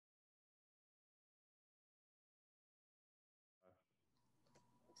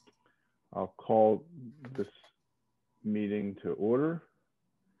I'll call this meeting to order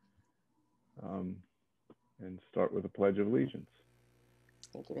and start with a Pledge of Allegiance.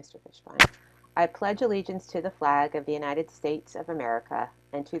 Thank you, Mr. Fishbein. I pledge allegiance to the flag of the United States of America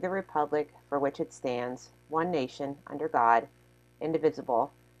and to the republic for which it stands, one nation, under God,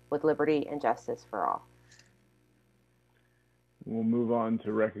 indivisible, with liberty and justice for all. We'll move on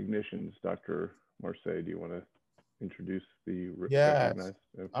to recognitions. Dr. Marseille, do you want to introduce the recognized?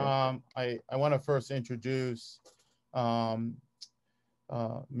 Okay. I want to first introduce Mr.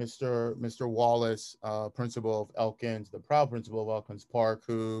 Wallace, principal of Elkins, the proud principal of Elkins Park,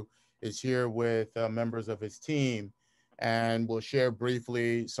 who is here with members of his team, and will share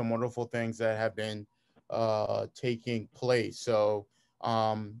briefly some wonderful things that have been taking place. So,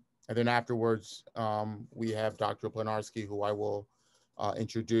 and then afterwards, we have Dr. Plenarski, who I will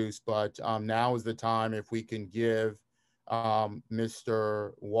introduce, but now is the time if we can give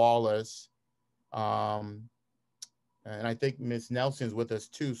Mr. Wallace, and I think Ms. Nelson's with us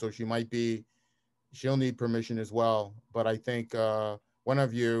too, so she'll need permission as well. But I think one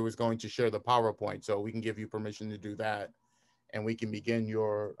of you is going to share the PowerPoint, so we can give you permission to do that, and we can begin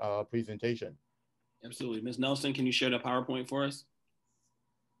your presentation. Absolutely. Ms. Nelson, can you share the PowerPoint for us?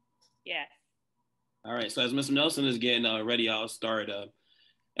 Yes. All right, so as Ms. Nelson is getting ready, I'll start.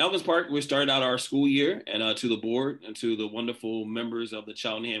 Elkins Park, we started out our school year, and to the board and to the wonderful members of the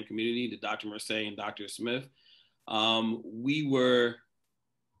Cheltenham community, to Dr. Marseille and Dr. Smith, we were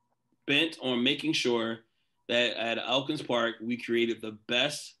bent on making sure that at Elkins Park, we created the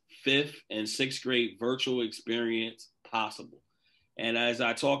best 5th and 6th grade virtual experience possible. And as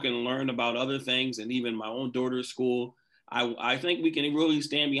I talk and learn about other things, and even my own daughter's school, I think we can really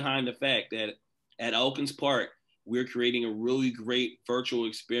stand behind the fact that at Elkins Park, we're creating a really great virtual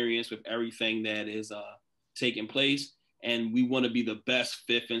experience with everything that is taking place. And we want to be the best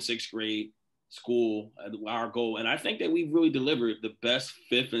 5th and 6th grade school, our goal. And I think that we've really delivered the best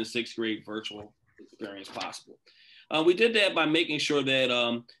 5th and 6th grade virtual experience possible. We did that by making sure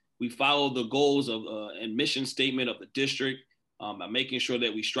that we followed the goals of and mission statement of the district, by making sure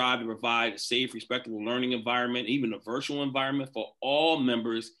that we strive to provide a safe, respectable learning environment, even a virtual environment for all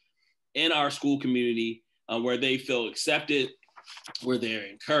members in our school community, where they feel accepted, where they're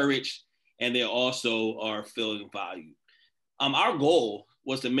encouraged, and they also are feeling valued. Our goal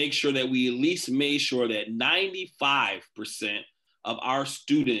was to make sure that we at least made sure that 95% of our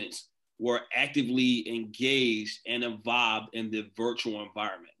students were actively engaged and involved in the virtual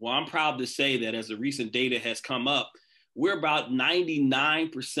environment. Well, I'm proud to say that as the recent data has come up, we're about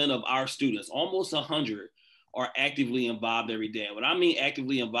 99% of our students, almost 100, are actively involved every day. When I mean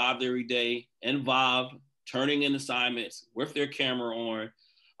actively involved every day, involved, turning in assignments with their camera on,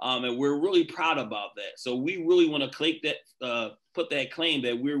 and we're really proud about that. So we really want to put that claim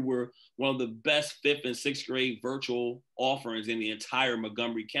that we were one of the best 5th and 6th grade virtual offerings in the entire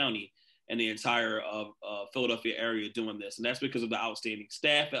Montgomery County and the entire Philadelphia area doing this. And that's because of the outstanding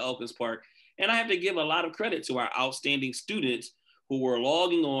staff at Elkins Park. And I have to give a lot of credit to our outstanding students who were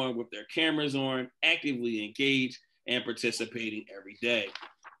logging on with their cameras on, actively engaged and participating every day.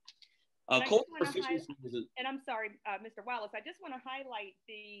 And I'm sorry, Mr. Wallace, I just want to highlight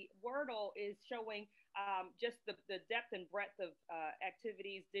the Wordle is showing just the depth and breadth of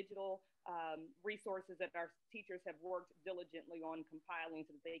activities, digital resources that our teachers have worked diligently on compiling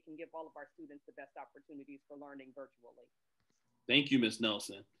so that they can give all of our students the best opportunities for learning virtually. Thank you, Ms.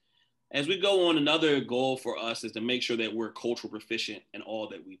 Nelson. As we go on, another goal for us is to make sure that we're cultural proficient in all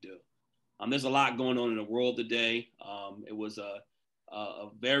that we do. There's a lot going on in the world today. It was a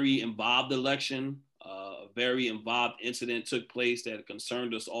very involved election, a very involved incident took place that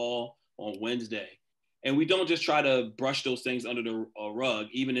concerned us all on Wednesday. And we don't just try to brush those things under the rug,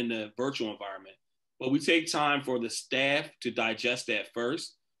 even in the virtual environment, but we take time for the staff to digest that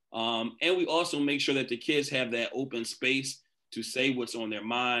first. And we also make sure that the kids have that open space to say what's on their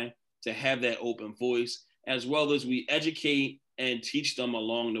mind, to have that open voice, as well as we educate and teach them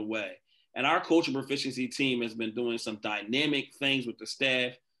along the way. And our cultural proficiency team has been doing some dynamic things with the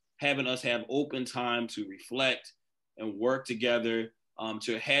staff, having us have open time to reflect and work together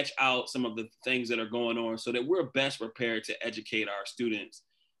to hatch out some of the things that are going on so that we're best prepared to educate our students.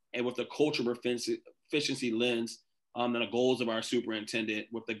 And with the cultural proficiency lens and the goals of our superintendent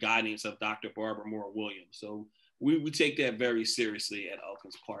with the guidance of Dr. Barbara Moore-Williams. So we take that very seriously at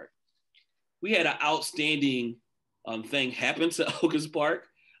Elkins Park. We had an outstanding thing happen to Elkins Park.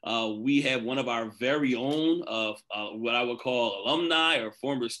 We have one of our very own what I would call alumni or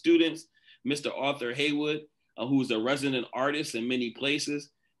former students, Mr. Arthur Haywood, who's a resident artist in many places,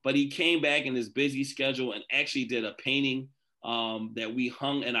 but he came back in his busy schedule and actually did a painting that we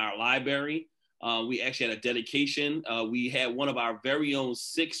hung in our library. We actually had a dedication. We had one of our very own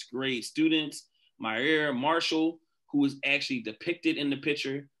 6th grade students, Myra Marshall, who was actually depicted in the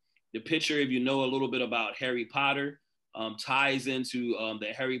picture. The picture, if you know a little bit about Harry Potter, ties into the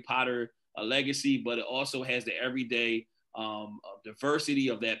Harry Potter legacy, but it also has the everyday diversity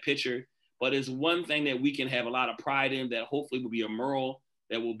of that picture. But it's one thing that we can have a lot of pride in, that hopefully will be a mural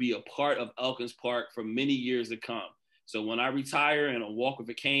that will be a part of Elkins Park for many years to come. So when I retire and I walk with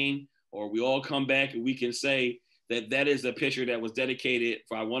a cane, or we all come back and we can say that that is a picture that was dedicated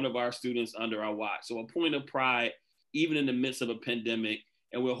for one of our students under our watch. So a point of pride, even in the midst of a pandemic,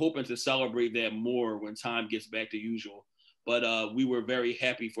 and we're hoping to celebrate that more when time gets back to usual. But we were very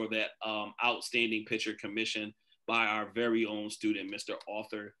happy for that outstanding picture commissioned by our very own student, Mr.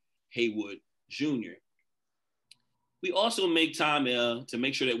 Arthur Haywood Jr. We also make time to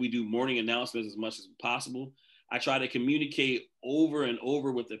make sure that we do morning announcements as much as possible. I try to communicate over and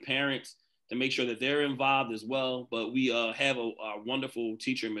over with the parents to make sure that they're involved as well. But we have a wonderful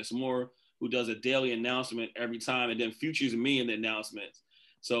teacher, Ms. Moore, who does a daily announcement every time and then features me in the announcements.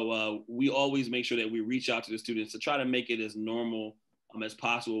 So we always make sure that we reach out to the students to try to make it as normal as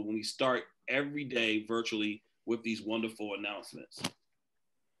possible when we start every day virtually with these wonderful announcements.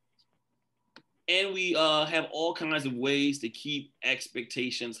 And we have all kinds of ways to keep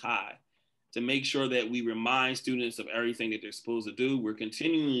expectations high, to make sure that we remind students of everything that they're supposed to do. We're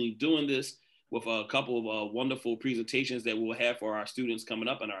continually doing this with a couple of wonderful presentations that we'll have for our students coming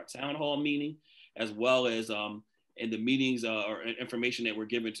up in our town hall meeting, as well as in the meetings or information that we're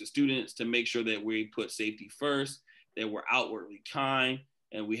giving to students, to make sure that we put safety first, that we're outwardly kind,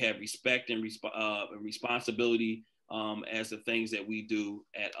 and we have respect and responsibility as the things that we do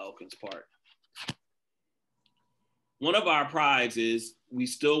at Elkins Park. One of our prides is we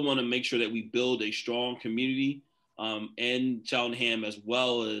still want to make sure that we build a strong community in Cheltenham, as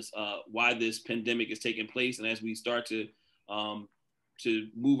well as why this pandemic is taking place, and as we start to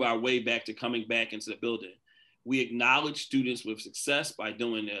move our way back to coming back into the building. We acknowledge students with success by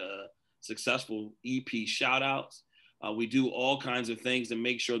doing successful EP shout outs. We do all kinds of things to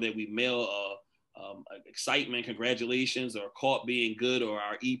make sure that we mail excitement, congratulations, or caught being good, or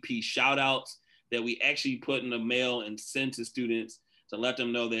our EP shout outs that we actually put in the mail and send to students to let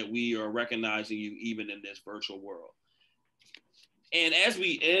them know that we are recognizing you even in this virtual world. And as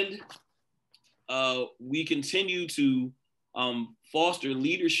we end, we continue to foster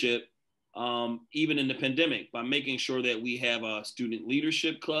leadership even in the pandemic by making sure that we have a student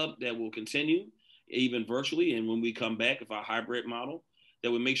leadership club that will continue even virtually. And when we come back with our hybrid model,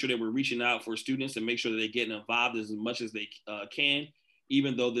 that we make sure that we're reaching out for students and make sure that they're getting involved as much as they can,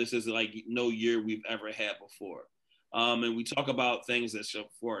 even though this is like no year we've ever had before. And we talk about things that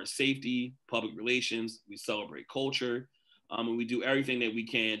for our safety, public relations, we celebrate culture, and we do everything that we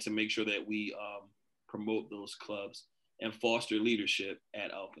can to make sure that we promote those clubs and foster leadership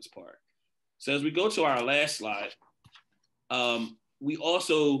at Elkins Park. So as we go to our last slide, we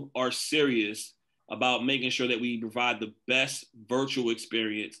also are serious about making sure that we provide the best virtual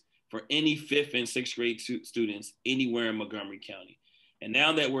experience for any 5th and 6th grade students anywhere in Montgomery County. And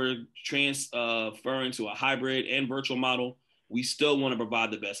now that we're transferring to a hybrid and virtual model, we still want to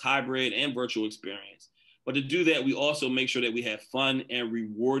provide the best hybrid and virtual experience. But to do that, we also make sure that we have fun and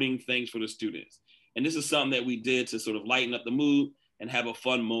rewarding things for the students. And this is something that we did to sort of lighten up the mood and have a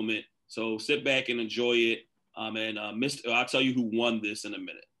fun moment. So sit back and enjoy it. And I'll tell you who won this in a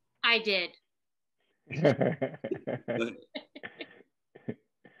minute. I did.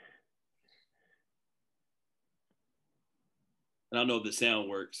 And I don't know if the sound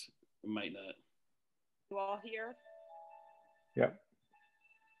works. It might not. You all hear? Yep.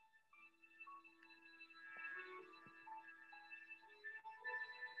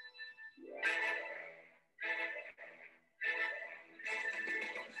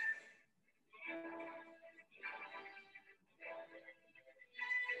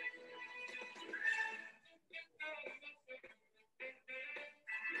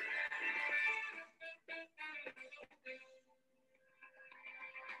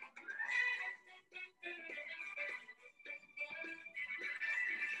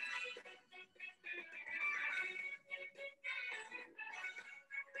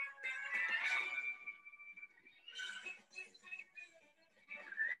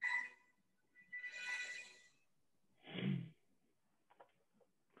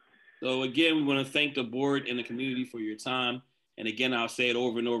 So again, we want to thank the board and the community for your time. And again, I'll say it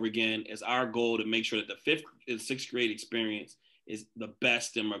over and over again, it's our goal to make sure that the 5th and 6th grade experience is the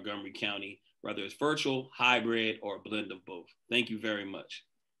best in Montgomery County, whether it's virtual, hybrid, or a blend of both. Thank you very much.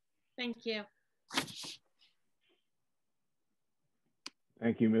 Thank you.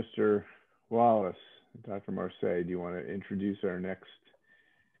 Thank you, Mr. Wallace. Dr. Marseille, do you want to introduce our next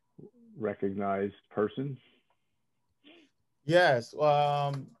recognized person? Yes,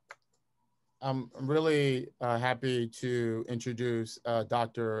 I'm really happy to introduce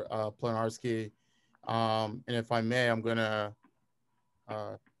Dr. Planarski. And if I may, I'm gonna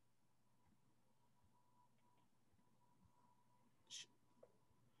I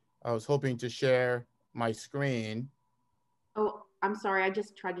was hoping to share my screen. Oh, I'm sorry. I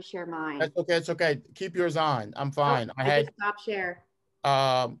just tried to share mine. That's okay. It's okay. Keep yours on. I'm fine. Oh, I just stopped share.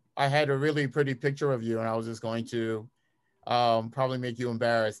 I had a really pretty picture of you, and I was just going to probably make you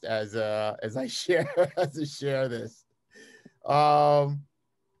embarrassed as I share this,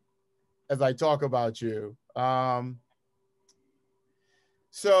 as I talk about you.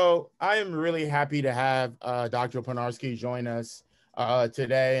 So I am really happy to have Dr. Planarski join us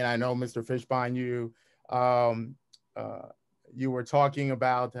today, and I know Mr. Fishbein, you were talking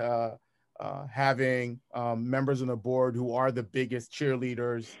about having members on the board who are the biggest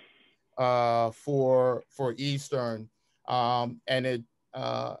cheerleaders for Eastern, and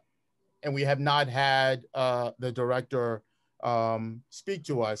we have not had the director speak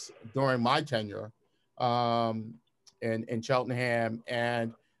to us during my tenure in Cheltenham,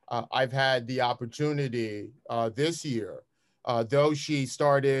 and I've had the opportunity this year, though she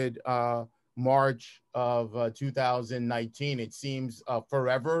started March of 2019, it seems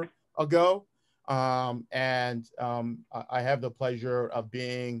forever ago, and I have the pleasure of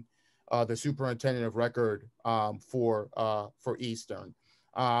being the superintendent of record for Eastern.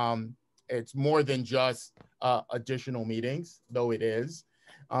 It's more than just additional meetings, though it is.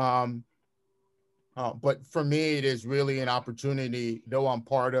 But for me, it is really an opportunity, though I'm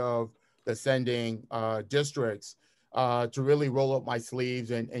part of the sending districts, to really roll up my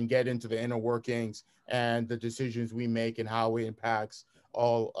sleeves and get into the inner workings and the decisions we make and how it impacts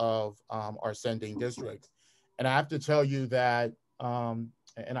all of our sending districts. And I have to tell you that,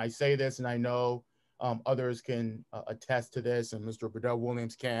 and I say this, and I know others can attest to this, and Mr. Burdell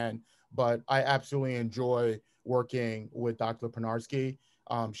Williams can, but I absolutely enjoy working with Dr. Planarski.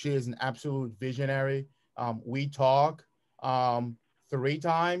 She is an absolute visionary. We talk 3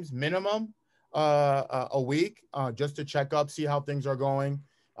 times minimum a week just to check up, see how things are going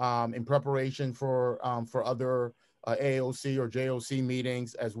in preparation for other AOC or JOC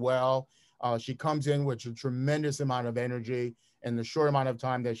meetings as well. She comes in with a tremendous amount of energy. In the short amount of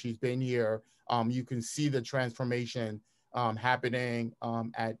time that she's been here, you can see the transformation happening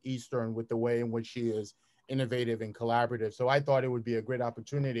at Eastern with the way in which she is innovative and collaborative. So I thought it would be a great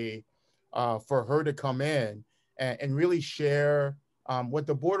opportunity for her to come in and really share what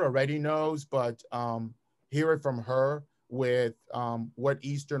the board already knows, but hear it from her with what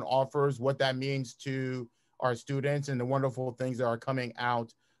Eastern offers, what that means to our students, and the wonderful things that are coming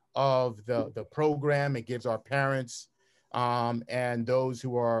out of the program. It gives our parents and those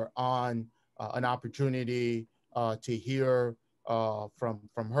who are on an opportunity to hear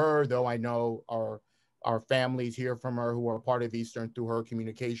from her, though I know our families hear from her who are part of Eastern through her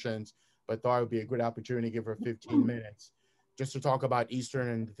communications, but thought it would be a good opportunity to give her 15 minutes just to talk about Eastern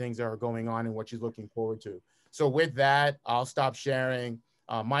and the things that are going on and what she's looking forward to. So with that, I'll stop sharing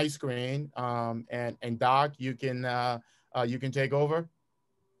my screen, and Doc, you can take over.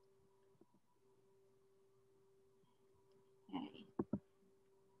 Okay.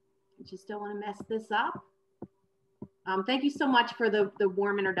 I just don't want to mess this up. Thank you so much for the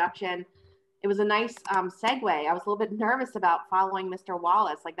warm introduction. It was a nice segue. I was a little bit nervous about following Mr.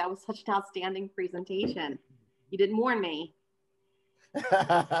 Wallace. Like, that was such an outstanding presentation. You didn't warn me.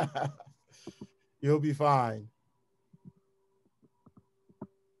 You'll be fine.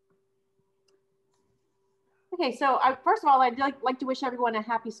 Okay, so first of all, I'd like to wish everyone a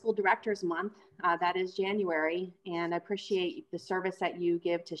happy School Directors Month. That is January, and I appreciate the service that you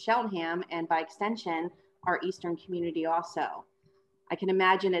give to Cheltenham and by extension, our Eastern community also. I can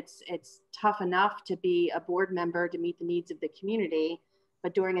imagine it's tough enough to be a board member to meet the needs of the community,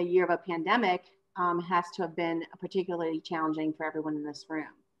 but during a year of a pandemic, has to have been particularly challenging for everyone in this room.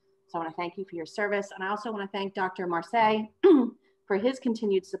 So I want to thank you for your service. And I also want to thank Dr. Marseille for his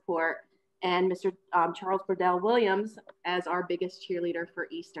continued support, and Mr. Charles Burdell Williams as our biggest cheerleader for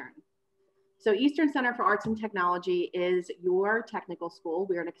Eastern. So Eastern Center for Arts and Technology is your technical school.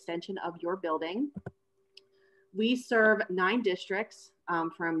 We're an extension of your building. We serve 9 districts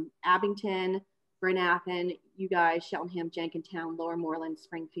from Abington, Bryn Athyn, you guys, Cheltenham, Jenkintown, Lower Moreland,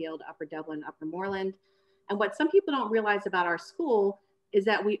 Springfield, Upper Dublin, Upper Moreland. And what some people don't realize about our school is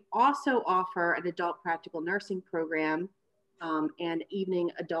that we also offer an adult practical nursing program and evening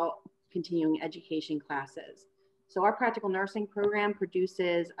adult continuing education classes. So our practical nursing program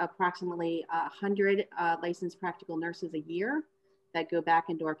produces approximately 100 licensed practical nurses a year that go back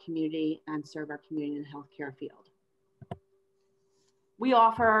into our community and serve our community in the healthcare field. We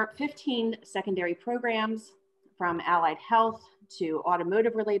offer 15 secondary programs, from allied health to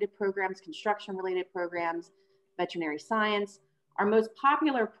automotive related programs, construction related programs, veterinary science. Our most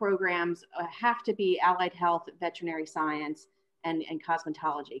popular programs have to be allied health, veterinary science, and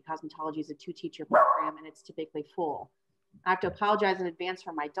cosmetology. Cosmetology is a 2-teacher program and it's typically full. I have to apologize in advance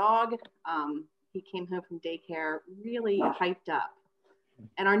for my dog. He came home from daycare really hyped up.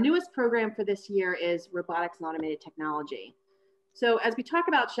 And our newest program for this year is robotics and automated technology. So as we talk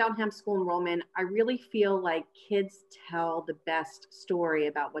about Cheltenham school enrollment, I really feel like kids tell the best story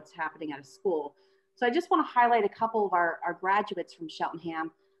about what's happening at a school. So I just want to highlight a couple of our graduates from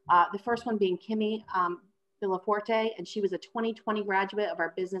Cheltenham. The first one being Kimmy Villaforte, and she was a 2020 graduate of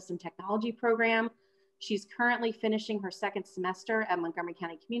our business and technology program. She's currently finishing her 2nd semester at Montgomery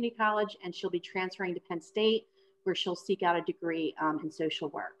County Community College, and she'll be transferring to Penn State, where she'll seek out a degree in social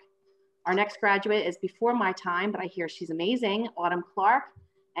work. Our next graduate is before my time, but I hear she's amazing, Autumn Clark,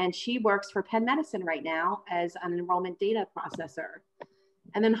 and she works for Penn Medicine right now as an enrollment data processor.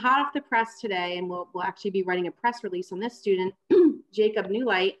 And then hot off the press today, and we'll actually be writing a press release on this student, Jacob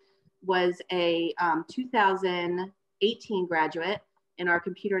Newlight was a 2018 graduate in our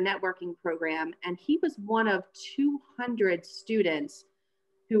computer networking program, and he was one of 200 students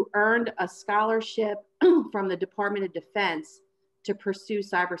who earned a scholarship from the Department of Defense to pursue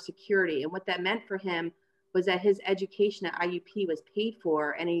cybersecurity. And what that meant for him was that his education at IUP was paid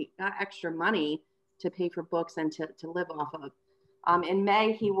for, and he got extra money to pay for books and to live off of. In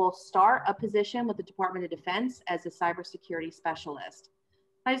May, he will start a position with the Department of Defense as a cybersecurity specialist.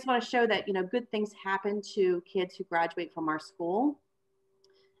 I just want to show that, good things happen to kids who graduate from our school.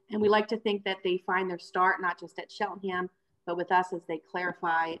 And we like to think that they find their start not just at Cheltenham, but with us as they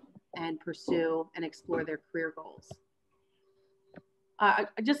clarify and pursue and explore their career goals. I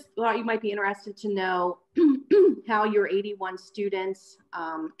just thought you might be interested to know how your 81 students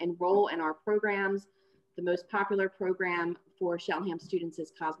enroll in our programs. The most popular program for Cheltenham students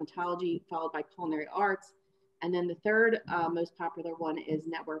is cosmetology, followed by culinary arts. And then the third most popular one is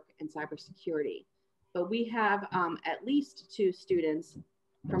network and cybersecurity. But we have at least 2 students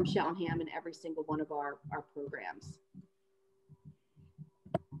from Cheltenham in every single one of our programs.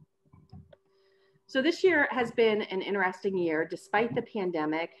 So this year has been an interesting year, despite the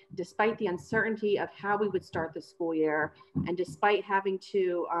pandemic, despite the uncertainty of how we would start the school year, and despite having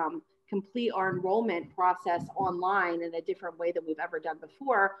to complete our enrollment process online in a different way than we've ever done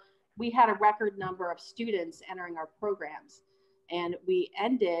before. We had a record number of students entering our programs. And we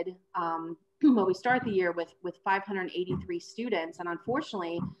ended, we started the year with 583 students. And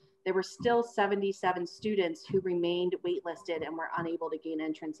unfortunately, there were still 77 students who remained waitlisted and were unable to gain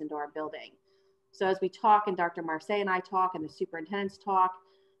entrance into our building. So as we talk, and Dr. Marseille and I talk, and the superintendents talk,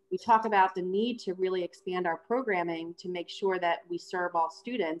 we talk about the need to really expand our programming to make sure that we serve all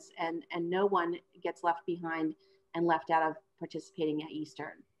students and no one gets left behind and left out of participating at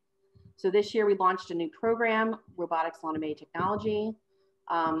Eastern. So this year we launched a new program, Robotics and Automated Technology.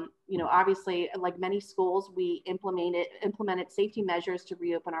 Obviously, like many schools, we implemented safety measures to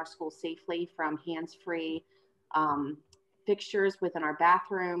reopen our schools safely, from hands-free fixtures within our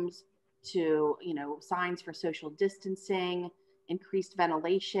bathrooms to, signs for social distancing, increased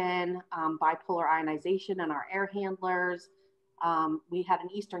ventilation, bipolar ionization in our air handlers. We had an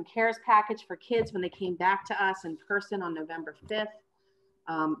Eastern Cares package for kids when they came back to us in person on November 5th.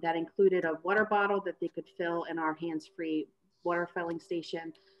 That included a water bottle that they could fill in our hands-free water filling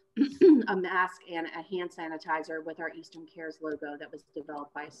station, a mask, and a hand sanitizer with our Eastern Cares logo that was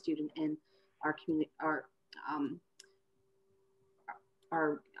developed by a student in our community, our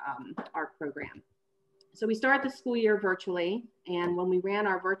program. So we started the school year virtually, and when we ran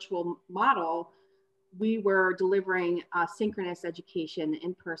our virtual model, we were delivering synchronous education,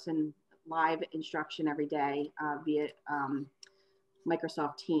 in-person live instruction every day via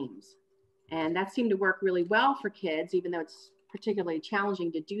Microsoft Teams. And that seemed to work really well for kids, even though it's particularly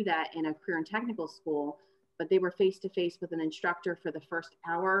challenging to do that in a career and technical school, but they were face-to-face with an instructor for the first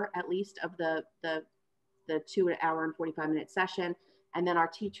hour, at least, of the 2 hour and 45-minute session. And then our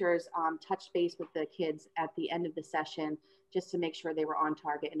teachers touched base with the kids at the end of the session just to make sure they were on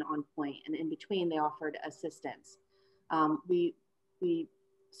target and on point. And in between, they offered assistance. We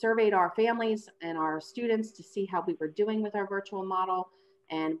surveyed our families and our students to see how we were doing with our virtual model.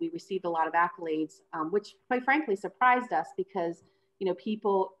 And we received a lot of accolades, which quite frankly surprised us because,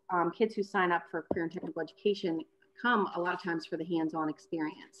 kids who sign up for career and technical education come a lot of times for the hands-on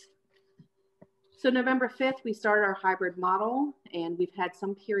experience. So November 5th, we started our hybrid model, and we've had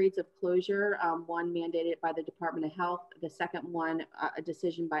some periods of closure, one mandated by the Department of Health, the second one, a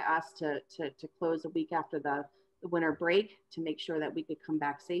decision by us to close a week after the winter break to make sure that we could come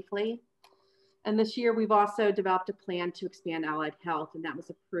back safely. And this year, we've also developed a plan to expand allied health, and that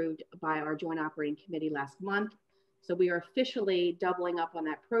was approved by our Joint Operating Committee last month. So we are officially doubling up on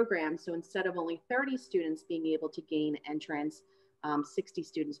that program. So instead of only 30 students being able to gain entrance, 60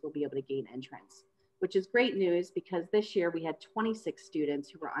 students will be able to gain entrance, which is great news because this year we had 26 students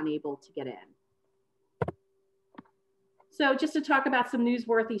who were unable to get in. So just to talk about some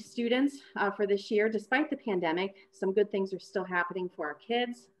newsworthy students for this year, despite the pandemic, some good things are still happening for our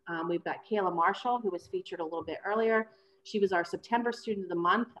kids. We've got Kayla Marshall, who was featured a little bit earlier. She was our September Student of the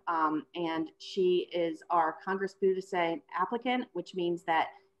Month, and she is our Congress Boudice applicant, which means that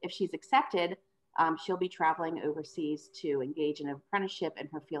if she's accepted, she'll be traveling overseas to engage in an apprenticeship in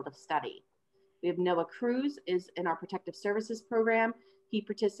her field of study. We have Noah Cruz is in our Protective Services program. He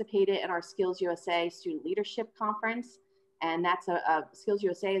participated in our Skills USA Student Leadership Conference, and that's Skills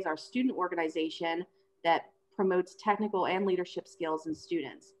USA is our student organization that promotes technical and leadership skills in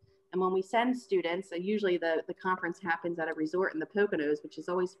students. And when we send students, usually the conference happens at a resort in the Poconos, which is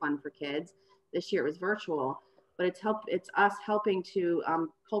always fun for kids. This year it was virtual, but it's us helping to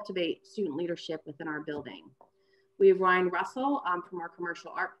cultivate student leadership within our building. We have Ryan Russell from our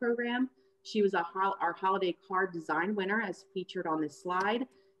commercial art program. She was our holiday card design winner as featured on this slide.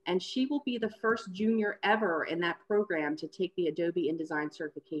 And she will be the first junior ever in that program to take the Adobe InDesign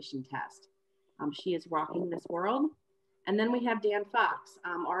certification test. She is rocking this world. And then we have Dan Fox.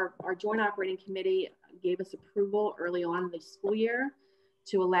 Our Joint Operating Committee gave us approval early on in the school year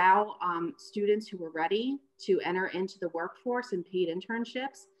to allow students who were ready to enter into the workforce and paid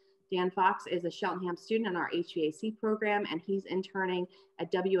internships. Dan Fox is a Cheltenham student in our HVAC program, and he's interning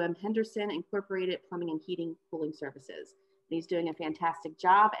at WM Henderson Incorporated Plumbing and Heating Cooling Services. And he's doing a fantastic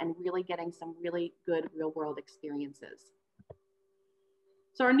job and really getting some really good real world experiences.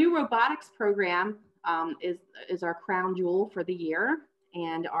 So our new robotics program is our crown jewel for the year.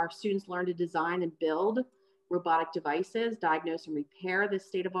 And our students learn to design and build robotic devices, diagnose and repair the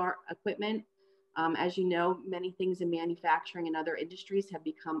state-of-the-art equipment. As you know, many things in manufacturing and other industries have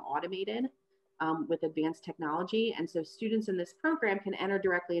become automated with advanced technology. And so students in this program can enter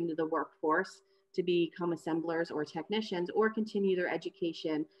directly into the workforce to become assemblers or technicians, or continue their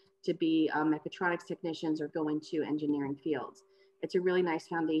education to be mechatronics technicians or go into engineering fields. It's a really nice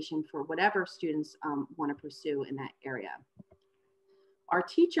foundation for whatever students want to pursue in that area. Our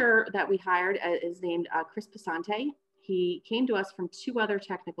teacher that we hired is named Chris Pasante. He came to us from 2 other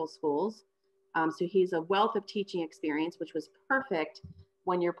technical schools. So he's a wealth of teaching experience, which was perfect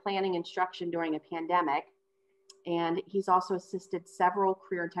when you're planning instruction during a pandemic. And he's also assisted several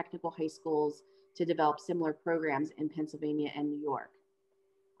career and technical high schools to develop similar programs in Pennsylvania and New York.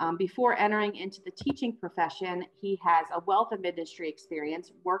 Before entering into the teaching profession, he has a wealth of industry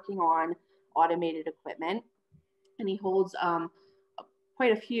experience working on automated equipment, and he holds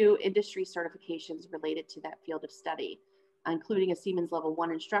quite a few industry certifications related to that field of study, including a Siemens Level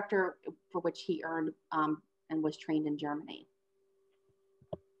 1 instructor, for which he earned and was trained in Germany.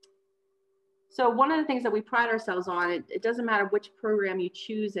 So one of the things that we pride ourselves on, it doesn't matter which program you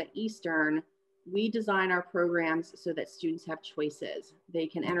choose at Eastern, we design our programs so that students have choices. They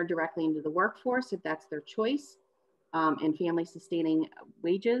can enter directly into the workforce if that's their choice, and family sustaining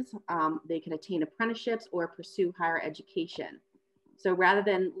wages. They can attain apprenticeships or pursue higher education. So rather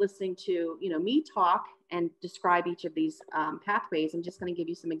than listening to me talk and describe each of these pathways, I'm just going to give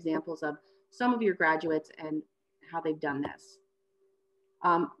you some examples of some of your graduates and how they've done this.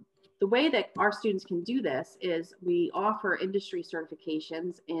 The way that our students can do this is we offer industry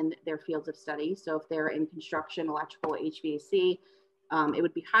certifications in their fields of study. So if they're in construction, electrical, HVAC, it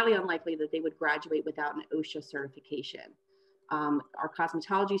would be highly unlikely that they would graduate without an OSHA certification. Our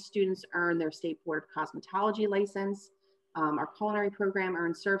cosmetology students earn their State Board of Cosmetology license. Our culinary program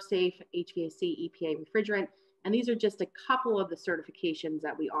earns ServSafe, HVAC, EPA, refrigerant, and these are just a couple of the certifications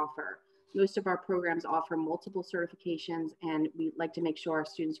that we offer. Most of our programs offer multiple certifications, and we like to make sure our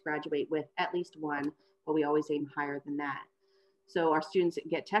students graduate with at least one, but we always aim higher than that. So our students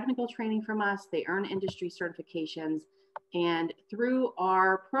get technical training from us, they earn industry certifications, and through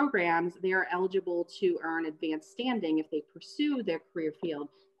our programs, they are eligible to earn advanced standing if they pursue their career field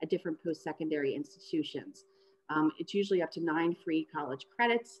at different post-secondary institutions. It's usually up to 9 free college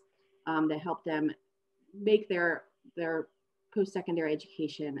credits that help them make their post-secondary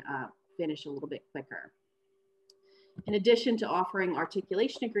education finish a little bit quicker. In addition to offering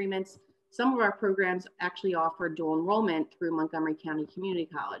articulation agreements, some of our programs actually offer dual enrollment through Montgomery County Community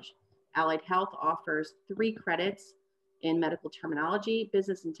College. Allied Health offers 3 credits in medical terminology.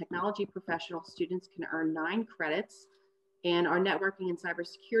 Business and technology professional students can earn 9 credits. And our networking and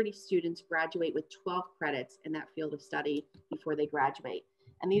cybersecurity students graduate with 12 credits in that field of study before they graduate.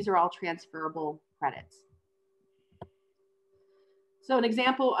 And these are all transferable credits. So an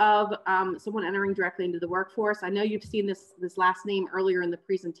example of someone entering directly into the workforce. I know you've seen this last name earlier in the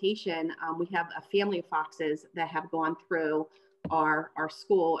presentation. We have a family of Foxes that have gone through our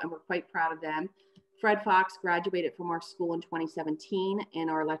school, and we're quite proud of them. Fred Fox graduated from our school in 2017 in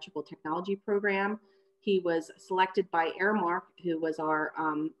our electrical technology program. He was selected by Airmark, who was our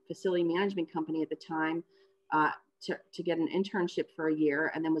facility management company at the time, to get an internship for a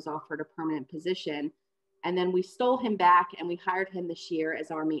year, and then was offered a permanent position. And then we stole him back and we hired him this year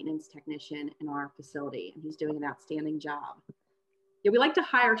as our maintenance technician in our facility. And he's doing an outstanding job. Yeah, we like to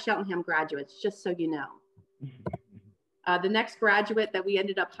hire Cheltenham graduates, just so you know. The next graduate that we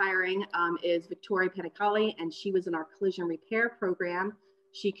ended up hiring is Victoria Panicali, and she was in our collision repair program.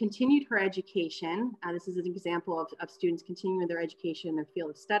 She continued her education. This is an example of students continuing their education in their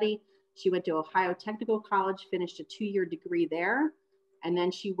field of study. She went to Ohio Technical College, finished a 2-year degree there. And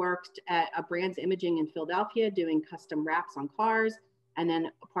then she worked at a Brands Imaging in Philadelphia doing custom wraps on cars, and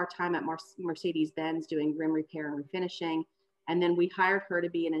then part-time at Mercedes-Benz doing rim repair and refinishing. And then we hired her to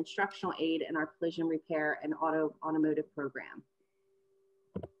be an instructional aide in our collision repair and automotive program.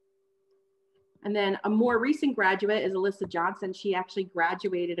 And then a more recent graduate is Alyssa Johnson. She actually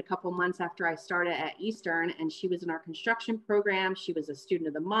graduated a couple months after I started at Eastern, and she was in our construction program. She was a student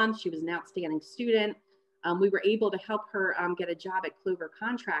of the month. She was an outstanding student. We were able to help her get a job at Clover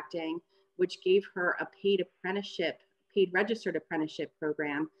Contracting, which gave her a paid registered apprenticeship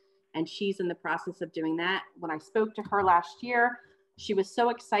program. And she's in the process of doing that. When I spoke to her last year, she was so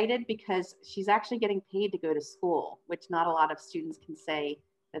excited because she's actually getting paid to go to school, which not a lot of students can say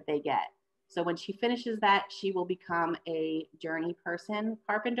that they get. So when she finishes that, she will become a journey person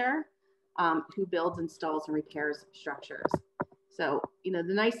carpenter who builds, installs, and repairs structures. So, you know,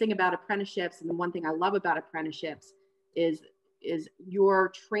 the nice thing about apprenticeships, and the one thing I love about apprenticeships is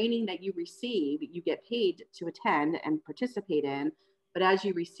your training that you receive, you get paid to attend and participate in, but as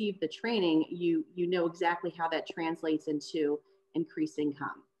you receive the training, you know exactly how that translates into increased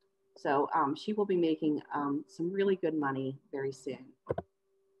income. So she will be making some really good money very soon.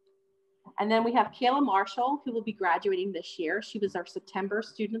 And then we have Kayla Marshall, who will be graduating this year. She was our September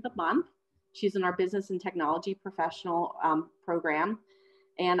Student of the Month. She's in our Business and Technology Professional program.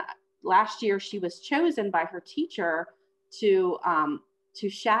 And last year, she was chosen by her teacher to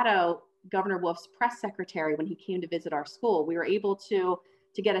shadow Governor Wolf's press secretary when he came to visit our school. We were able to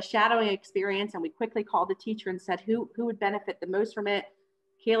get a shadowing experience, and we quickly called the teacher and said, who would benefit the most from it?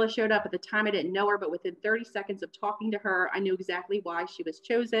 Kayla showed up. At the time, I didn't know her, but within 30 seconds of talking to her, I knew exactly why she was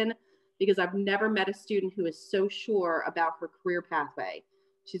chosen, because I've never met a student who is so sure about her career pathway.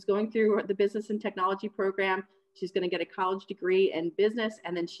 She's going through the business and technology program. She's going to get a college degree in business,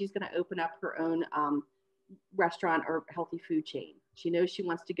 and then she's going to open up her own restaurant or healthy food chain. She knows she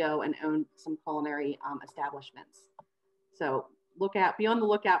wants to go and own some culinary establishments. So be on the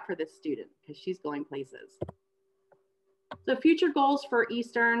lookout for this student, because she's going places. So future goals for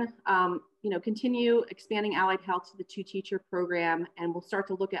Eastern, continue expanding Allied Health to the 2-teacher program, and we'll start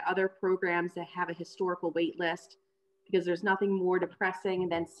to look at other programs that have a historical wait list, because there's nothing more depressing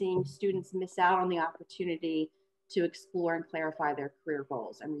than seeing students miss out on the opportunity to explore and clarify their career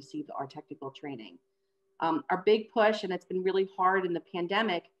goals and receive our technical training. Our big push, and it's been really hard in the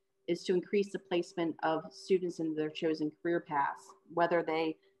pandemic, is to increase the placement of students in their chosen career paths, whether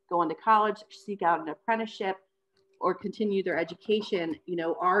they go into college, seek out an apprenticeship, or continue their education. You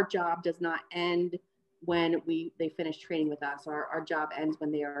know, our job does not end when they finish training with us. Our job ends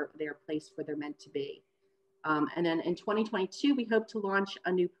when they are placed where they're meant to be. And then in 2022, we hope to launch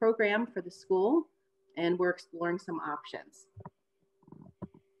a new program for the school, and we're exploring some options.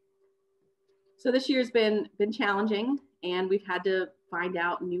 So this year's been challenging, and we've had to find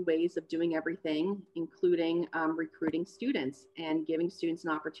out new ways of doing everything, including recruiting students and giving students an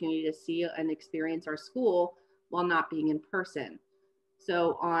opportunity to see and experience our school while not being in person.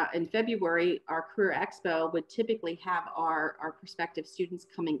 So in February, our Career Expo would typically have our prospective students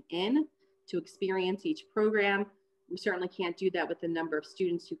coming in to experience each program. We certainly can't do that with the number of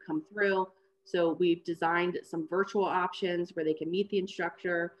students who come through. So we've designed some virtual options where they can meet the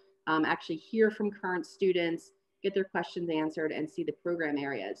instructor, actually hear from current students, get their questions answered, and see the program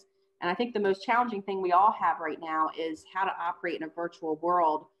areas. And I think the most challenging thing we all have right now is how to operate in a virtual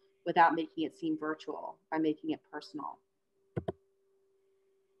world without making it seem virtual, by making it personal.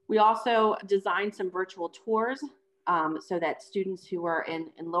 We also designed some virtual tours so that students who are in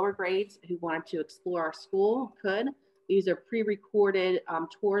lower grades who wanted to explore our school could. These are pre-recorded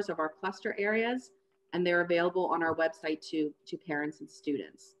tours of our cluster areas, and they're available on our website to parents and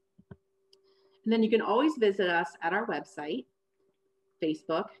students. And then you can always visit us at our website,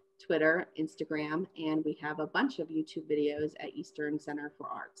 Facebook, Twitter, Instagram, and we have a bunch of YouTube videos at Eastern Center for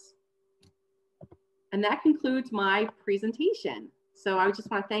Arts. And that concludes my presentation. So I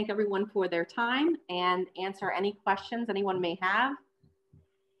just want to thank everyone for their time and answer any questions anyone may have.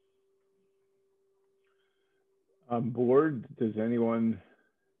 Board, does anyone,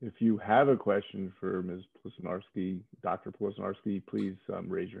 if you have a question for Ms. Plesnarski, Dr. Plesnarski, please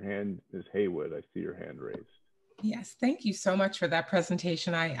raise your hand. Ms. Haywood, I see your hand raised. Yes, thank you so much for that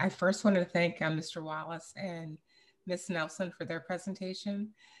presentation. I first wanted to thank Mr. Wallace and Ms. Nelson for their presentation.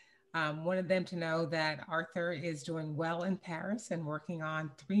 Wanted them to know that Arthur is doing well in Paris and working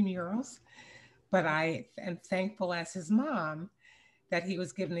on 3 murals, but I am thankful as his mom that he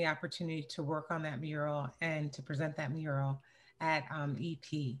was given the opportunity to work on that mural and to present that mural at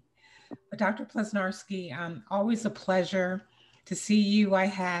EP. But Dr. Plesnarski, always a pleasure to see you. I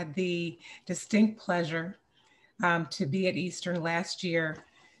had the distinct pleasure to be at Eastern last year,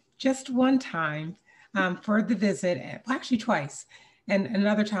 just one time for the visit, well, actually twice. And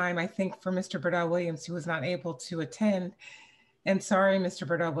another time, I think, for Mr. Burdell Williams, who was not able to attend. And sorry, Mr.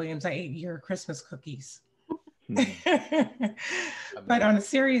 Burdell Williams, I ate your Christmas cookies. But on a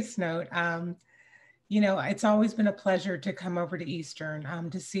serious note, you know, it's always been a pleasure to come over to Eastern,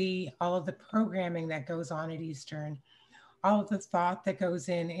 to see all of the programming that goes on at Eastern, all of the thought that goes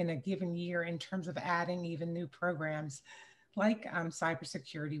in a given year in terms of adding even new programs like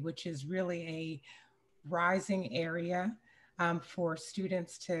cybersecurity, which is really a rising area for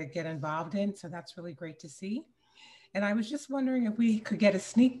students to get involved in. So that's really great to see. And I was just wondering if we could get a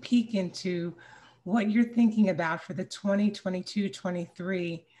sneak peek into what you're thinking about for the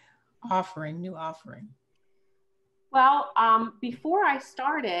 2022-23 new offering. Well, before I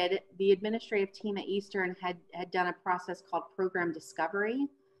started, the administrative team at Eastern had done a process called Program Discovery,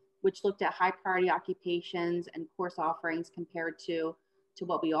 which looked at high priority occupations and course offerings compared to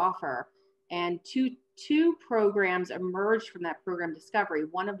what we offer. And two programs emerged from that Program Discovery.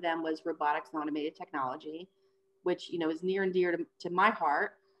 One of them was robotics and automated technology, which, you know, is near and dear to my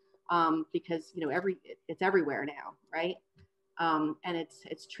heart because, you know, it's everywhere now, right? And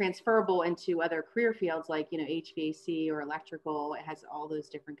it's transferable into other career fields like, you know, HVAC or electrical. It has all those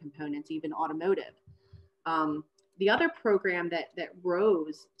different components, even automotive. The other program that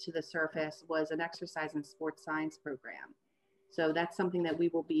rose to the surface was an exercise and sports science program. So that's something that we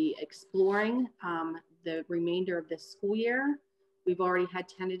will be exploring the remainder of this school year. We've already had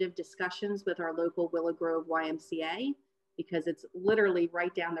tentative discussions with our local Willow Grove YMCA because it's literally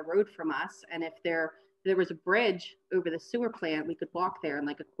right down the road from us. And if there was a bridge over the sewer plant, we could walk there in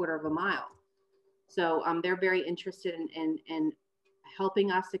like a quarter of a mile. So they're very interested in helping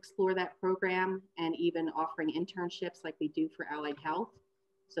us explore that program and even offering internships like we do for allied health.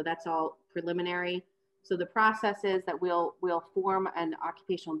 So that's all preliminary. So the process is that we'll form an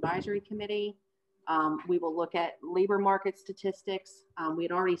occupational advisory committee. We will look at labor market statistics. We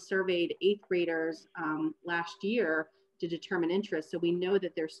had already surveyed 8th graders last year to determine interest. So we know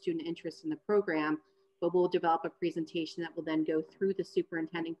that there's student interest in the program, but we'll develop a presentation that will then go through the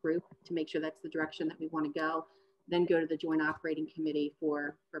superintendent group to make sure that's the direction that we want to go, then go to the joint operating committee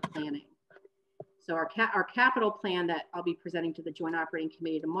for planning. So our capital plan that I'll be presenting to the joint operating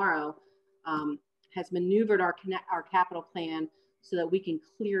committee tomorrow has maneuvered our capital plan so that we can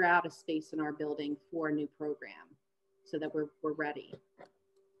clear out a space in our building for a new program so that we're ready.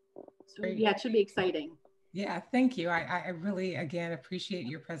 So yeah, it should be exciting. Yeah, thank you. I really, again, appreciate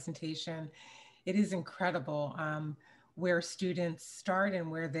your presentation. It is incredible where students start and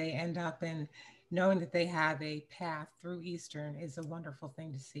where they end up, and knowing that they have a path through Eastern is a wonderful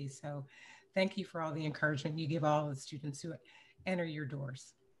thing to see. So thank you for all the encouragement you give all the students who enter your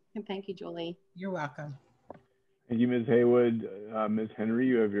doors. And thank you, Julie. You're welcome. Thank you, Ms. Haywood. Ms. Henry,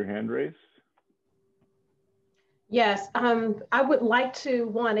 you have your hand raised. Yes, I would like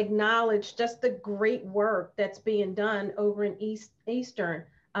to acknowledge just the great work that's being done over in Eastern.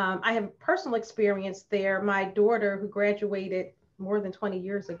 I have personal experience there. My daughter, who graduated more than 20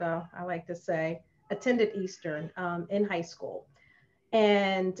 years ago, I like to say, attended Eastern in high school.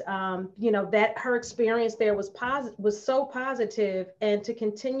 And, you know, that her experience there was so positive, and to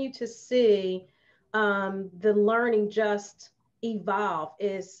continue to see the learning just evolve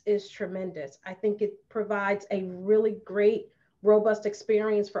is tremendous. I think it provides a really great, robust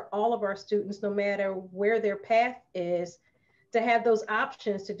experience for all of our students, no matter where their path is, to have those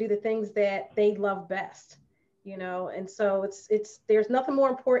options to do the things that they love best. you know. And so there's nothing more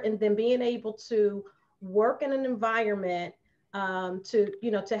important than being able to work in an environment, to,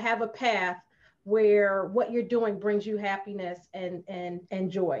 you know, to have a path where what you're doing brings you happiness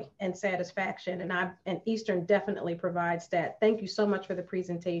and joy and satisfaction. And Eastern definitely provides that. Thank you so much for the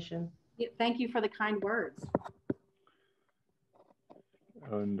presentation. Thank you for the kind words.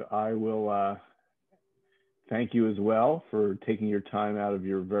 And I will thank you as well for taking your time out of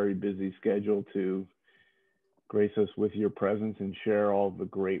your very busy schedule to grace us with your presence and share all the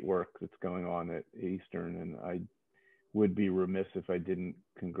great work that's going on at Eastern. And I would be remiss if I didn't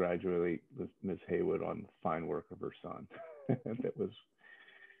congratulate Ms. Haywood on the fine work of her son that was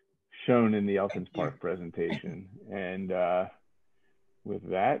shown in the Elkins Park presentation. And with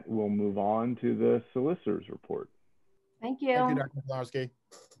that, we'll move on to the solicitor's report. Thank you. Thank you, Dr. Blarski.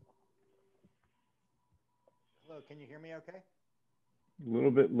 Hello, can you hear me okay? A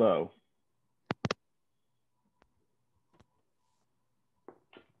little bit low.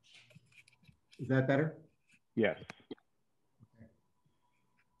 Is that better? Yes.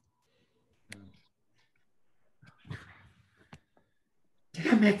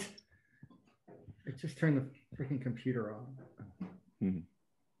 Damn it! I just turned the freaking computer off. I'm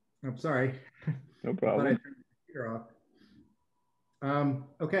sorry. No problem. I turned the computer off.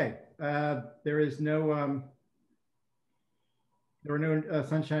 Okay. There were no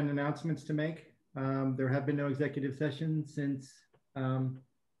sunshine announcements to make. There have been no executive sessions since the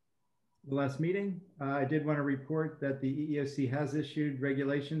last meeting. I did want to report that the EEOC has issued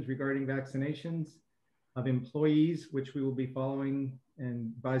regulations regarding vaccinations of employees, which we will be following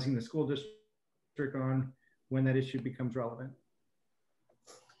and advising the school district on when that issue becomes relevant.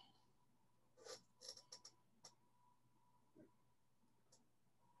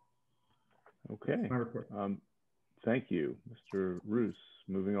 Okay. My report. Thank you, Mr. Roos.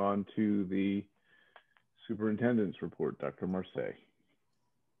 Moving on to the superintendent's report, Dr. Marseille.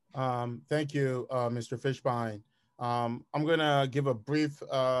 Thank you, Mr. Fishbein. I'm going to give a brief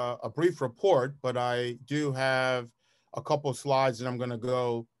report, but I do have a couple slides that I'm going to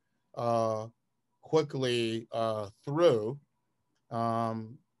go quickly through.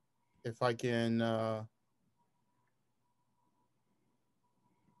 If I can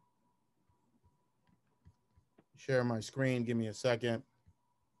share my screen, give me a second.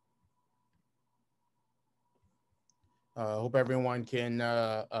 Hope everyone can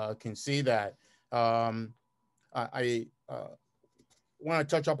see that. I want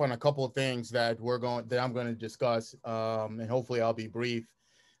to touch up on a couple of things that I'm going to discuss, and hopefully I'll be brief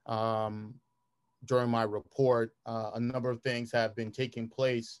during my report. A number of things have been taking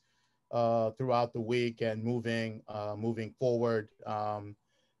place throughout the week and moving forward, and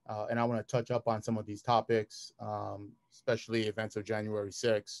I want to touch up on some of these topics, especially events of January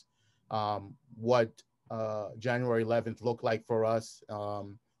 6th, what January 11th looked like for us,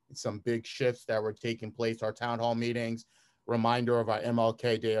 some big shifts that were taking place, our town hall meetings, reminder of our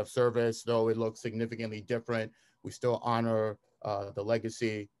MLK Day of Service, though it looks significantly different. We still honor the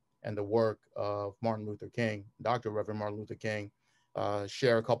legacy and the work of Martin Luther King, Dr. Reverend Martin Luther King,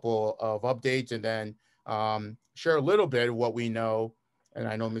 share a couple of updates, and then share a little bit of what we know. And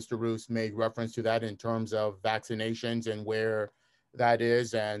I know Mr. Roos made reference to that in terms of vaccinations and where that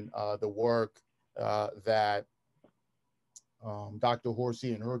is, and the work that Dr.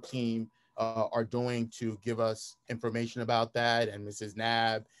 Horsey and her team are doing to give us information about that, and Mrs.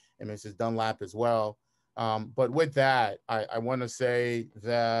 Nab and Mrs. Dunlap as well. But with that, I want to say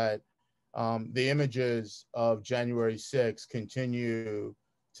that the images of January 6th continue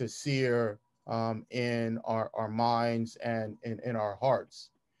to sear in our minds and in our hearts.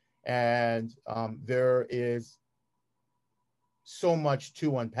 And there is so much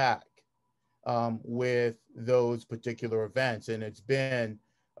to unpack with those particular events. And it's been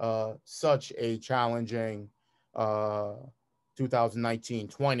such a challenging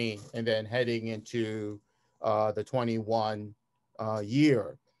 2019-20, and then heading into the 21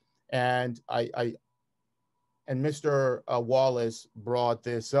 year. And and Mr. Wallace brought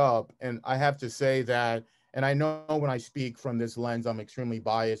this up, and I have to say that, and I know when I speak from this lens, I'm extremely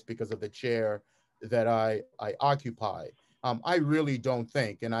biased because of the chair that I occupy. I really don't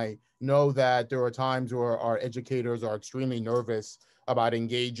think, and I know that there are times where our educators are extremely nervous about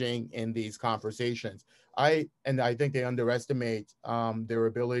engaging in these conversations. I think they underestimate their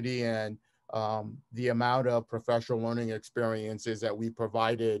ability and the amount of professional learning experiences that we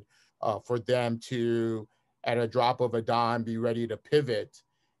provided for them to, at a drop of a dime, be ready to pivot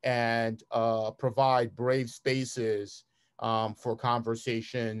and provide brave spaces for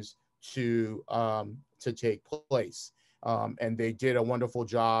conversations to take place. And they did a wonderful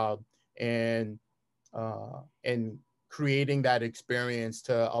job in and creating that experience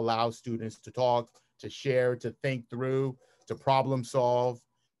to allow students to talk, to share, to think through, to problem solve.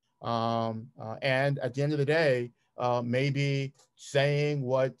 And at the end of the day, maybe saying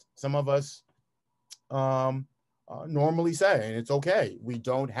what some of us normally say, and it's okay. We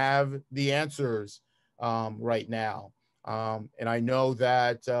don't have the answers right now. And I know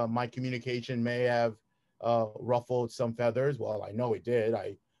that my communication may have ruffled some feathers. Well, I know it did.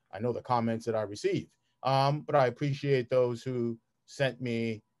 I know the comments that I received. But I appreciate those who sent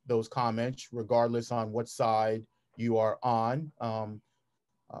me those comments, regardless on what side you are on. Um,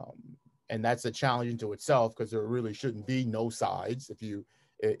 and that's a challenge into itself, because there really shouldn't be no sides if you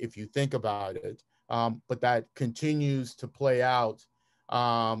think about it. But that continues to play out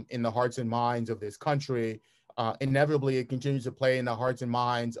in the hearts and minds of this country. Inevitably, it continues to play in the hearts and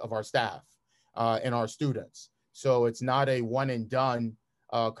minds of our staff and our students. So it's not a one and done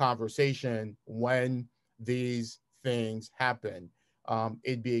conversation when these things happen.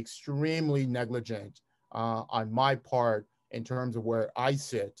 It'd be extremely negligent on my part in terms of where I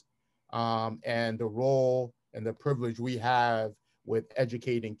sit and the role and the privilege we have with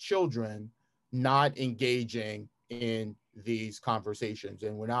educating children, not engaging in these conversations.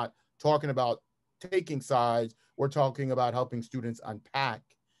 And we're not talking about taking sides, we're talking about helping students unpack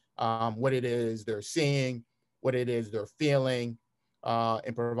what it is they're seeing, what it is they're feeling,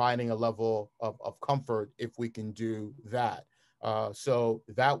 and providing a level of comfort if we can do that. So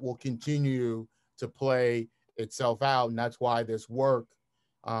that will continue to play itself out. And that's why this work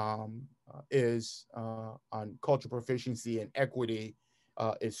is on cultural proficiency and equity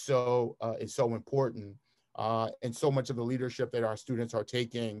is so important. And so much of the leadership that our students are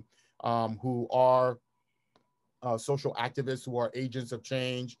taking, who are social activists, who are agents of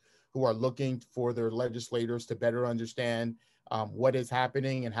change, who are looking for their legislators to better understand what is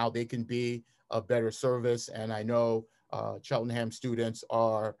happening and how they can be a better service. And I know Cheltenham students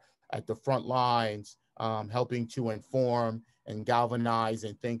are at the front lines helping to inform and galvanize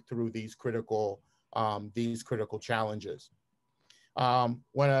and think through these critical challenges. Want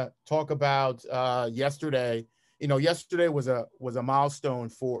to talk about yesterday. You know, yesterday was a milestone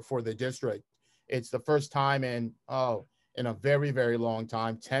for the district. It's the first time in a very, very long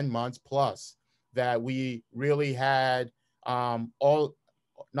time, 10 months plus, that we really had not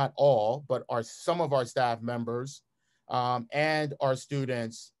all, but some of our staff members and our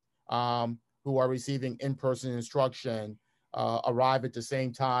students who are receiving in-person instruction arrive at the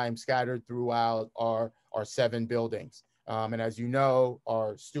same time, scattered throughout our 7 buildings. And as you know,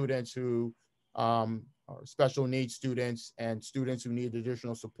 our students who are special needs students and students who need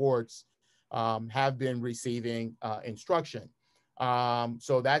additional supports have been receiving instruction.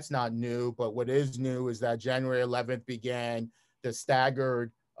 So that's not new, but what is new is that January 11th began the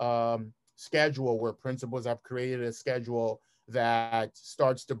staggered schedule, where principals have created a schedule that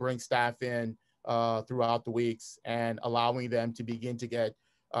starts to bring staff in throughout the weeks and allowing them to begin to get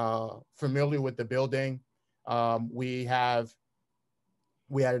familiar with the building. We had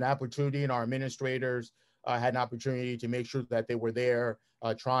an opportunity, and our administrators had an opportunity to make sure that they were there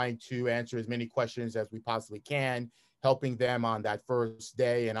trying to answer as many questions as we possibly can, helping them on that first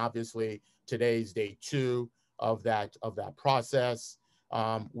day. And obviously today's day 2 of that process.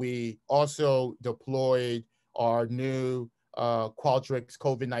 We also deployed our new Qualtrics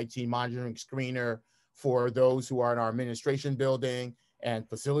COVID-19 monitoring screener for those who are in our administration building and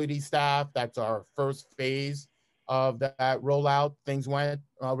facility staff. That's our first phase of that rollout. Things went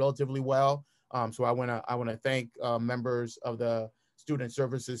relatively well. So I want to thank members of the student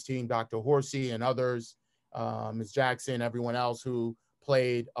services team, Dr. Horsey and others, Ms. Jackson, everyone else who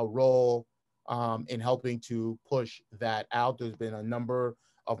played a role in helping to push that out. There's been a number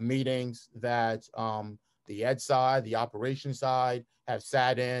of meetings that the ed side, the operations side have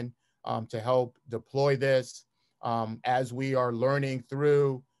sat in to help deploy this. As we are learning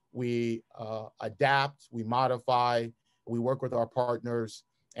through, we adapt, we modify, we work with our partners,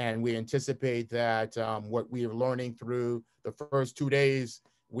 and we anticipate that what we are learning through the first 2 days,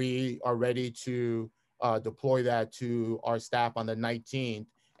 we are ready to deploy that to our staff on the 19th,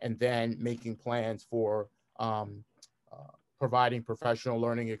 and then making plans for providing professional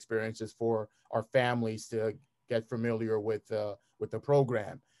learning experiences for our families to get familiar with the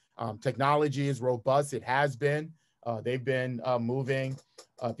program. Technology is robust. It has been. They've been moving.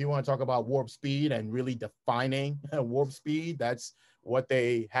 If you want to talk about warp speed and really defining warp speed, that's what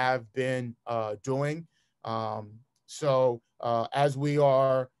they have been doing. So as we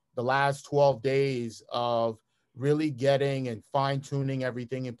are the last 12 days of really getting and fine tuning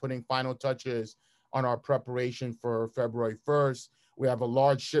everything and putting final touches on our preparation for February 1st, we have a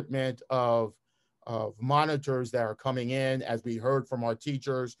large shipment of of monitors that are coming in, as we heard from our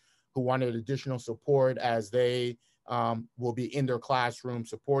teachers who wanted additional support as they will be in their classroom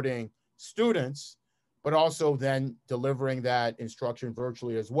supporting students, but also then delivering that instruction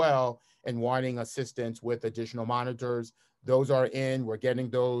virtually as well and wanting assistance with additional monitors. Those are in, we're getting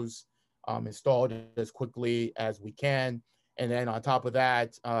those installed as quickly as we can. And then on top of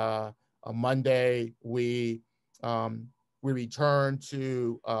that, on Monday, we return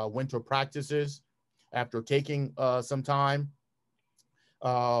to winter practices after taking some time.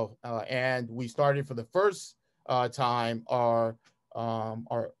 And we started for the first time our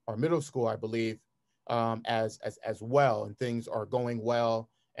middle school, I believe, as well, and things are going well.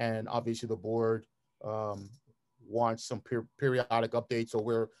 And obviously the board wants some periodic updates, so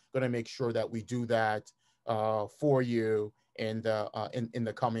we're going to make sure that we do that for you in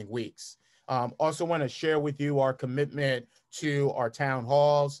the coming weeks. Also want to share with you our commitment to our town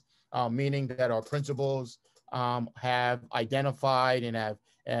halls, meaning that our principals have identified and have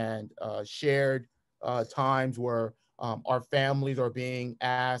shared times where our families are being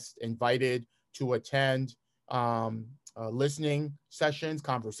asked, invited to attend listening sessions,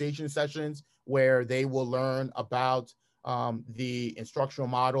 conversation sessions, where they will learn about the instructional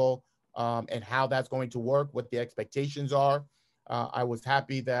model and how that's going to work, what the expectations are. I was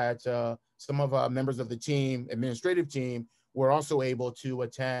happy that some of our members of the team, administrative team, were also able to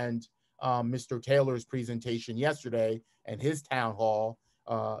attend Mr. Taylor's presentation yesterday and his town hall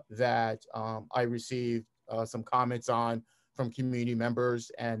that I received some comments on from community members,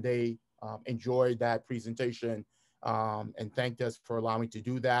 and they enjoyed that presentation and thanked us for allowing to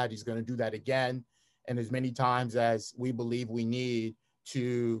do that. He's going to do that again, and as many times as we believe we need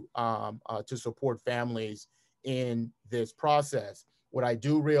to support families in this process. What I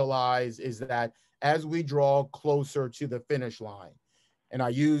do realize is that as we draw closer to the finish line, and I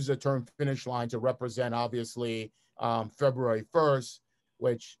use the term finish line to represent obviously February 1st,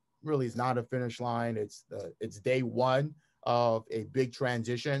 which really is not a finish line. It's day one of a big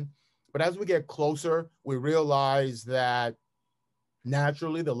transition. But as we get closer, we realize that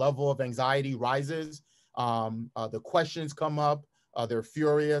naturally the level of anxiety rises. The questions come up. They're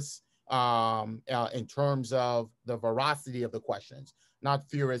furious in terms of the veracity of the questions, not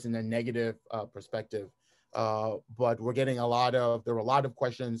furious in a negative perspective. But we're getting there were a lot of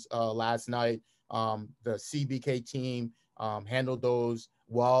questions last night. The CBK team handled those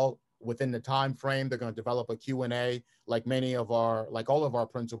well within the time frame. They're going to develop a Q&A like all of our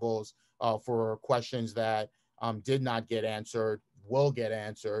principals for questions that did not get answered, will get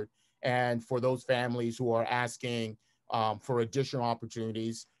answered. And for those families who are asking for additional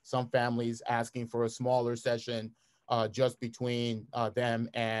opportunities, some families asking for a smaller session just between them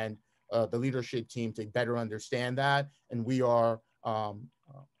and the leadership team to better understand that. And we are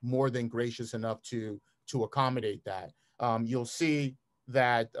more than gracious enough to accommodate that. You'll see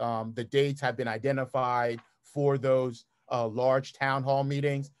that the dates have been identified for those large town hall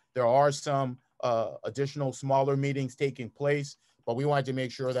meetings. There are some additional smaller meetings taking place, but we wanted to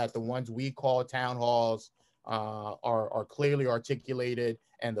make sure that the ones we call town halls are clearly articulated,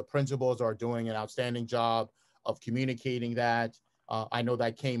 and the principals are doing an outstanding job of communicating that. I know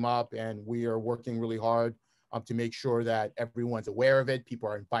that came up, and we are working really hard to make sure that everyone's aware of it. People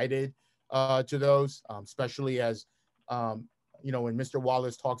are invited to those, especially as, when Mr.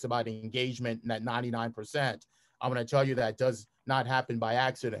 Wallace talks about engagement and that 99%, I'm going to tell you that does not happen by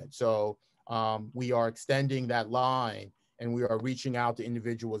accident. So we are extending that line, and we are reaching out to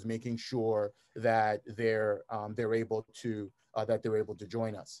individuals, making sure that they're able to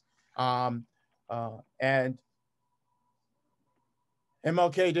join us. And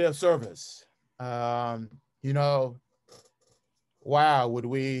MLK Day of Service. Wow, would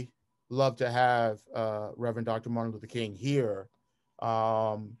we love to have Reverend Dr. Martin Luther King here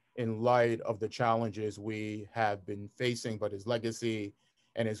in light of the challenges we have been facing, but his legacy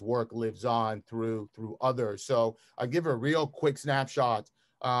and his work lives on through others. So I'll give a real quick snapshot.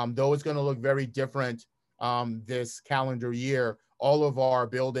 Though it's going to look very different this calendar year, all of our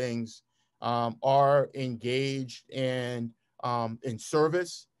buildings are engaged in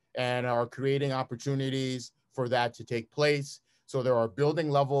service and are creating opportunities for that to take place. So there are building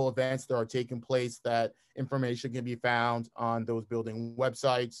level events that are taking place. That information can be found on those building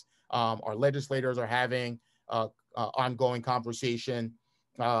websites. Our legislators are having ongoing conversation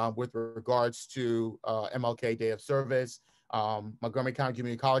with regards to MLK Day of Service. Montgomery County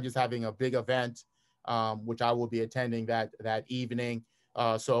Community College is having a big event, which I will be attending that evening.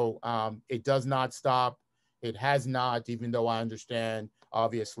 So it does not stop. It has not, even though I understand,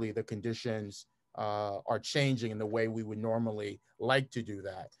 obviously, the conditions are changing in the way we would normally like to do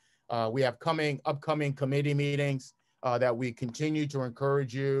that. We have upcoming committee meetings that we continue to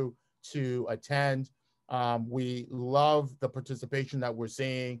encourage you to attend. We love the participation that we're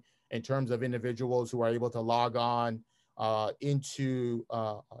seeing in terms of individuals who are able to log on into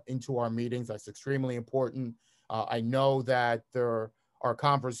our meetings. That's extremely important. I know that there are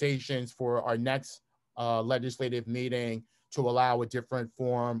conversations for our next legislative meeting to allow a different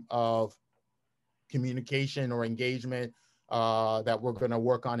form of communication or engagement that we're going to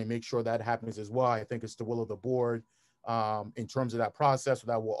work on and make sure that happens as well. I think it's the will of the board in terms of that process.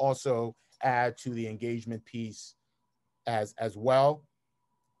 That will also add to the engagement piece as well.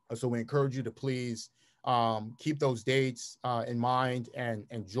 So we encourage you to please keep those dates in mind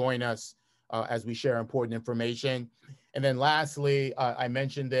and join us as we share important information. And then lastly, I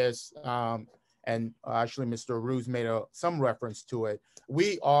mentioned this, and actually Mr. Ruse made some reference to it.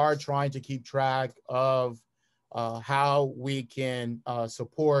 We are trying to keep track of how we can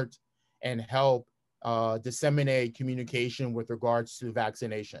support and help disseminate communication with regards to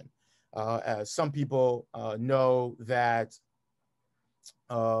vaccination. As some people know that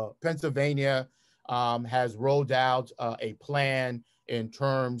Pennsylvania has rolled out a plan in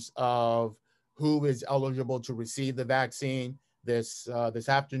terms of who is eligible to receive the vaccine. This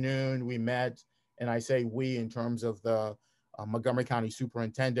afternoon we met, and I say we in terms of the Montgomery County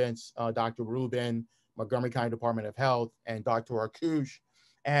Superintendents, Dr. Rubin, Montgomery County Department of Health, and Dr. Arkush,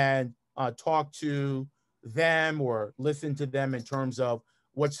 and talked to them or listened to them in terms of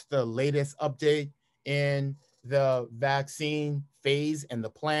what's the latest update in the vaccine phase and the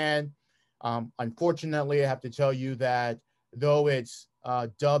plan. Unfortunately, I have to tell you that though it's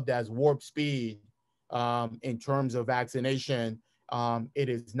dubbed as warp speed in terms of vaccination, it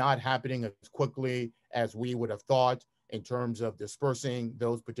is not happening as quickly as we would have thought in terms of dispersing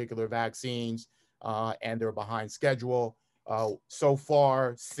those particular vaccines, and they're behind schedule. So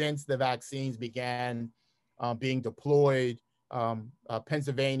far, since the vaccines began being deployed,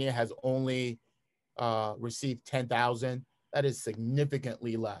 Pennsylvania has only received 10,000. That is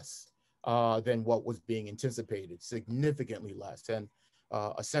significantly less than what was being anticipated, significantly less. And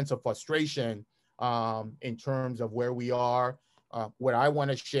a sense of frustration in terms of where we are. What I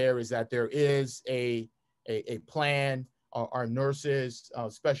want to share is that there is a plan. Our nurses,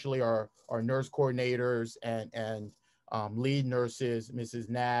 especially our nurse coordinators and lead nurses, Mrs.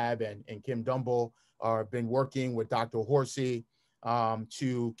 Nab and Kim Dumble, have been working with Dr. Horsey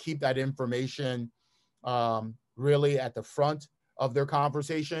to keep that information really at the front of their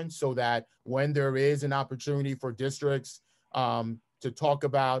conversation, so that when there is an opportunity for districts to talk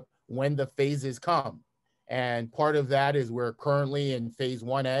about when the phases come. And part of that is we're currently in phase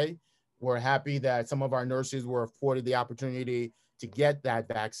 1A. We're happy that some of our nurses were afforded the opportunity to get that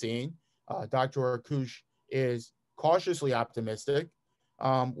vaccine. Dr. Arkush is cautiously optimistic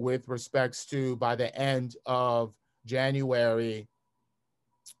with respects to, by the end of January,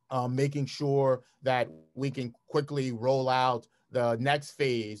 making sure that we can quickly roll out the next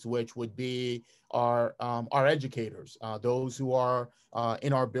phase, which would be our educators, those who are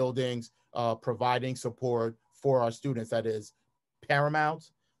in our buildings providing support for our students. That is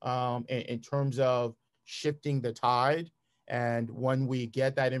paramount in terms of shifting the tide. And when we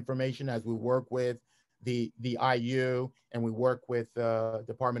get that information, as we work with the IU and we work with the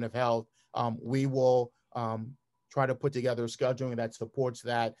Department of Health, we will try to put together scheduling that supports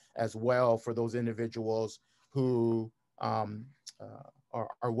that as well for those individuals who are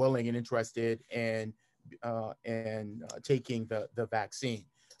willing and interested in taking the vaccine.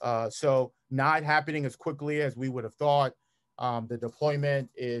 So not happening as quickly as we would have thought. The deployment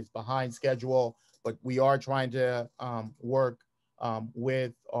is behind schedule, but we are trying to work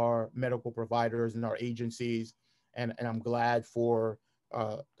with our medical providers and our agencies. And I'm glad for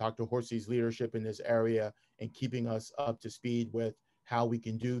Dr. Horsey's leadership in this area and keeping us up to speed with how we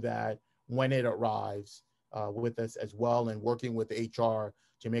can do that when it arrives with us as well, and working with HR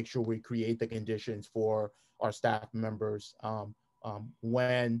to make sure we create the conditions for our staff members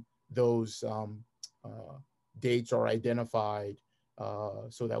when those dates are identified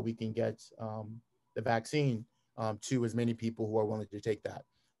so that we can get the vaccine to as many people who are willing to take that.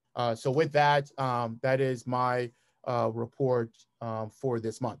 So with that, that is my report for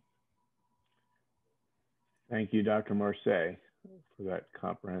this month. Thank you, Dr. Marseille, for that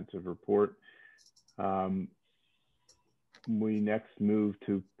comprehensive report. We next move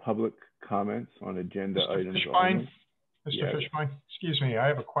to public comments on agenda items. Fishbein, Mr. Fishbein, excuse me, I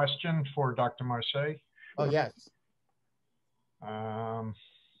have a question for Dr. Marseille. Oh, yes.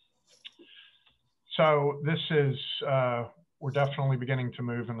 So this is we're definitely beginning to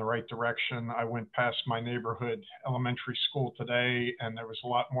move in the right direction. I went past my neighborhood elementary school today, and there was a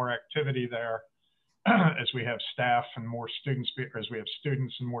lot more activity there as we have staff and more students, as we have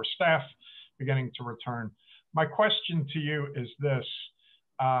students and more staff beginning to return. My question to you is this,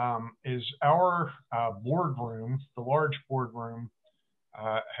 is our boardroom, the large boardroom,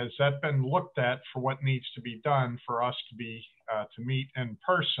 has that been looked at for what needs to be done for us to be to meet in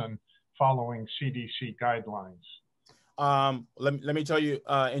person following CDC guidelines? Let me tell you,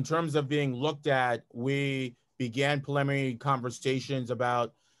 in terms of being looked at, we began preliminary conversations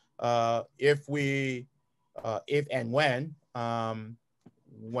about if and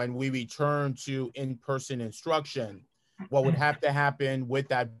when we return to in-person instruction, what would have to happen with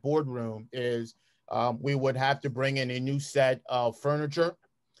that boardroom is we would have to bring in a new set of furniture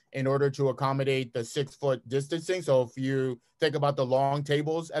in order to accommodate the 6-foot distancing. So if you think about the long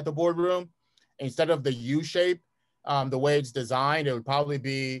tables at the boardroom, instead of the U shape, the way it's designed, it would probably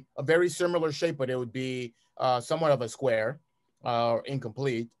be a very similar shape, but it would be somewhat of a square,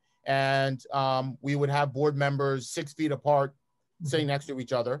 incomplete. And we would have board members 6 feet apart, sitting next to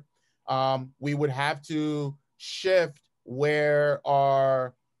each other. We would have to shift where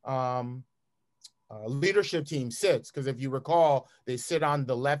our leadership team sits, because if you recall, they sit on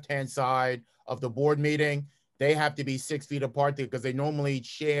the left-hand side of the board meeting. They have to be 6 feet apart because they normally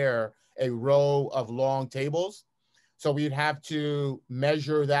share a row of long tables. So we'd have to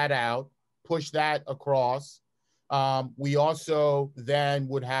measure that out, push that across. We also then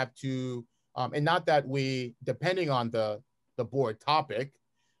would have to, and not that we, depending on the board topic,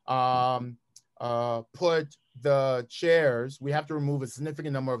 put the chairs, we have to remove a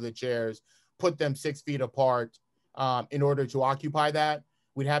significant number of the chairs, put them 6 feet apart in order to occupy that.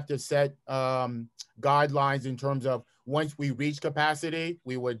 We'd have to set guidelines in terms of once we reach capacity,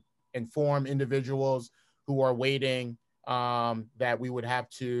 we would inform individuals who are waiting that we would have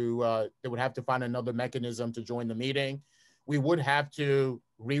to, they would have to find another mechanism to join the meeting. We would have to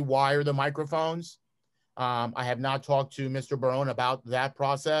rewire the microphones. I have not talked to Mr. Barone about that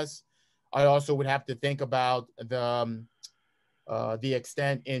process. I also would have to think about the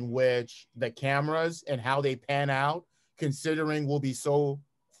extent in which the cameras and how they pan out, considering we'll be so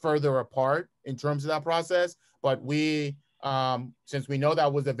further apart in terms of that process. But we, since we know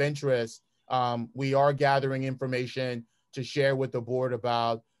that was of interest, we are gathering information to share with the board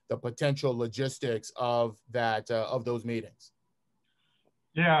about the potential logistics of that, of those meetings.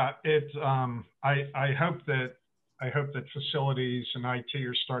 Yeah, it's, I hope that facilities and IT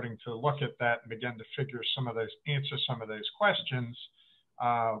are starting to look at that and begin to answer some of those questions.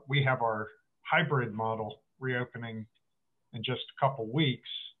 We have our hybrid model reopening in just a couple weeks,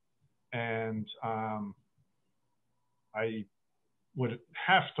 and I would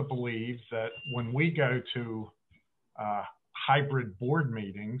have to believe that when we go to hybrid board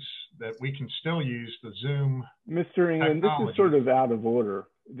meetings, that we can still use the Zoom. Mr. England, this is sort of out of order.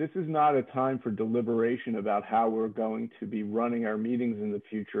 This is not a time for deliberation about how we're going to be running our meetings in the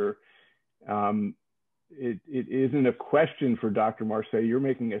future. It isn't a question for Dr. Marseille. You're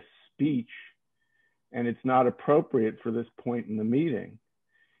making a speech, and it's not appropriate for this point in the meeting.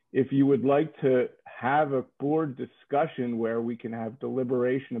 If you would like to have a board discussion where we can have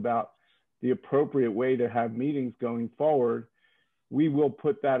deliberation about the appropriate way to have meetings going forward, we will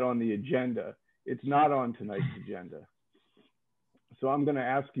put that on the agenda. It's not on tonight's agenda. So I'm going to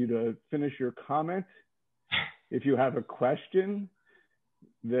ask you to finish your comment. If you have a question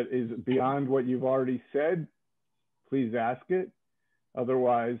that is beyond what you've already said, please ask it.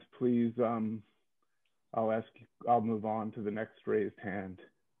 Otherwise, please, I'll move on to the next raised hand.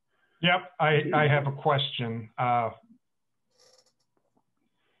 Yep, I have a question.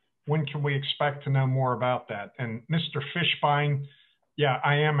 When can we expect to know more about that? And Mr. Fishbein, yeah,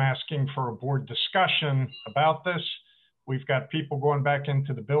 I am asking for a board discussion about this. We've got people going back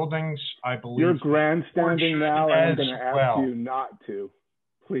into the buildings. I believe you're grandstanding now. I'm going to ask you not to,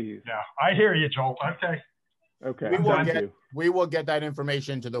 please. Yeah, I hear you, Joel. Okay. Okay. We will get that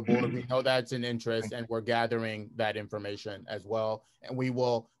information to the board. We know that's an interest, and we're gathering that information as well. And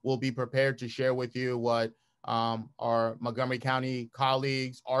we'll be prepared to share with you what our Montgomery County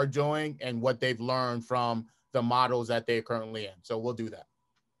colleagues are doing and what they've learned from the models that they're currently in. So we'll do that.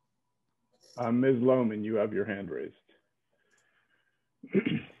 Ms. Lohman, you have your hand raised.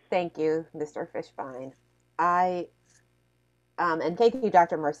 Thank you, Mr. Fishbein. And thank you,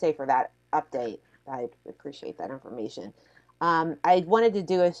 Dr. Marseille, for that update. I appreciate that information. I wanted to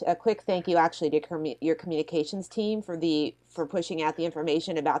do a quick thank you actually to your communications team for pushing out the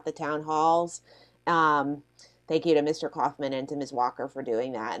information about the town halls. Thank you to Mr. Kaufman and to Ms. Walker for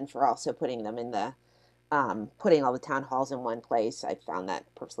doing that, and for also putting them in the putting all the town halls in one place. I found that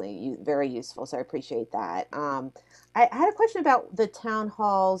personally very useful, so I appreciate that. I had a question about the town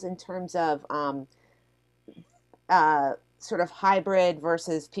halls in terms of sort of hybrid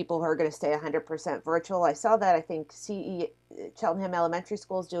versus people who are going to stay 100% virtual. I saw that I think Cheltenham Elementary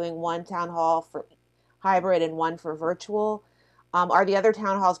School is doing one town hall for hybrid and one for virtual. Are the other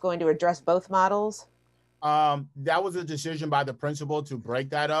town halls going to address both models? That was a decision by the principal to break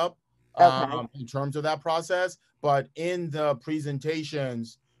that up Okay. in terms of that process. But in the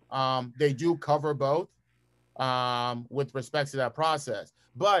presentations, they do cover both with respect to that process.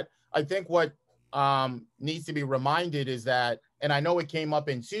 But I think what needs to be reminded is that, and I know it came up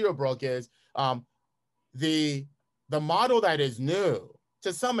in Cedarbrook, is the model that is new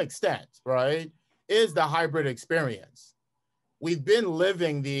to some extent, right, is the hybrid experience. We've been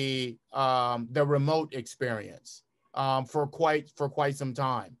living the remote experience for quite some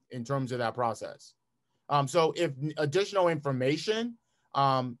time in terms of that process. So if additional information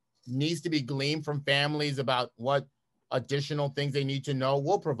needs to be gleaned from families about what additional things they need to know,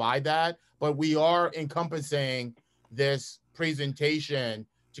 we'll provide that. But we are encompassing this presentation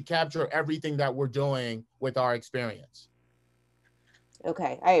to capture everything that we're doing with our experience.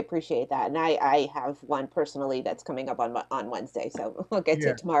 Okay, I appreciate that, and I have one personally that's coming up on Wednesday, so I'll get to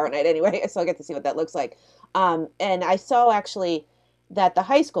it tomorrow night anyway. So I'll get to see what that looks like. And I saw actually that the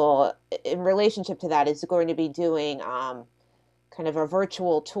high school, in relationship to that, is going to be doing kind of a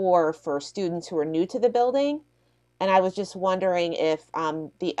virtual tour for students who are new to the building. And I was just wondering if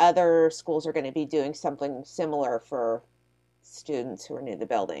the other schools are going to be doing something similar for students who are new to the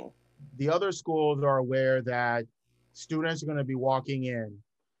building. The other schools are aware that students are going to be walking in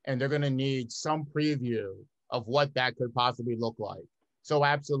and they're going to need some preview of what that could possibly look like. So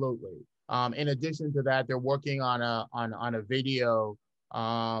absolutely. In addition to that, they're working on a video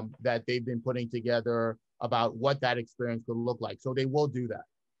that they've been putting together about what that experience could look like. So they will do that.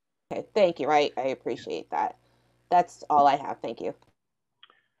 Okay, thank you. I appreciate that. That's all I have. Thank you.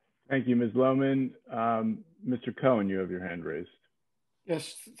 Thank you, Ms. Lohman. Mr. Cohen, you have your hand raised.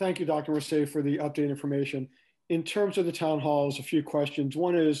 Yes, thank you, Dr. Mercier, for the updated information. In terms of the town halls, a few questions.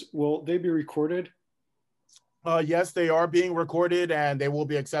 One is, will they be recorded? Yes, they are being recorded and they will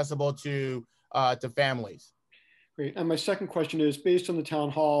be accessible to families. Great. And my second question is, based on the town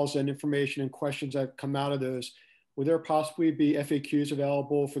halls and information and questions that come out of those, will there possibly be FAQs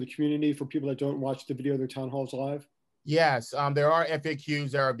available for the community for people that don't watch the video of their town halls live? Yes, there are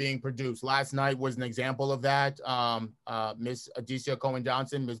FAQs that are being produced. Last night was an example of that. Ms. Adicia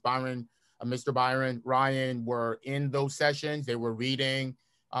Cohen-Johnson, Ms. Byron, Mr. Byron, Ryan were in those sessions. They were reading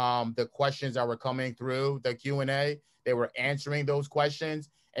the questions that were coming through the Q&A. They were answering those questions,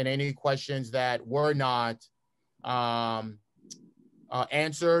 and any questions that were not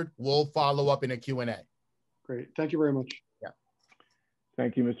answered, we'll follow up in a Q&A. Great, thank you very much. Yeah.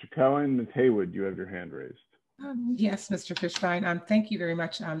 Thank you, Mr. Cohen. Ms. Haywood, you have your hand raised. Yes, Mr. Fishbein. Thank you very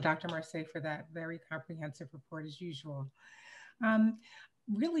much, Dr. Marseille, for that very comprehensive report as usual.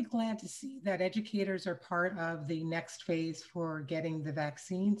 Really glad to see that educators are part of the next phase for getting the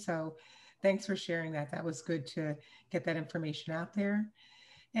vaccine. So thanks for sharing that. That was good to get that information out there.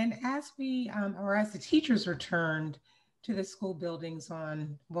 And as as the teachers returned to the school buildings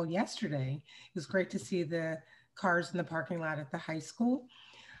yesterday, it was great to see the cars in the parking lot at the high school.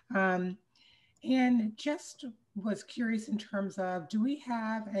 And just was curious in terms of, do we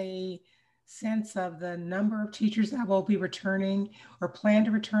have a sense of the number of teachers that will be returning or plan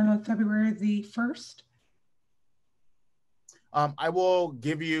to return on February the 1st? I will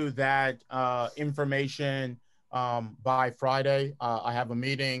give you that information by Friday. I have a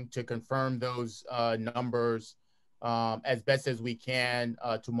meeting to confirm those numbers as best as we can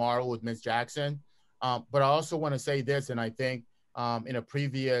tomorrow with Ms. Jackson. But I also want to say this, and I think in a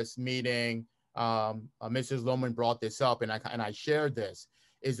previous meeting, Mrs. Lohman brought this up, and I shared this,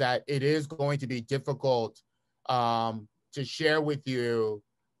 is that it is going to be difficult to share with you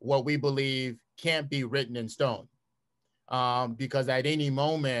what we believe can't be written in stone. Because at any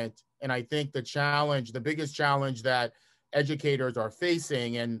moment, and I think the biggest challenge that educators are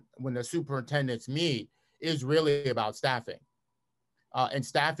facing, and when the superintendents meet, is really about staffing. And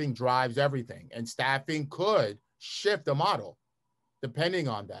staffing drives everything. And staffing could shift the model depending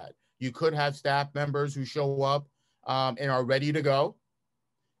on that. You could have staff members who show up and are ready to go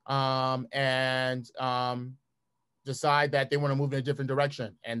and decide that they want to move in a different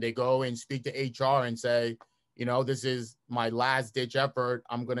direction. And they go and speak to HR and say, you know, this is my last ditch effort.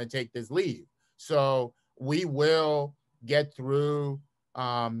 I'm going to take this leave. So we will get through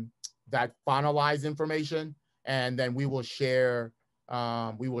that finalized information, and then we will share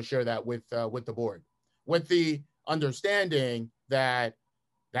that with the board. with the understanding that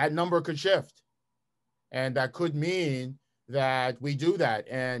that number could shift. And that could mean that we do that.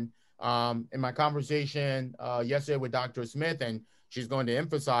 And in my conversation yesterday with Dr. Smith, and she's going to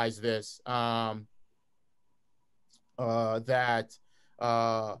emphasize this, that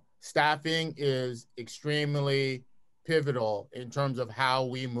staffing is extremely pivotal in terms of how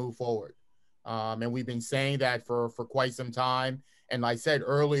we move forward. And we've been saying that for quite some time. And like I said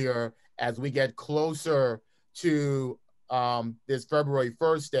earlier, as we get closer to this February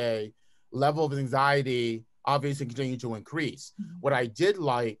 1st day, level of anxiety obviously continue to increase. What I did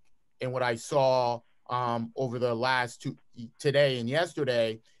like and what I saw over the last today and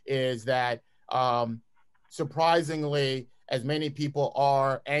yesterday, is that surprisingly, as many people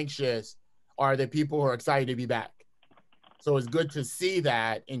are anxious, are the people who are excited to be back. So it's good to see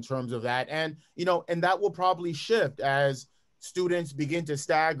that in terms of that. And, and that will probably shift as students begin to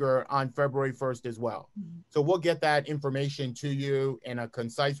stagger on February 1st as well. So we'll get that information to you in a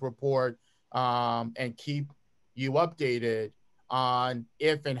concise report and keep you updated on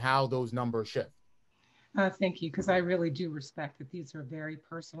if and how those numbers shift. Thank you, because I really do respect that these are very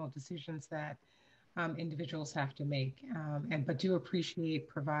personal decisions that individuals have to make, but do appreciate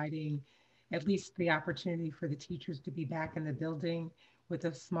providing at least the opportunity for the teachers to be back in the building with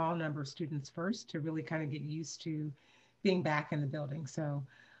a small number of students first to really kind of get used to being back in the building. So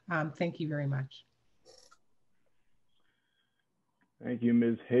thank you very much. Thank you,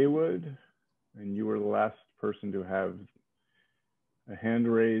 Ms. Haywood. And you were the last person to have a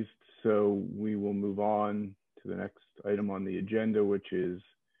hand raised. So we will move on to the next item on the agenda, which is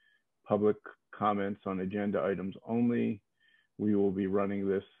public comments on agenda items only. We will be running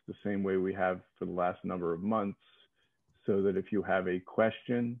this the same way we have for the last number of months, so that if you have a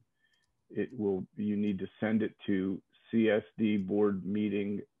question, you need to send it to CSD board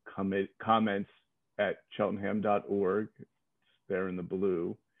meeting comments at cheltenham.org. It's there in the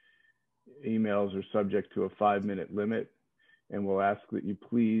blue. Emails are subject to a 5-minute limit, and we'll ask that you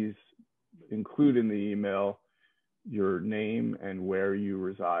please include in the email your name and where you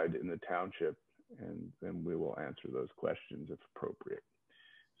reside in the township, and then we will answer those questions if appropriate.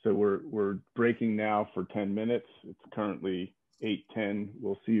 So we're breaking now for 10 minutes. It's currently 8:10.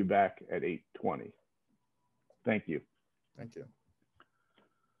 We'll see you back at 8:20. Thank you. Thank you.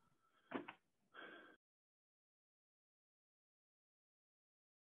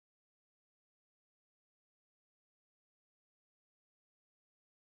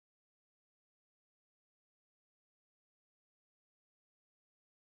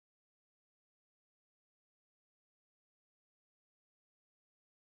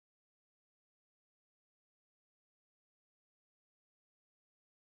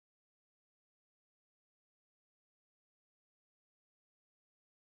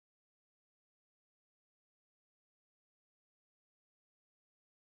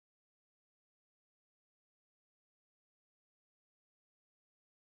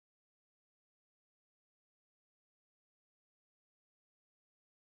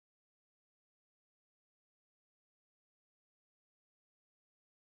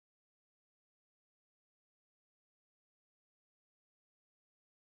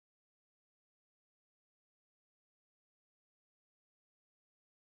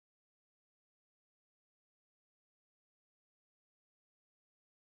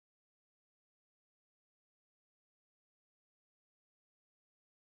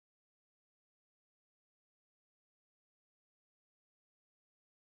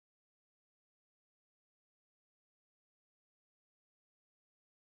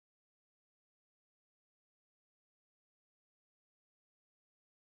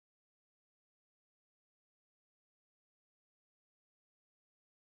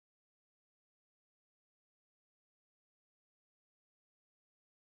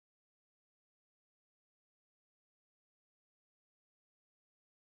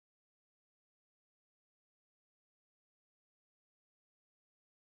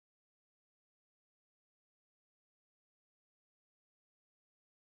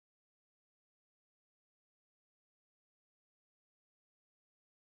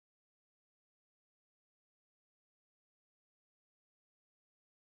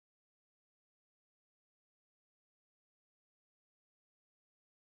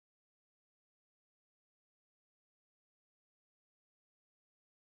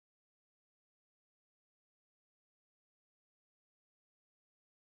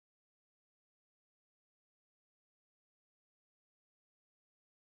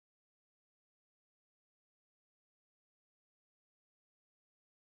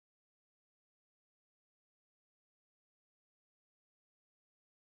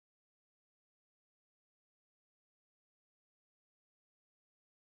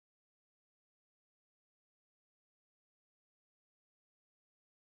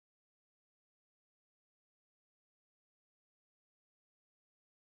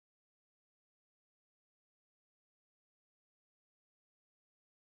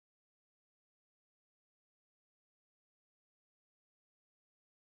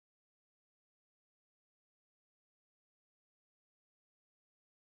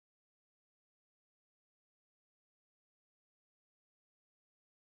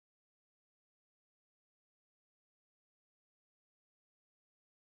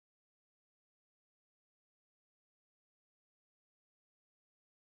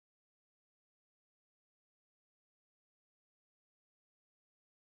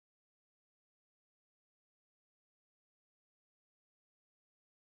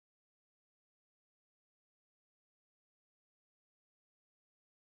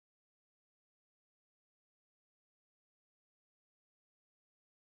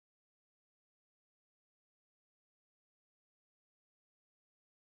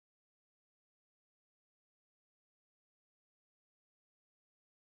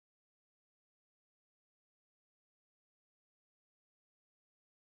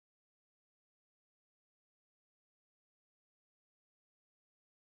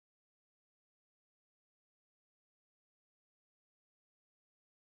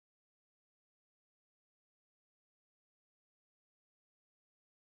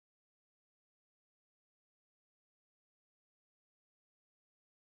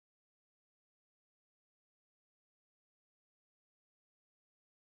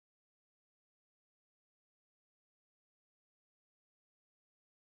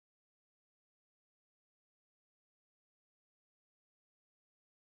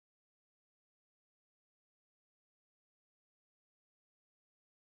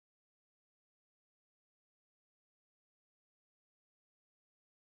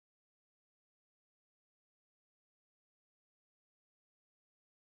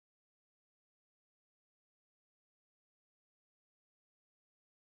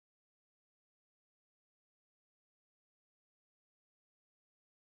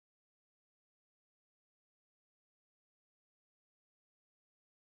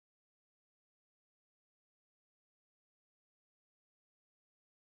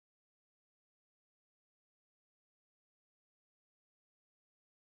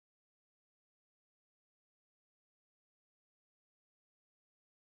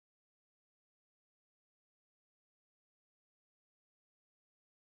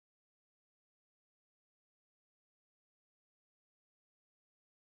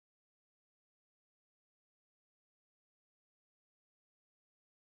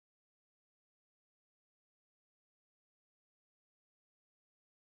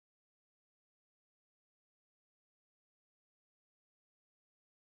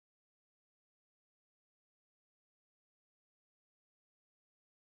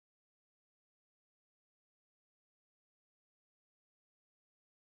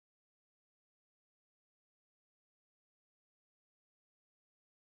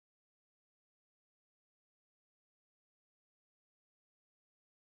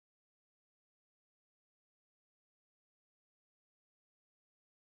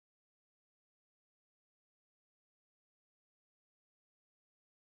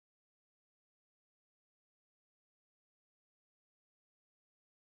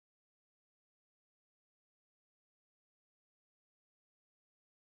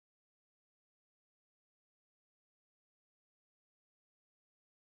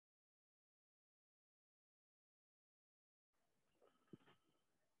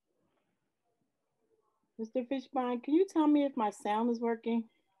 Mr. Fishbein, can you tell me if my sound is working?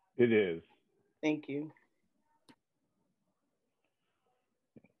 It is. Thank you.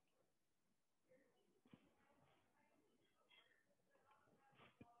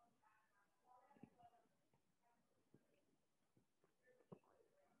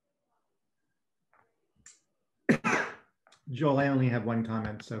 Joel, I only have one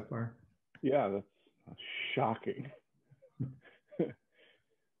comment so far. Yeah, that's shocking.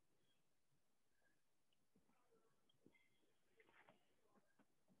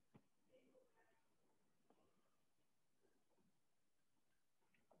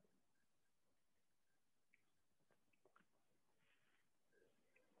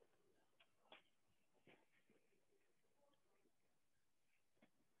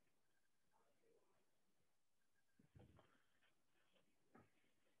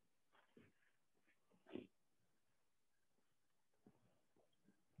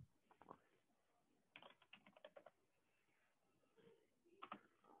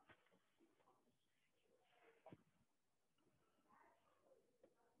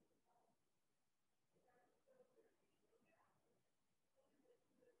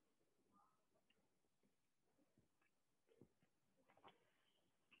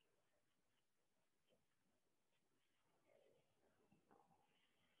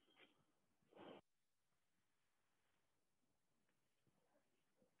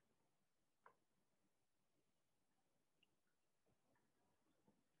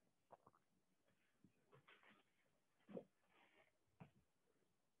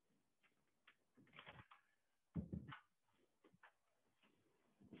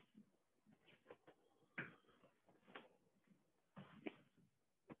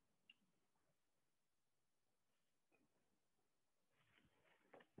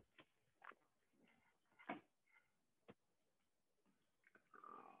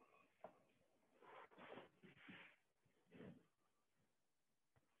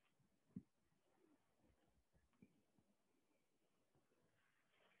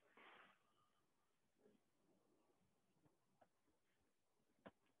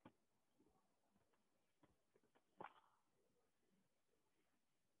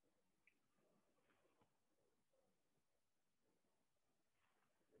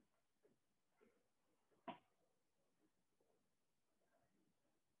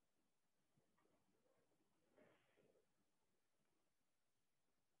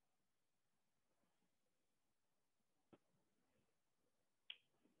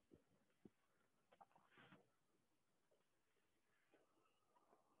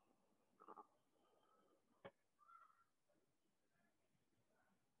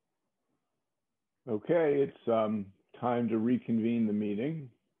 Okay, it's time to reconvene the meeting,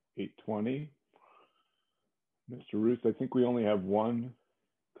 8:20. Mr. Roos, I think we only have one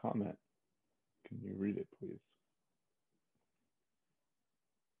comment. Can you read it, please?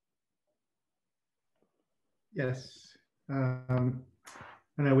 Yes. No,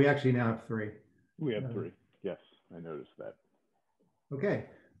 we actually now have three. We have three. Yes, I noticed that. Okay.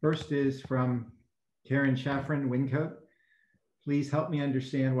 First is from Karen Chaffron, Wyncote. Please help me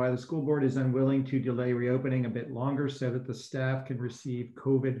understand why the school board is unwilling to delay reopening a bit longer so that the staff can receive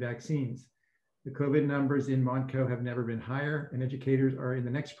COVID vaccines. The COVID numbers in Montco have never been higher, and educators are in the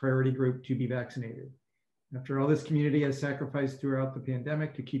next priority group to be vaccinated. After all this community has sacrificed throughout the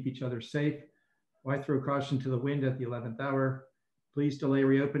pandemic to keep each other safe, why throw caution to the wind at the 11th hour? Please delay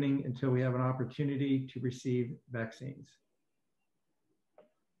reopening until we have an opportunity to receive vaccines.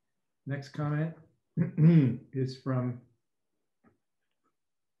 Next comment is from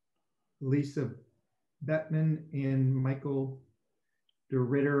Lisa Bettman and Michael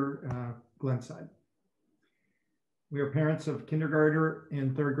DeRitter, Glenside. We are parents of kindergartner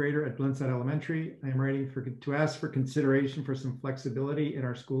and third grader at Glenside Elementary. I am writing to ask for consideration for some flexibility in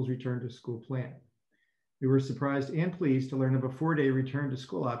our school's return to school plan. We were surprised and pleased to learn of a 4-day return to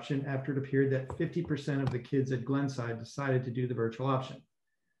school option after it appeared that 50% of the kids at Glenside decided to do the virtual option.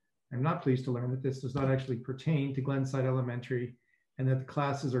 I'm not pleased to learn that this does not actually pertain to Glenside Elementary and that the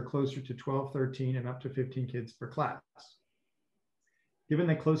classes are closer to 12, 13, and up to 15 kids per class. Given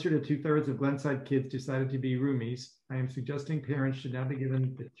that closer to 2/3 of Glenside kids decided to be roomies, I am suggesting parents should now be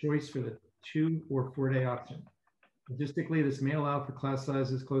given the choice for the 2 or 4-day option. Logistically, this may allow for class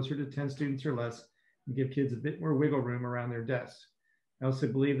sizes closer to 10 students or less and give kids a bit more wiggle room around their desks. I also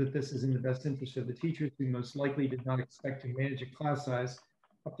believe that this is in the best interest of the teachers who most likely did not expect to manage a class size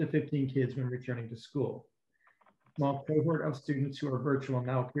up to 15 kids when returning to school. A small cohort of students who are virtual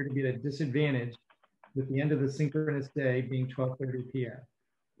now appear to be at a disadvantage with the end of the synchronous day being 12:30 p.m.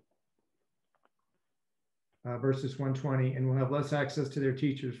 versus 120 and will have less access to their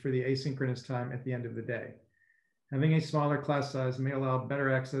teachers for the asynchronous time at the end of the day. Having a smaller class size may allow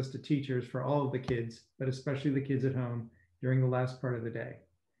better access to teachers for all of the kids, but especially the kids at home during the last part of the day.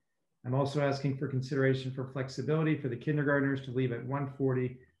 I'm also asking for consideration for flexibility for the kindergartners to leave at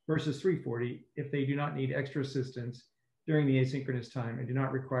 1:40 versus 3:40 if they do not need extra assistance during the asynchronous time and do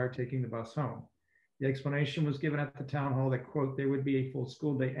not require taking the bus home. The explanation was given at the town hall that, quote, there would be a full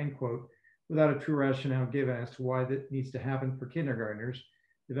school day, end quote, without a true rationale given as to why that needs to happen for kindergartners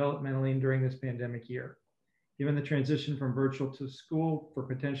developmentally and during this pandemic year. Given the transition from virtual to school for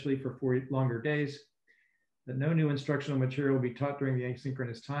potentially for 4 longer days, that no new instructional material will be taught during the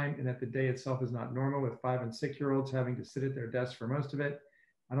asynchronous time and that the day itself is not normal with 5- and 6-year-olds having to sit at their desks for most of it,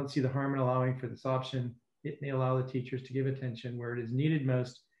 I don't see the harm in allowing for this option. It may allow the teachers to give attention where it is needed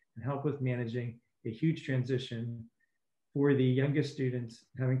most and help with managing a huge transition for the youngest students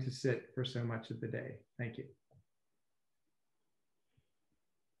having to sit for so much of the day. Thank you.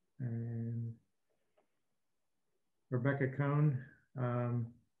 And Rebecca Cohn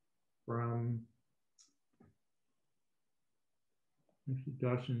from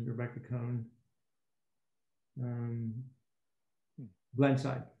Josh and Rebecca Cohn,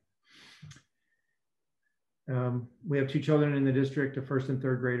 Glenside. We have 2 children in the district, a 1st and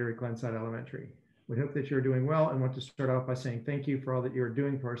 3rd grader at Glenside Elementary. We hope that you're doing well and want to start off by saying thank you for all that you're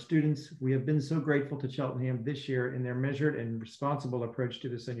doing for our students. We have been so grateful to Cheltenham this year in their measured and responsible approach to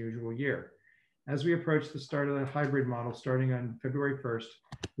this unusual year. As we approach the start of the hybrid model starting on February 1st,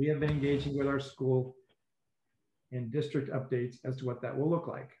 we have been engaging with our school and district updates as to what that will look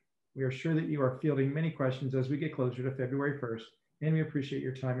like. We are sure that you are fielding many questions as we get closer to February 1st, and we appreciate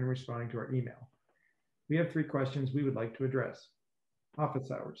your time in responding to our email. We have 3 questions we would like to address.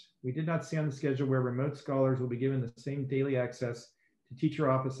 Office hours. We did not see on the schedule where remote scholars will be given the same daily access to teacher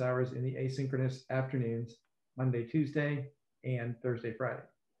office hours in the asynchronous afternoons, Monday, Tuesday, and Thursday, Friday.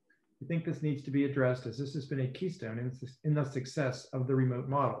 We think this needs to be addressed as this has been a keystone in the success of the remote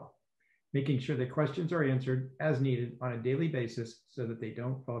model, making sure that questions are answered as needed on a daily basis so that they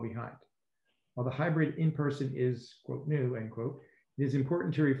don't fall behind. While the hybrid in-person is, quote, new, end quote, it is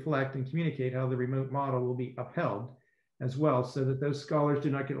important to reflect and communicate how the remote model will be upheld as well so that those scholars do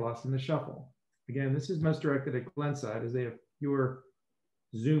not get lost in the shuffle. Again, this is most directed at Glenside as they have fewer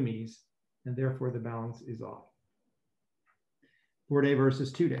Zoomies and therefore the balance is off. 4-day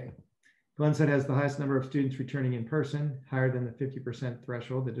versus 2-day. Glenside has the highest number of students returning in person, higher than the 50%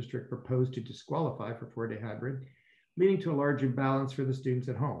 threshold the district proposed to disqualify for 4-day hybrid, leading to a large imbalance for the students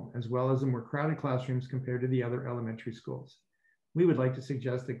at home, as well as the more crowded classrooms compared to the other elementary schools. We would like to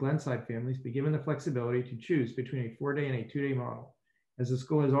suggest that Glenside families be given the flexibility to choose between a 4-day and a 2-day model. As the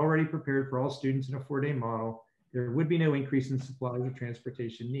school has already prepared for all students in a 4-day model, there would be no increase in supplies or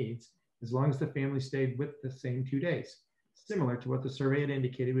transportation needs, as long as the family stayed with the same 2 days, similar to what the survey had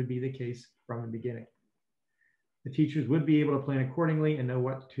indicated would be the case from the beginning. The teachers would be able to plan accordingly and know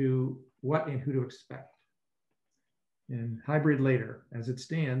what and who to expect. And hybrid later, as it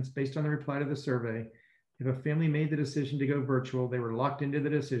stands, based on the reply to the survey, if a family made the decision to go virtual, they were locked into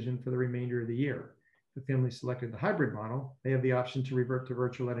the decision for the remainder of the year. If the family selected the hybrid model, they have the option to revert to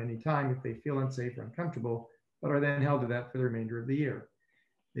virtual at any time if they feel unsafe or uncomfortable, but are then held to that for the remainder of the year.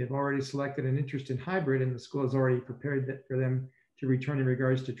 They've already selected an interest in hybrid and the school has already prepared for them to return in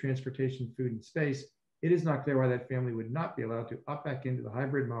regards to transportation, food, and space. It is not clear why that family would not be allowed to opt back into the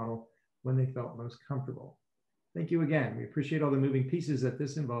hybrid model when they felt most comfortable. Thank you again. We appreciate all the moving pieces that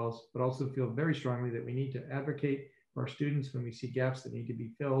this involves, but also feel very strongly that we need to advocate for our students when we see gaps that need to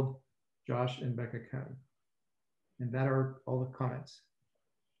be filled. Josh and Becca Cohn. And that are all the comments.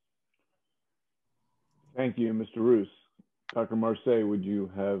 Thank you, Mr. Roos. Dr. Marseille, would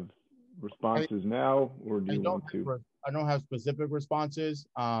you have responses now, or do you want to? I don't have specific responses.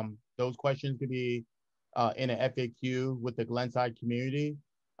 Those questions could be in an FAQ with the Glenside community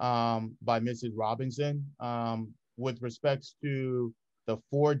by Mrs. Robinson. With respects to the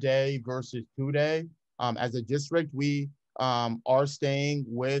 4-day versus 2-day, as a district, we are staying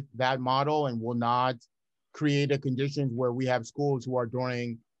with that model and will not create a conditions where we have schools who are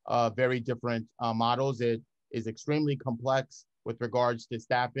doing very different models. It is extremely complex with regards to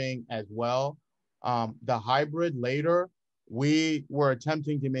staffing as well. The hybrid later, we were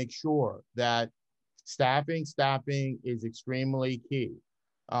attempting to make sure that staffing is extremely key.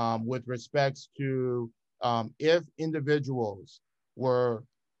 With respects to if individuals were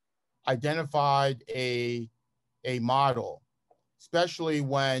identified a model, especially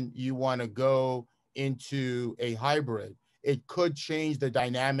when you want to go into a hybrid, it could change the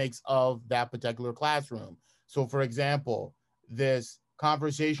dynamics of that particular classroom. So for example, this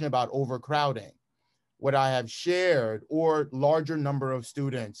conversation about overcrowding, what I have shared, or larger number of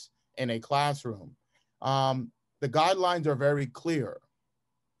students in a classroom. The guidelines are very clear.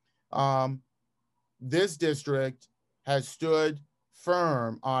 This district has stood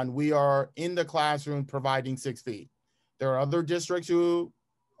firm on we are in the classroom providing 6 feet. There are other districts who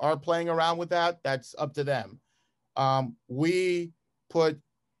are playing around with that. That's up to them. We put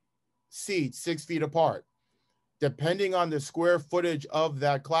seats 6 feet apart. Depending on the square footage of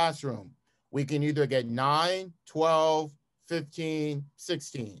that classroom, we can either get 9, 12, 15,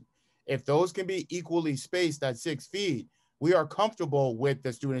 16. If those can be equally spaced at 6 feet, we are comfortable with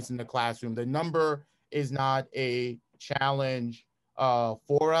the students in the classroom. The number is not a challenge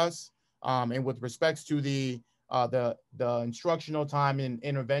for us. And with respects to the instructional time and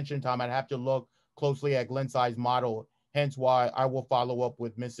intervention time, I'd have to look closely at Glensai's model, hence why I will follow up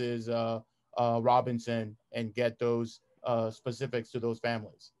with Mrs. Robinson and get those specifics to those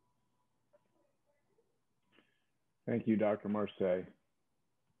families. Thank you, Dr. Marseille.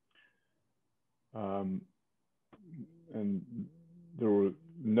 And there were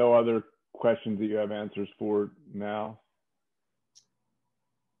no other questions that you have answers for now?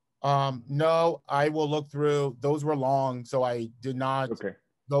 No, I will look through. Those were long, so I did not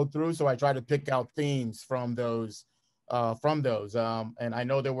go through. So I tried to pick out themes from those. And I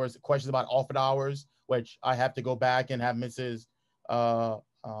know there was questions about office hours, which I have to go back and have Mrs.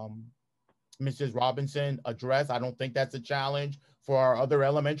 Robinson address. I don't think that's a challenge for our other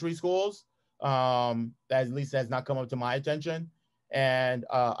elementary schools. That at least has not come up to my attention. And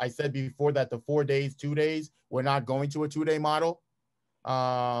I said before that the 4 days, 2 days, we're not going to a 2-day model.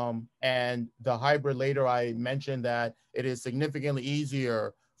 And the hybrid later, I mentioned that it is significantly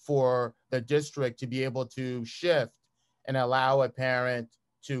easier for the district to be able to shift and allow a parent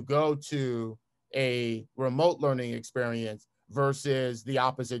to go to a remote learning experience versus the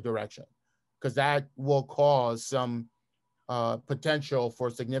opposite direction, because that will cause some potential for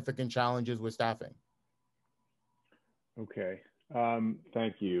significant challenges with staffing. Okay,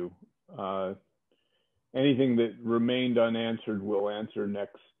 thank you. Anything that remained unanswered we'll answer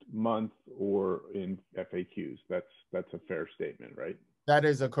next month or in FAQs. That's a fair statement, right? That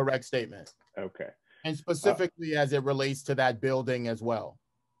is a correct statement. Okay. And specifically as it relates to that building as well.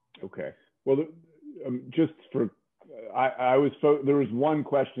 Okay. Well, just for, there was one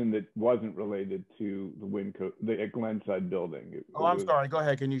question that wasn't related to the Wyncote, the Glenside building. I'm sorry. Go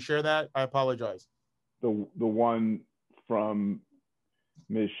ahead. Can you share that? I apologize. The one from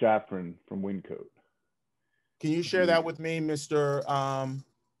Ms. Shafran from Wyncote. Can you share that with me, Mr.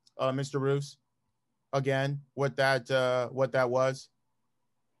 Roos? Again, what that was?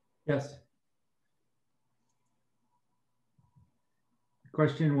 Yes. The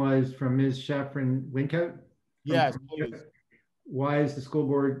question was from Ms. Shafran Wyncote. Yes, please. Why is the school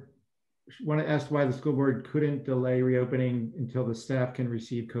board? Want to ask why the school board couldn't delay reopening until the staff can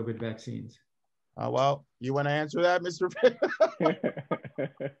receive COVID vaccines? Well, you want to answer that, Mr.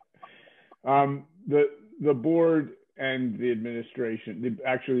 The board and the administration,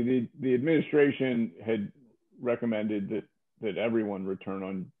 the administration had recommended that everyone return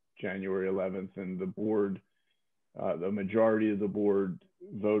on January 11th, and the board, the majority of the board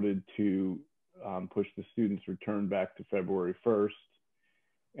voted to push the students' return back to February 1st.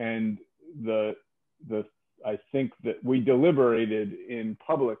 And I think that we deliberated in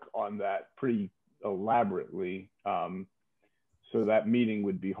public on that pretty elaborately. So that meeting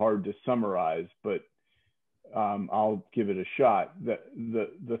would be hard to summarize, but I'll give it a shot.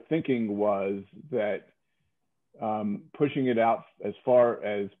 The thinking was that pushing it out as far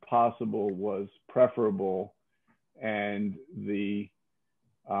as possible was preferable, and the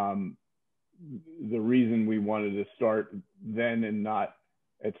reason we wanted to start then and not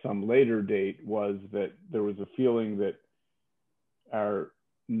at some later date was that there was a feeling that our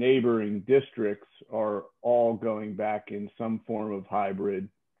neighboring districts are all going back in some form of hybrid.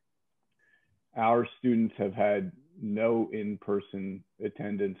 Our students have had no in-person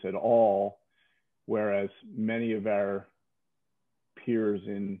attendance at all, whereas many of our peers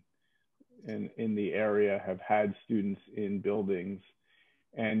in the area have had students in buildings.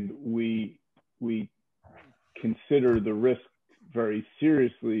 And we consider the risk very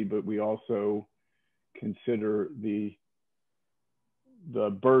seriously, but we also consider the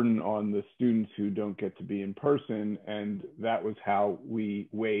burden on the students who don't get to be in person. And that was how we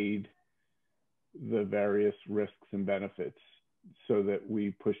weighed the various risks and benefits, so that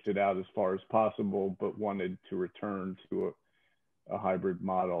we pushed it out as far as possible, but wanted to return to a hybrid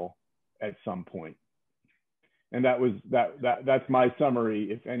model at some point. And that's my summary.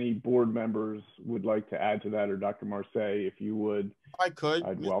 If any board members would like to add to that, or Dr. Marseille, if you would, I could.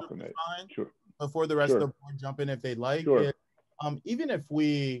 I'd welcome it. Fine. Sure. before the rest of the board jump in if they'd like. Sure. Even if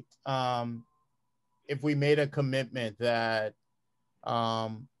we made a commitment that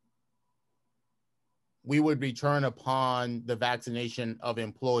we would return upon the vaccination of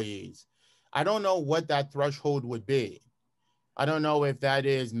employees, I don't know what that threshold would be. I don't know if that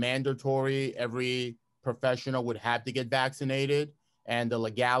is mandatory. Every professional would have to get vaccinated, and the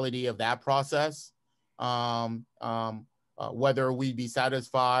legality of that process. Whether we'd be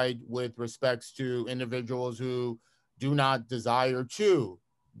satisfied with respects to individuals who do not desire to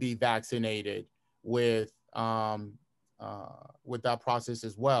be vaccinated with that process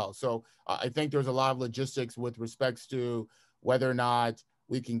as well. So I think there's a lot of logistics with respects to whether or not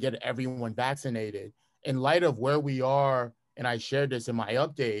we can get everyone vaccinated. In light of where we are, and I shared this in my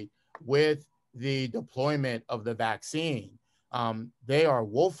update, with the deployment of the vaccine, they are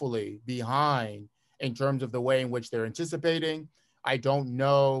woefully behind in terms of the way in which they're anticipating. I don't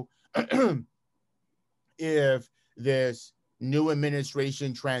know if this new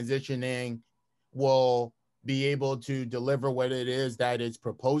administration transitioning will be able to deliver what it is that it's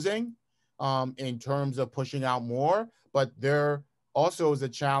proposing in terms of pushing out more, but there also is a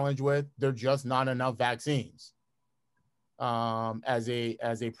challenge with there just not enough vaccines as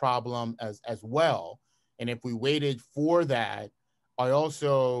a problem as well. And if we waited for that, I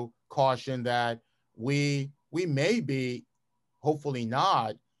also caution that we may be, hopefully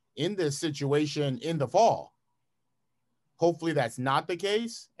not, in this situation in the fall. Hopefully that's not the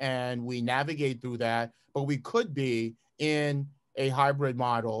case and we navigate through that, but we could be in a hybrid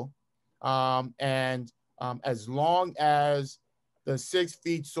model. As long as the 6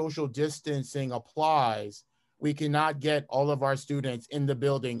 feet social distancing applies, we cannot get all of our students in the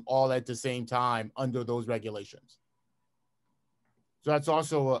building all at the same time under those regulations. So that's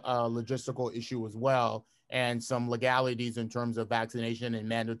also a logistical issue as well, and some legalities in terms of vaccination and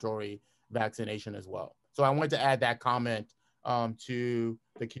mandatory vaccination as well. So I wanted to add that comment to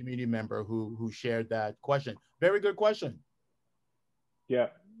the community member who shared that question. Very good question. Yeah,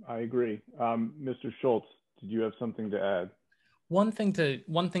 I agree. Mr. Schultz, did you have something to add? One thing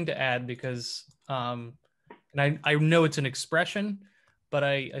to add, because and I know it's an expression, but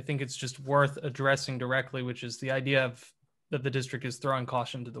I think it's just worth addressing directly, which is the idea that the district is throwing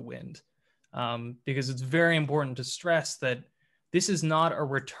caution to the wind. Because it's very important to stress that this is not a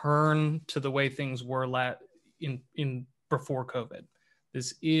return to the way things were in before COVID.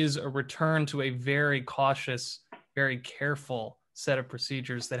 This is a return to a very cautious, very careful set of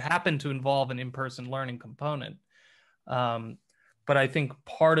procedures that happen to involve an in-person learning component. But I think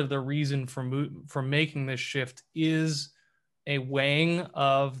part of the reason for making this shift is a weighing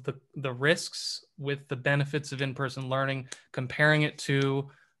of the risks with the benefits of in-person learning, comparing it to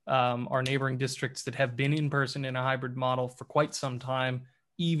our neighboring districts that have been in person in a hybrid model for quite some time,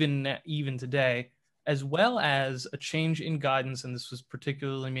 even today, as well as a change in guidance, and this was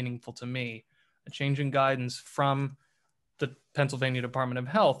particularly meaningful to me, a change in guidance from the Pennsylvania Department of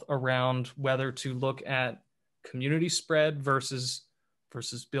Health around whether to look at community spread versus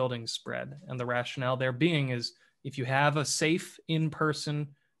building spread. And the rationale there being is if you have a safe in-person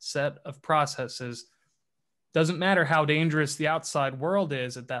set of processes, doesn't matter how dangerous the outside world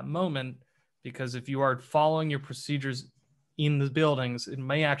is at that moment, because if you are following your procedures in the buildings, it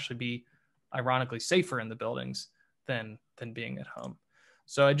may actually be ironically safer in the buildings than being at home.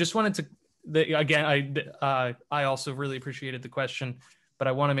 So I just wanted to, again, I also really appreciated the question, but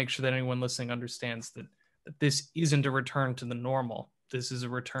I want to make sure that anyone listening understands that this isn't a return to the normal. This is a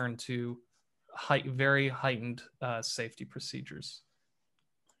return to very heightened safety procedures.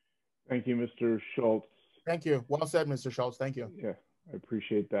 Thank you, Mr. Schultz. Thank you. Well said, Mr. Schultz. Thank you. Yeah, I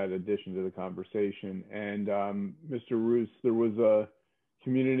appreciate that addition to the conversation. And Mr. Roos, there was a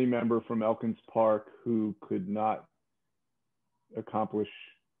community member from Elkins Park who could not accomplish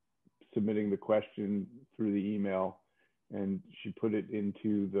submitting the question through the email, and she put it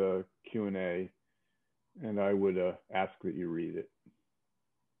into the Q&A, and I would ask that you read it.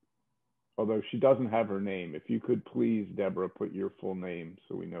 Although she doesn't have her name. If you could please, Deborah, put your full name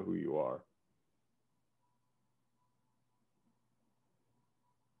so we know who you are.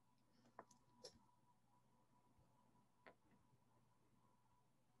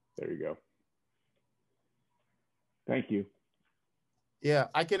 There you go. Thank you. Yeah,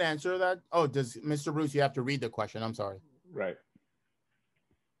 I can answer that. Oh, does Mr. Bruce, you have to read the question. I'm sorry. Right.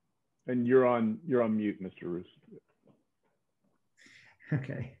 And you're on mute, Mr. Roos.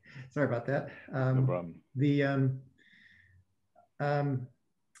 Okay, sorry about that. No problem.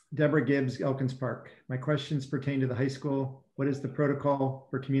 Deborah Gibbs, Elkins Park. My questions pertain to the high school. What is the protocol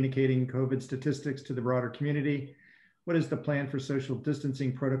for communicating COVID statistics to the broader community? What is the plan for social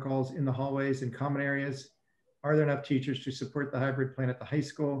distancing protocols in the hallways and common areas? Are there enough teachers to support the hybrid plan at the high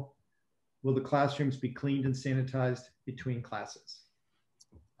school? Will the classrooms be cleaned and sanitized between classes?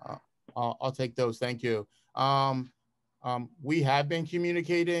 I'll take those. Thank you. We have been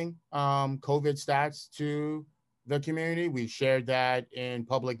communicating COVID stats to the community. We shared that in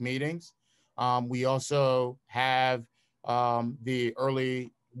public meetings. We also have the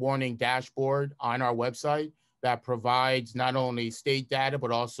early warning dashboard on our website that provides not only state data,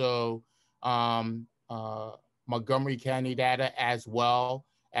 but also Montgomery County data as well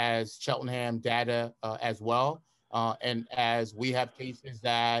as Cheltenham data as well. And as we have cases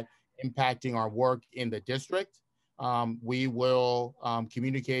that impacting our work in the district, we will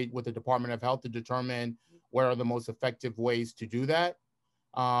communicate with the Department of Health to determine what are the most effective ways to do that.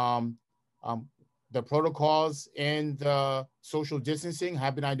 The protocols in the social distancing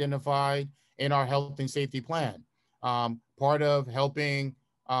have been identified in our health and safety plan. Part of helping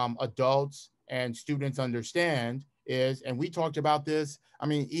adults and students understand is, and we talked about this, I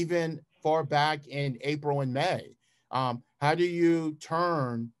mean, even far back in April and May, how do you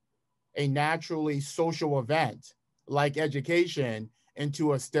turn a naturally social event like education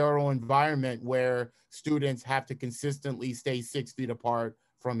into a sterile environment where students have to consistently stay 6 feet apart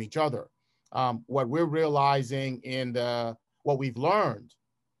from each other? What we're realizing in what we've learned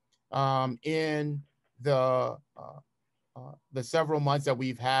in the several months that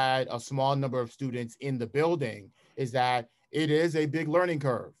we've had a small number of students in the building is that it is a big learning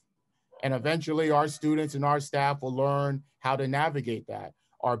curve. And eventually our students and our staff will learn how to navigate that.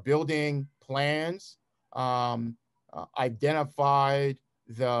 Our building plans identified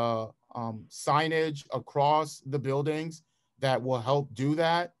the signage across the buildings that will help do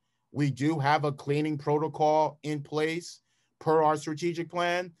that. We do have a cleaning protocol in place per our strategic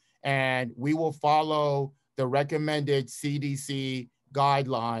plan, and we will follow the recommended CDC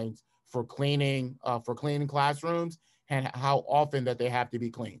guidelines for cleaning classrooms and how often that they have to be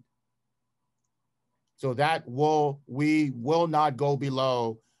cleaned. So that we will not go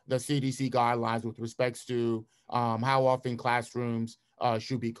below the CDC guidelines with respects to how often classrooms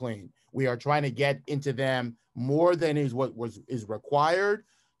should be cleaned. We are trying to get into them more than is required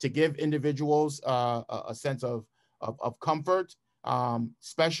to give individuals a sense of comfort,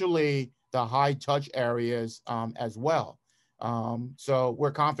 especially the high touch areas as well. So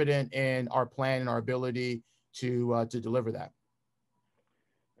we're confident in our plan and our ability to deliver that.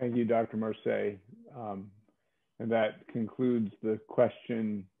 Thank you, Dr. Marseille. And that concludes the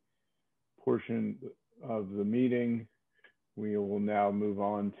question portion of the meeting. We will now move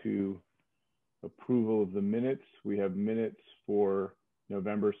on to approval of the minutes. We have minutes for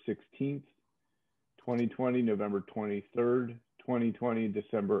November 16th, 2020, November 23rd, 2020,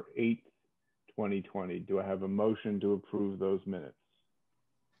 December 8th, 2020. Do I have a motion to approve those minutes?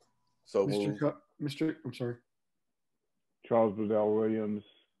 So I'm sorry. Charles Burdell Williams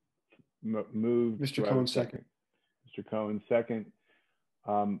moved. Mr. Cohen second. Mr. Cohen second.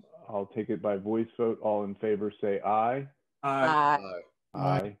 I'll take it by voice vote. All in favor say aye. Aye.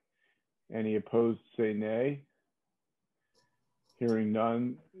 Aye. Any opposed say nay. Hearing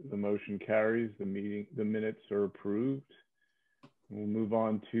none, the motion carries. The minutes are approved. We'll move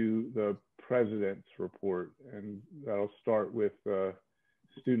on to the president's report, and that'll start with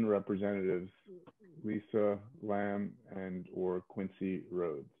student representatives, Lisa Lamb or Quincy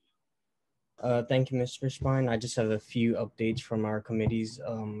Rhodes. Thank you, Mr. Fishbein. I just have a few updates from our committees,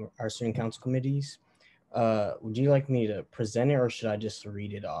 our student council committees. Would you like me to present it, or should I just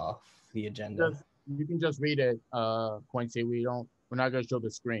read it off the agenda? You can just read it, Quincy. We're not going to show the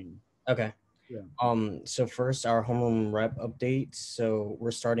screen. Okay. Yeah. So first, our homeroom rep updates. So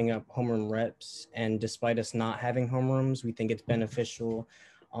we're starting up homeroom reps, and despite us not having homerooms, we think it's beneficial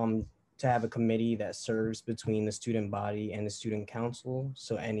to have a committee that serves between the student body and the student council.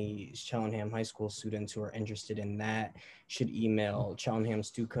 So any Cheltenham High School students who are interested in that should email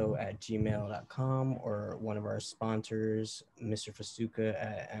cheltenhamstuco@gmail.com or one of our sponsors, Mr. Festuca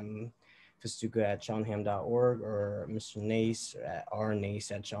at festuca@cheltenham.org or Mr. Nace at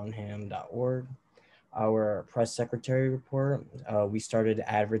rnace@cheltenham.org. Our press secretary report, we started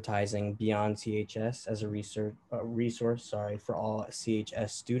advertising Beyond CHS as a resource for all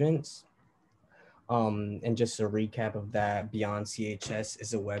CHS students. And just a recap of that, Beyond CHS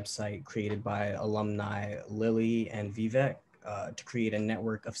is a website created by alumni Lily and Vivek to create a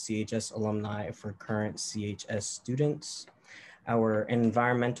network of CHS alumni for current CHS students. Our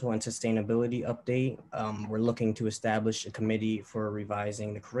environmental and sustainability update, we're looking to establish a committee for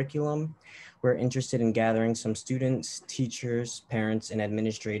revising the curriculum. We're interested in gathering some students, teachers, parents, and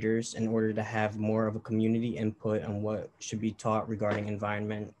administrators in order to have more of a community input on what should be taught regarding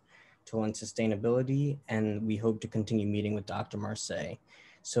environmental and sustainability. And we hope to continue meeting with Dr. Marseille.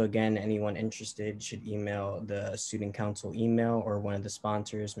 So again, anyone interested should email the student council email or one of the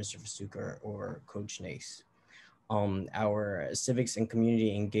sponsors, Mr. Fasuka or Coach Nace. Our civics and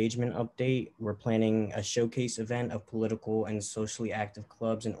community engagement update, we're planning a showcase event of political and socially active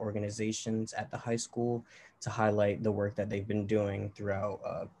clubs and organizations at the high school to highlight the work that they've been doing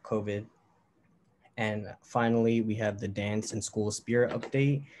throughout COVID. And finally, we have the dance and school spirit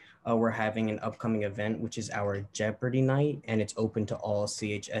update. We're having an upcoming event, which is our Jeopardy night, and it's open to all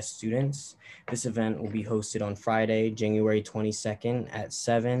CHS students. This event will be hosted on Friday, January 22nd at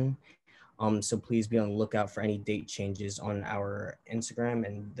 7. So please be on the lookout for any date changes on our Instagram,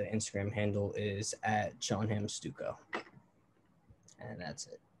 and the Instagram handle is at Cheltenham Stuco. And that's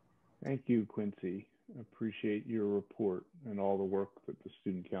it. Thank you, Quincy. I appreciate your report and all the work that the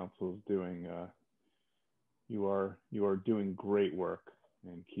Student Council is doing. You are doing great work,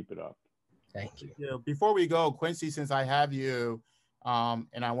 and keep it up. Thank you. Before we go, Quincy, since I have you,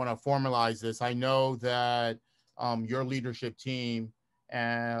 and I want to formalize this, I know that your leadership team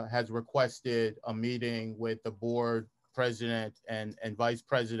has requested a meeting with the board president and vice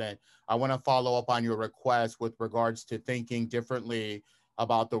president. I want to follow up on your request with regards to thinking differently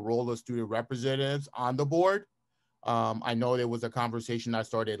about the role of student representatives on the board. I know there was a conversation that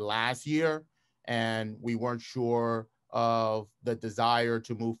started last year, and we weren't sure of the desire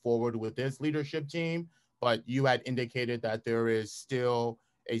to move forward with this leadership team, but you had indicated that there is still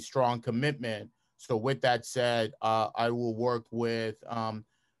a strong commitment. So with that said, I will work with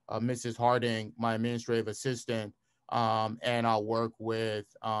Mrs. Harding, my administrative assistant, and I'll work with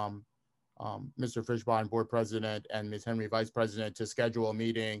Mr. Fishbein, board president, and Ms. Henry, vice president, to schedule a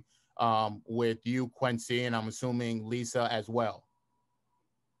meeting with you, Quincy, and I'm assuming Lisa as well.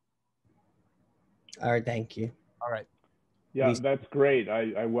 All right, thank you. All right. Yeah, Lisa. That's great.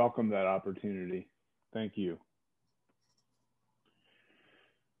 I welcome that opportunity. Thank you.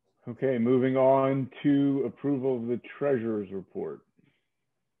 Okay, moving on to approval of the treasurer's report.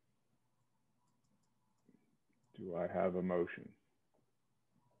 Do I have a motion?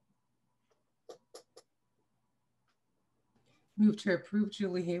 Move to approve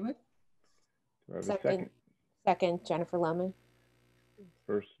Julie Haywood. Do I have a second? Second, Jennifer Lohman.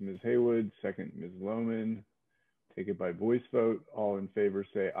 First, Ms. Haywood, second, Ms. Lohman. Take it by voice vote. All in favor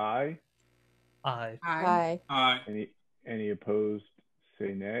say aye. Aye. Aye. Aye. Any opposed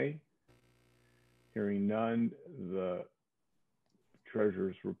say nay. Hearing none, the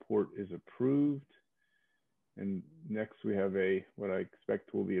treasurer's report is approved. And next we have what I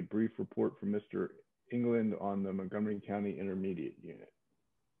expect will be a brief report from Mr. England on the Montgomery County Intermediate Unit.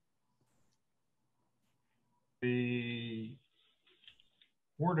 The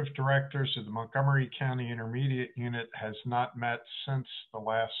Board of Directors of the Montgomery County Intermediate Unit has not met since the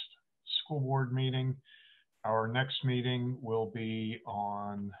last school board meeting. Our next meeting will be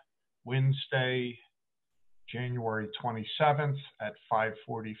on Wednesday, January 27th at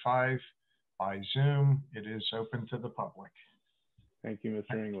 5:45 by Zoom. It is open to the public. Thank you,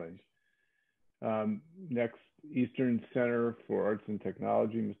 Mr. England. Next, Eastern Center for Arts and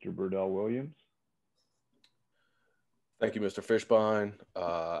Technology, Mr. Burdell Williams. Thank you, Mr. Fishbein.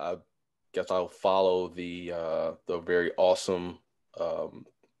 I guess I'll follow the very awesome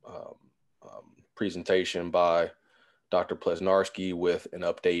presentation by Dr. Plesnarski with an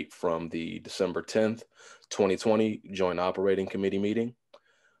update from the December 10th, 2020 Joint Operating Committee meeting.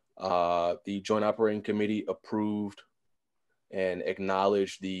 The Joint Operating Committee approved and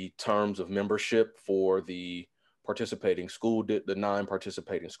acknowledged the terms of membership for the participating the 9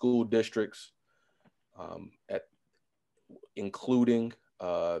 participating school districts, including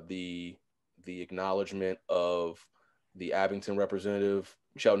the acknowledgement of the Abington representative,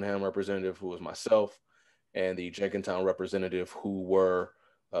 Cheltenham representative, who was myself, and the Jenkintown representative, who were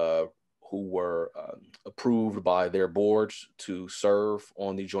approved by their boards to serve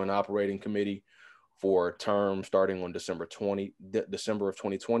on the Joint Operating Committee for a term starting on December of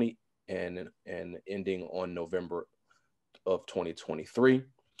 2020 and ending on November of 2023.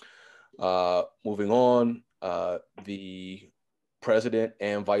 Moving on, the president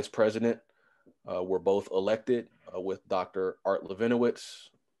and vice president were both elected with Dr. Art Levinowitz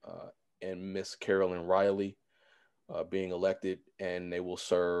and Miss Carolyn Riley being elected, and they will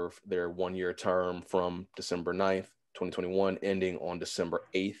serve their 1-year term from December 9th, 2021, ending on December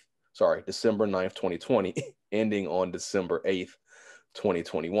 9th, 2020, ending on December 8th,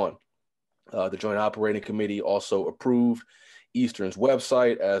 2021. The Joint Operating Committee also approved Eastern's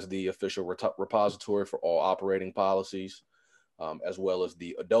website as the official repository for all operating policies, as well as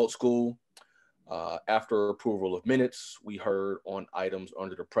the adult school. After approval of minutes, we heard on items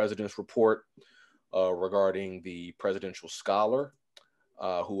under the President's report regarding the Presidential Scholar,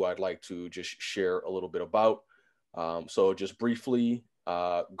 who I'd like to just share a little bit about. So just briefly,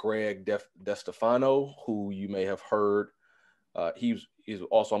 Greg DeStefano, who you may have heard, he's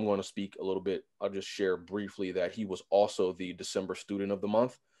also, I'm going to speak a little bit, I'll just share briefly that he was also the December Student of the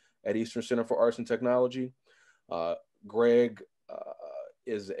Month at Eastern Center for Arts and Technology. Greg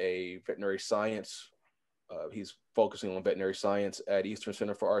is a veterinary science, he's focusing on veterinary science at Eastern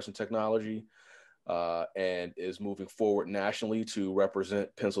Center for Arts and Technology, and is moving forward nationally to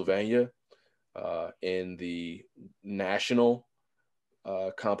represent Pennsylvania in the national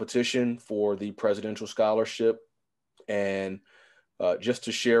competition for the Presidential Scholarship. And just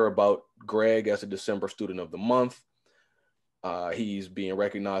to share about Greg as a December Student of the Month, he's being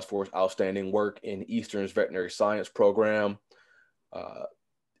recognized for his outstanding work in Eastern's veterinary science program.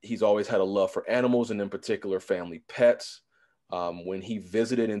 He's always had a love for animals, and in particular family pets. When he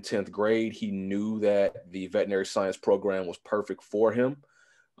visited in 10th grade, he knew that the veterinary science program was perfect for him,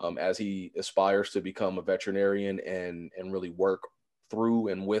 as he aspires to become a veterinarian and really work through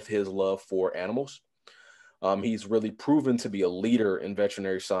and with his love for animals. He's really proven to be a leader in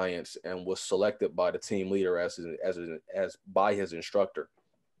veterinary science and was selected by the team leader as by his instructor.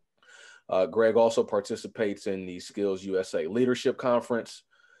 Greg also participates in the Skills USA Leadership Conference,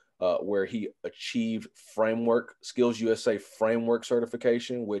 where he achieved Skills USA Framework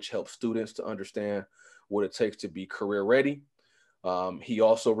certification, which helps students to understand what it takes to be career ready. He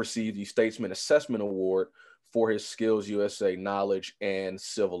also received the Statesman Assessment Award for his Skills USA knowledge and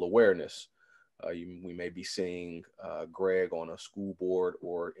civil awareness. We may be seeing Greg on a school board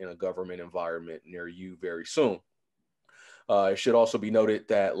or in a government environment near you very soon. It should also be noted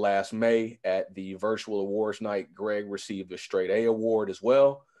that last May at the virtual awards night, Greg received the Straight A Award as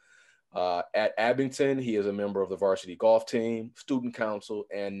well. At Abington, he is a member of the varsity golf team, student council,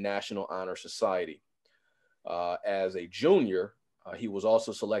 and National Honor Society. As a junior, he was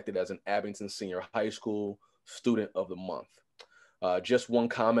also selected as an Abington Senior High School Student of the Month. Just one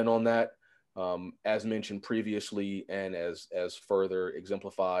comment on that. As mentioned previously, and as further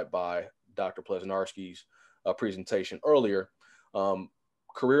exemplified by Dr. Plesnarski's presentation earlier,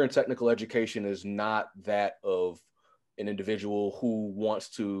 career and technical education is not that of an individual who wants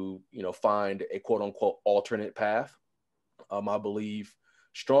to, find a quote unquote alternate path. I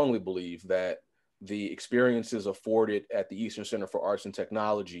strongly believe that the experiences afforded at the Eastern Center for Arts and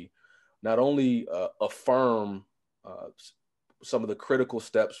Technology not only affirm some of the critical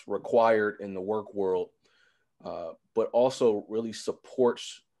steps required in the work world, but also really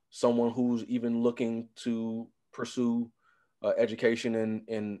supports someone who's even looking to pursue education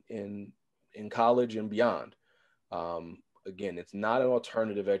in college and beyond. Again, it's not an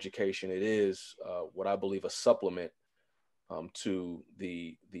alternative education. It is what I believe a supplement to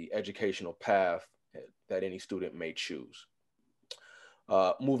the educational path that any student may choose.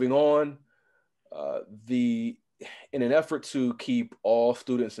 Moving on, in an effort to keep all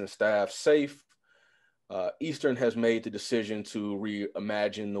students and staff safe, Eastern has made the decision to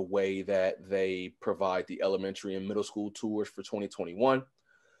reimagine the way that they provide the elementary and middle school tours for 2021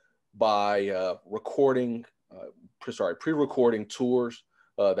 by pre-recording tours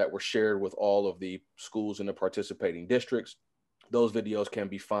that were shared with all of the schools in the participating districts. Those videos can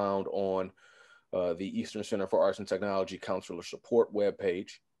be found on the Eastern Center for Arts and Technology Counselor Support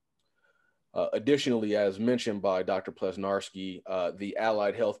webpage. Additionally, as mentioned by Dr. Plesnarski, the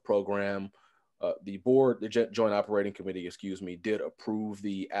Allied Health Program, the Joint Operating Committee, did approve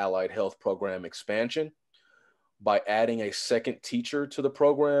the Allied Health Program expansion. By adding a second teacher to the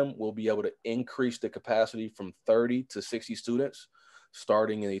program, we'll be able to increase the capacity from 30 to 60 students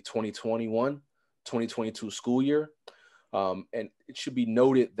starting in the 2021-2022 school year. And it should be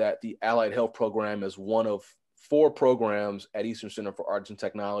noted that the Allied Health Program is one of 4 programs at Eastern Center for Arts and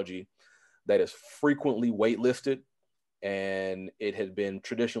Technology that is frequently waitlisted, and it has been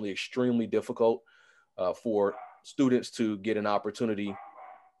traditionally extremely difficult for students to get an opportunity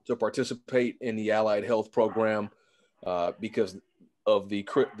to participate in the Allied Health Program because of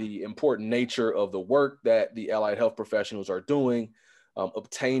the important nature of the work that the allied health professionals are doing.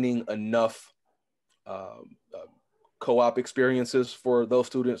 Obtaining enough co-op experiences for those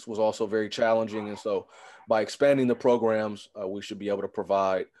students was also very challenging. And so by expanding the programs, we should be able to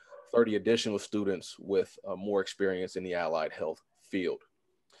provide 30 additional students with more experience in the allied health field.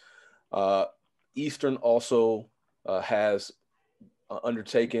 Eastern also has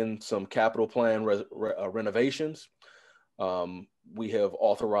undertaken some capital plan renovations. We have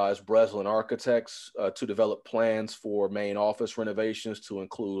authorized Breslin Architects to develop plans for main office renovations to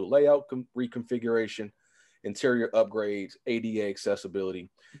include layout reconfiguration, interior upgrades, ADA accessibility,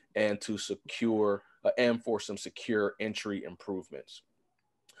 and to secure and for some secure entry improvements.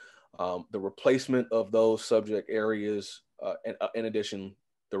 The replacement of those subject areas, in addition,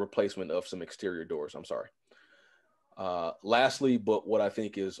 the replacement of some exterior doors, I'm sorry. Lastly, but what I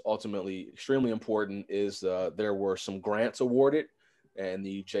think is ultimately extremely important is there were some grants awarded, and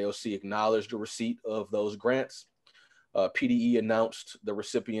the JOC acknowledged the receipt of those grants. PDE announced the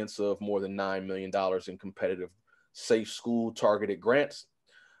recipients of more than $9 million in competitive safe school targeted grants.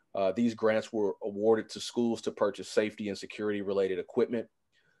 These grants were awarded to schools to purchase safety and security related equipment.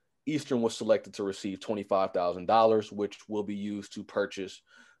 Eastern was selected to receive $25,000, which will be used to purchase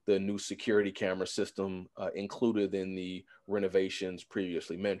the new security camera system included in the renovations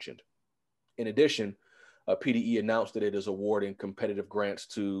previously mentioned. In addition, PDE announced that it is awarding competitive grants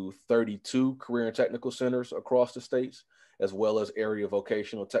to 32 career and technical centers across the states, as well as area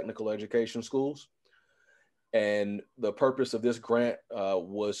vocational technical education schools. And the purpose of this grant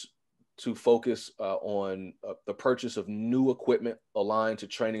was to focus on the purchase of new equipment aligned to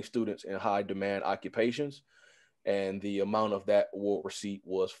training students in high demand occupations. And the amount of that award receipt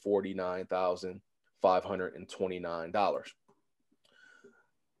was $49,529.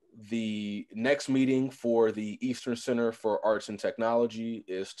 The next meeting for the Eastern Center for Arts and Technology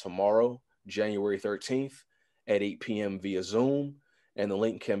is tomorrow, January 13th at 8 p.m. via Zoom. And the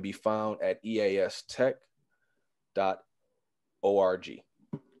link can be found at eastech.org.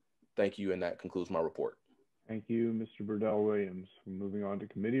 Thank you, and that concludes my report. Thank you, Mr. Burdell Williams. We're moving on to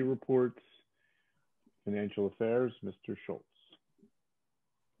committee reports. Financial Affairs, Mr. Schultz.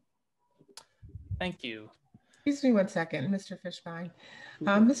 Thank you. Excuse me one second, Mr. Fishbein.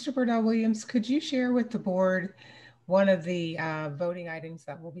 Mr. Burdell Williams, could you share with the board one of the voting items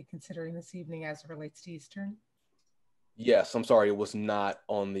that we'll be considering this evening as it relates to Eastern? Yes, I'm sorry, it was not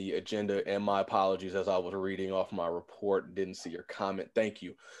on the agenda, and my apologies as I was reading off my report and didn't see your comment. Thank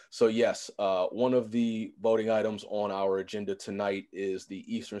you. So yes, one of the voting items on our agenda tonight is the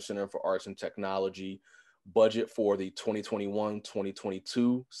Eastern Center for Arts and Technology budget for the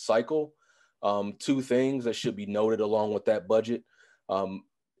 2021-2022 cycle. Two things that should be noted along with that budget.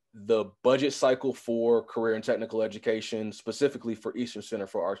 The budget cycle for career and technical education, specifically for Eastern Center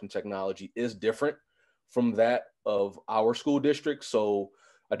for Arts and Technology, is different from that of our school district. So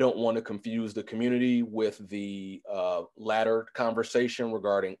I don't want to confuse the community with the latter conversation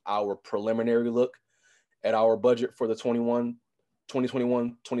regarding our preliminary look at our budget for the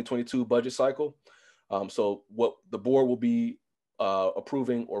 2021-2022 budget cycle. So what the board will be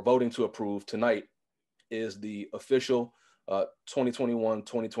approving or voting to approve tonight is the official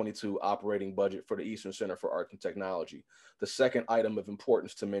 2021-2022 operating budget for the Eastern Center for Arts and Technology. The second item of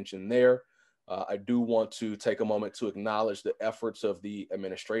importance to mention there, I do want to take a moment to acknowledge the efforts of the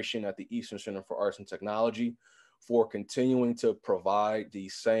administration at the Eastern Center for Arts and Technology for continuing to provide the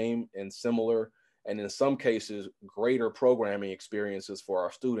same and similar, and in some cases, greater programming experiences for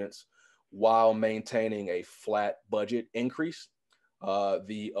our students while maintaining a flat budget increase.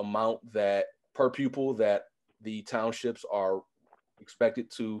 The amount that per pupil that the townships are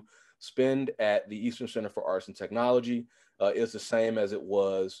expected to spend at the Eastern Center for Arts and Technology is the same as it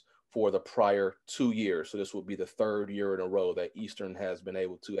was for the prior 2 years. So this will be the third year in a row that Eastern has been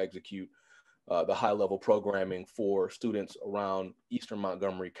able to execute the high level programming for students around Eastern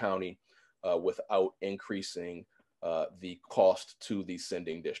Montgomery County without increasing the cost to the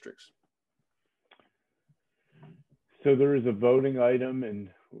sending districts. So there is a voting item, and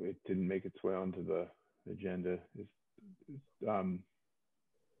it didn't make its way onto the agenda.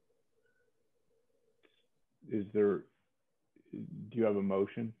 Is there, do you have a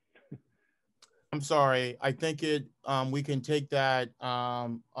motion? I'm sorry. I think we can take that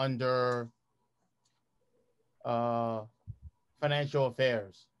under financial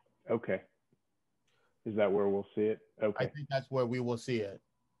affairs. Okay. Is that where we'll see it? Okay. I think that's where we will see it.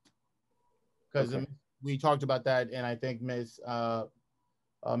 Because okay. We talked about that, and I think Ms.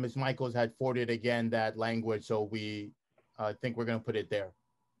 Michaels had forwarded again that language, so we think we're going to put it there.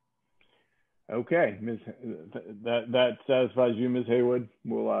 Okay, that satisfies you, Ms. Haywood.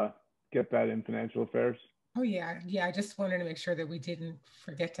 We'll get that in financial affairs. Oh yeah. I just wanted to make sure that we didn't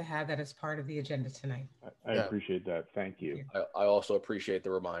forget to have that as part of the agenda tonight. I appreciate that. Thank you. I also appreciate the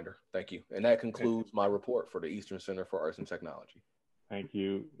reminder. Thank you. And that concludes my report for the Eastern Center for Arts and Technology. Thank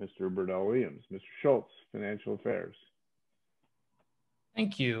you, Mr. Burdell Williams. Mr. Schultz, Financial Affairs.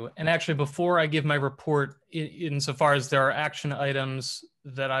 Thank you. And actually, before I give my report, insofar as there are action items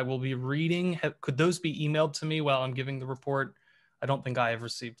that I will be reading, could those be emailed to me while I'm giving the report? I don't think I have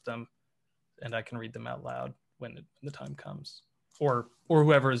received them, and I can read them out loud when the time comes. Or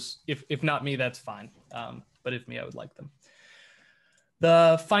whoever's, if not me, that's fine. But if me, I would like them.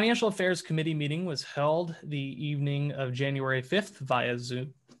 The Financial Affairs Committee meeting was held the evening of January 5th via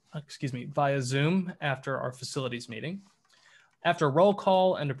Zoom after our facilities meeting. After roll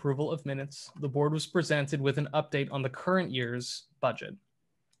call and approval of minutes, the board was presented with an update on the current year's budget.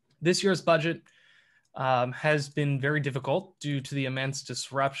 This year's budget has been very difficult due to the immense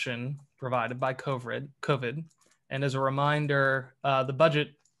disruption provided by COVID. And as a reminder, the budget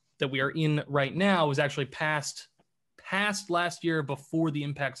that we are in right now was actually passed last year before the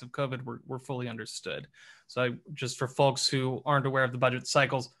impacts of COVID were fully understood. So just for folks who aren't aware of the budget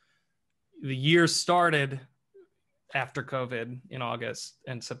cycles, the year started after COVID in August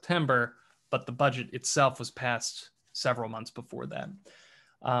and September, but the budget itself was passed several months before that.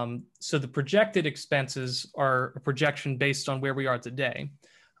 So the projected expenses are a projection based on where we are today.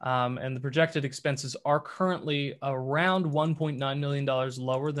 And the projected expenses are currently around $1.9 million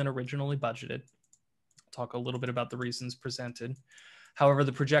lower than originally budgeted. I'll talk a little bit about the reasons presented. However,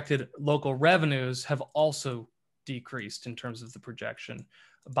 the projected local revenues have also decreased in terms of the projection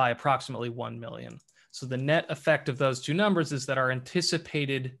by approximately 1 million. So the net effect of those two numbers is that our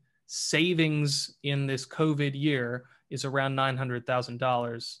anticipated savings in this COVID year is around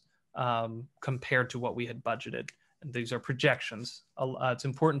 $900,000 compared to what we had budgeted. And these are projections. It's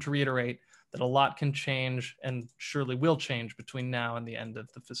important to reiterate that a lot can change and surely will change between now and the end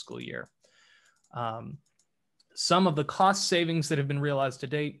of the fiscal year. Some of the cost savings that have been realized to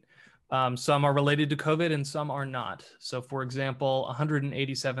date, some are related to COVID and some are not. So for example,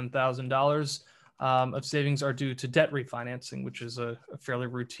 $187,000 of savings are due to debt refinancing, which is a fairly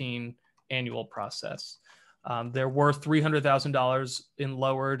routine annual process. There were $300,000 in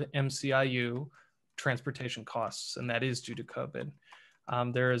lowered MCIU transportation costs, and that is due to COVID.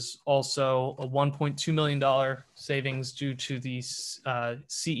 There is also a $1.2 million savings due to the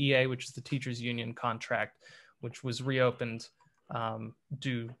CEA, which is the teachers union contract, which was reopened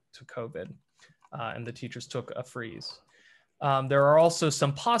due to COVID, and the teachers took a freeze. There are also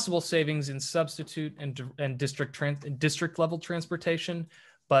some possible savings in substitute and district level transportation,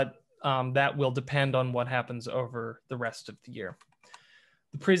 but that will depend on what happens over the rest of the year.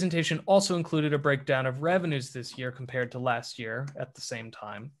 The presentation also included a breakdown of revenues this year compared to last year at the same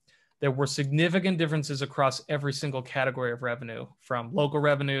time. There were significant differences across every single category of revenue, from local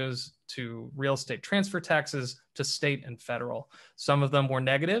revenues to real estate transfer taxes to state and federal. Some of them were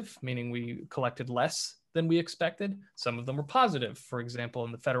negative, meaning we collected less than we expected. Some of them were positive. For example,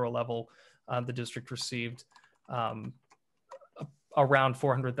 in the federal level, the district received around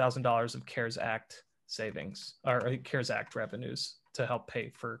 $400,000 of CARES Act savings, or CARES Act revenues to help pay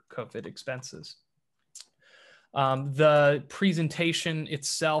for COVID expenses. The presentation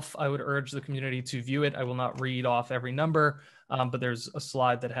itself, I would urge the community to view it. I will not read off every number, but there's a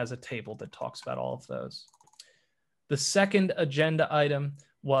slide that has a table that talks about all of those. The second agenda item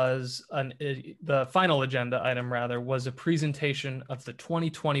was, the final agenda item rather, was a presentation of the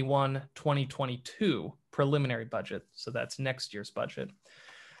 2021-2022 preliminary budget. So that's next year's budget.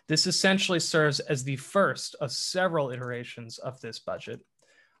 This essentially serves as the first of several iterations of this budget.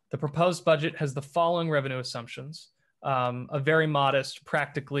 The proposed budget has the following revenue assumptions: a very modest,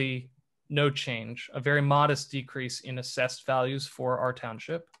 practically no change, a very modest decrease in assessed values for our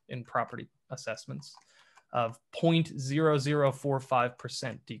township in property assessments of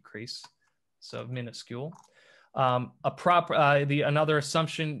 0.0045% decrease, so minuscule. Another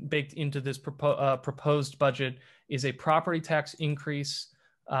assumption baked into this proposed budget is a property tax increase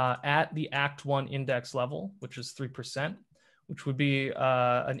at the Act 1 index level, which is 3%, which would be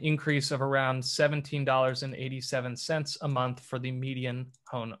an increase of around $17.87 a month for the median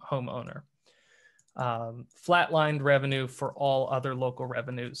homeowner. Flatlined revenue for all other local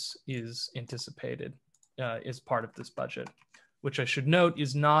revenues is anticipated as part of this budget, which I should note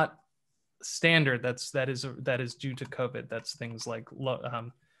is not standard. That is due to COVID. That's things like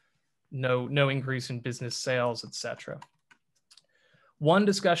no increase in business sales, etc. One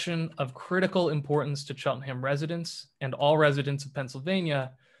discussion of critical importance to Cheltenham residents and all residents of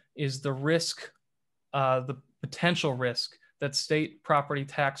Pennsylvania is the risk, the potential risk that state property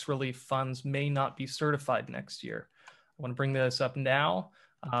tax relief funds may not be certified next year. I want to bring this up now.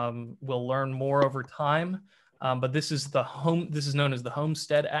 We'll learn more over time, but this is known as the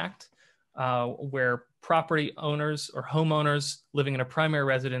Homestead Act, where property owners or homeowners living in a primary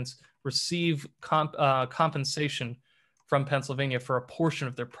residence receive compensation from Pennsylvania for a portion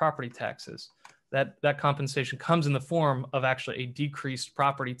of their property taxes. That compensation comes in the form of actually a decreased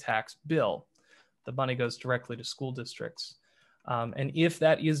property tax bill. The money goes directly to school districts. And if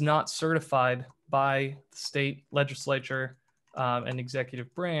that is not certified by the state legislature and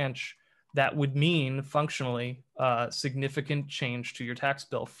executive branch, that would mean functionally significant change to your tax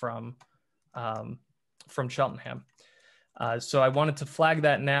bill from Cheltenham. So I wanted to flag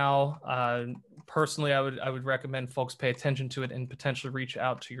that now. Personally, I would recommend folks pay attention to it and potentially reach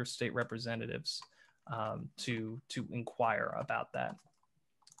out to your state representatives to inquire about that.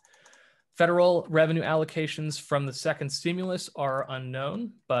 Federal revenue allocations from the second stimulus are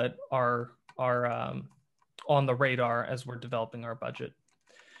unknown, but are on the radar as we're developing our budget.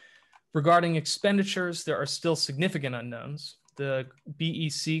 Regarding expenditures, there are still significant unknowns. The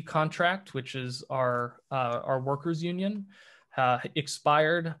BEC contract, which is our workers union,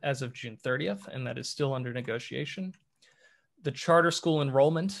 expired as of June 30th, and that is still under negotiation. The charter school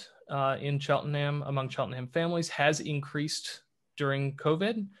enrollment in Cheltenham among Cheltenham families has increased during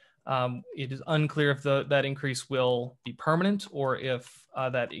COVID. It is unclear if that increase will be permanent or if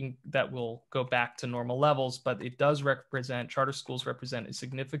that will go back to normal levels, but it does represent, charter schools represent a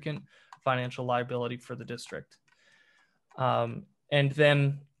significant financial liability for the district. And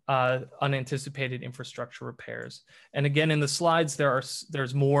then unanticipated infrastructure repairs. And again, in the slides,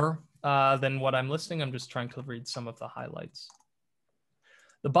 there's more than what I'm listing. I'm just trying to read some of the highlights.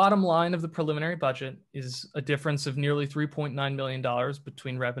 The bottom line of the preliminary budget is a difference of nearly $3.9 million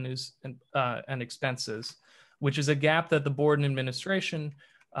between revenues and expenses, which is a gap that the board and administration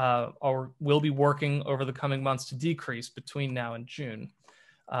will be working over the coming months to decrease between now and June.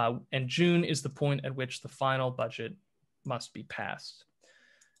 And June is the point at which the final budget must be passed.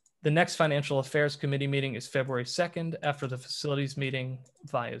 The next Financial Affairs Committee meeting is February 2nd after the facilities meeting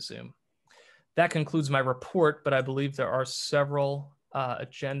via Zoom. That concludes my report, but I believe there are several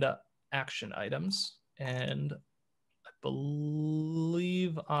agenda action items, and I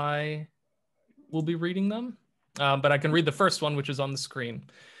believe I will be reading them, but I can read the first one, which is on the screen,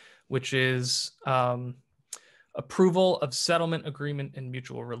 which is approval of settlement agreement and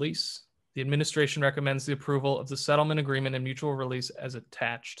mutual release. The administration recommends the approval of the settlement agreement and mutual release as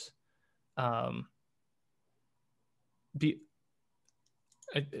attached. I'm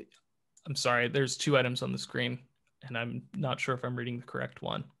sorry, there's two items on the screen, and I'm not sure if I'm reading the correct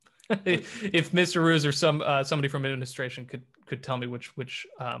one. If Mr. Ruse or somebody from administration could tell me which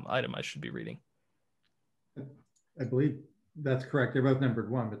item I should be reading. I believe that's correct. They're both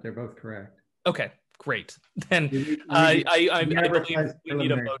numbered 1, but they're both correct. Okay, great. Then I believe we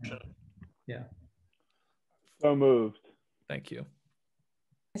need a motion. Yeah. So moved. Thank you.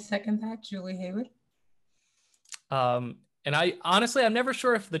 I second that, Julie Haywood. And I'm never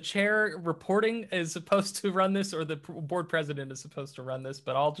sure if the chair reporting is supposed to run this or the board president is supposed to run this,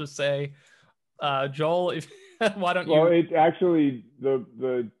 but I'll just say, Joel, why don't you? Well, it's actually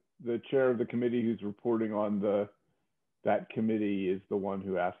the chair of the committee who's reporting on that committee is the one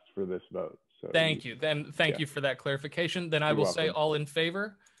who asked for this vote. So thank you. Then thank you for that clarification. Then I will say all in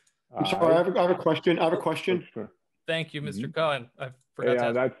favor. I'm sorry, I have a question. Sure. Thank you, Mr. Cohen. I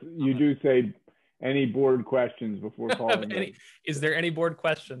forgot to ask. You do say any board questions before calling. Is there any board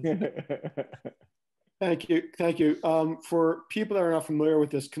questions? Thank you. For people that are not familiar with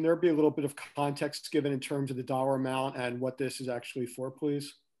this, can there be a little bit of context given in terms of the dollar amount and what this is actually for,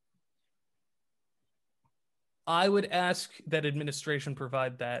 please? I would ask that administration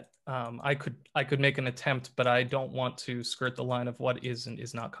provide that. I could make an attempt, but I don't want to skirt the line of what is and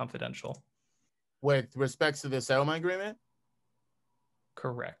is not confidential. With respects to the settlement agreement?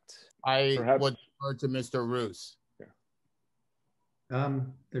 Correct. I would refer to Mr. Roos.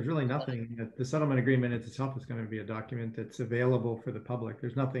 There's really nothing. The settlement agreement itself is going to be a document that's available for the public.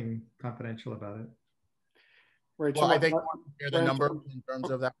 There's nothing confidential about it. Right. Well, so I think the number in terms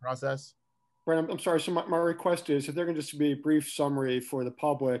of that process. Right. I'm sorry. So my request is if there can just be a brief summary for the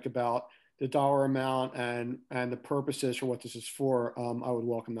public about the dollar amount and the purposes for what this is for, I would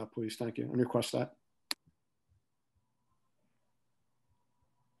welcome that, please. Thank you. And request that.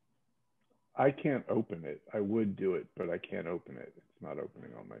 I can't open it. I would do it, but I can't open it. It's not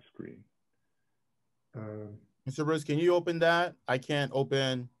opening on my screen. Mr. Bruce, can you open that? I can't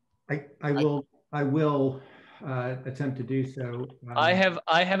open. I will attempt to do so. I have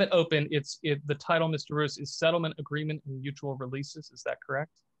it open. The title, Mr. Bruce, is Settlement Agreement and Mutual Releases. Is that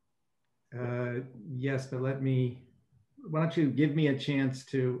correct? Yes, but why don't you give me a chance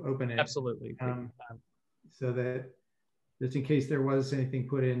to open it? Absolutely. So that just in case there was anything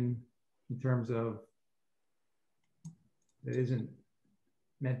put in terms of that isn't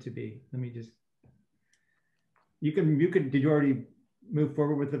meant to be. Let me just. did you already move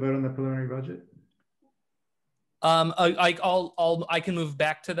forward with the vote on the preliminary budget? I can move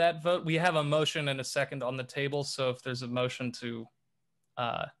back to that vote. We have a motion and a second on the table. So if there's a motion to,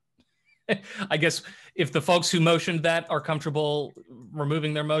 I guess if the folks who motioned that are comfortable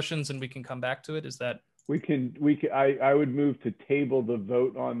removing their motions and we can come back to it, is that? I would move to table the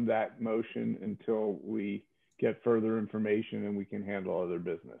vote on that motion until we get further information and we can handle other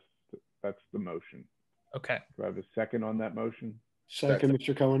business. That's the motion. Okay. Do I have a second on that motion? Second,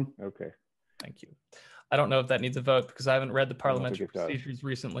 Mr. Cohen. Okay. Thank you. I don't know if that needs a vote because I haven't read the parliamentary procedures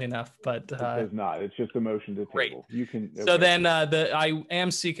recently enough, but it does not. It's just a motion to table. Great. You can. Okay. So then I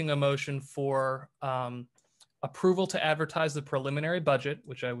am seeking a motion for approval to advertise the preliminary budget,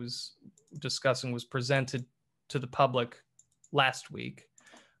 which I was discussing was presented to the public last week,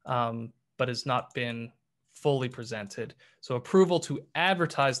 but has not been fully presented. So approval to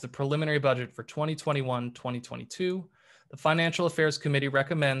advertise the preliminary budget for 2021-2022. The Financial Affairs Committee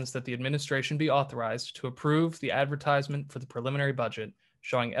recommends that the administration be authorized to approve the advertisement for the preliminary budget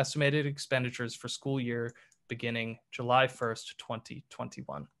showing estimated expenditures for school year beginning July 1st,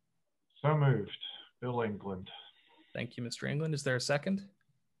 2021. So moved. Bill England. Thank you, Mr. England. Is there a second?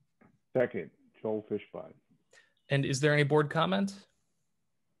 Second, Joel Fishbein. And is there any board comment?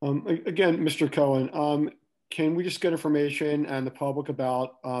 Again, Mr. Cohen, can we just get information and the public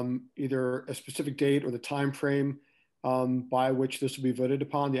about either a specific date or the time frame by which this will be voted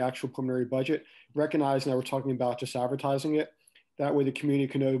upon, the actual preliminary budget, recognizing that we're talking about just advertising it? That way the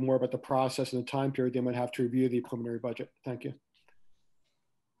community can know more about the process and the time period they might have to review the preliminary budget. Thank you.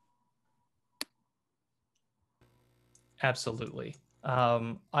 Absolutely.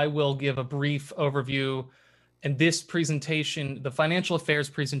 I will give a brief overview. And this presentation, the financial affairs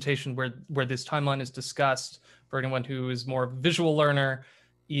presentation where this timeline is discussed, for anyone who is more of a visual learner,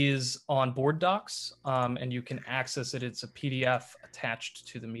 is on board docs, and you can access it. It's a PDF attached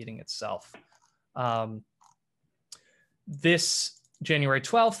to the meeting itself. This January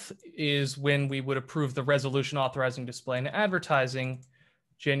 12th is when we would approve the resolution authorizing display and advertising.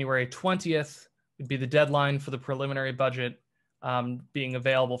 January 20th would be the deadline for the preliminary budget being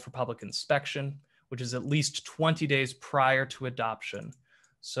available for public inspection, which is at least 20 days prior to adoption.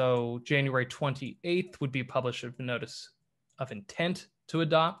 So January 28th would be published a notice of intent to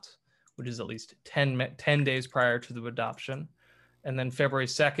adopt, which is at least 10 days prior to the adoption. And then February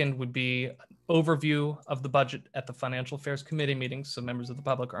 2nd would be an overview of the budget at the Financial Affairs Committee meeting. So members of the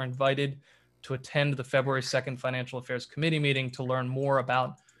public are invited to attend the February 2nd Financial Affairs Committee meeting to learn more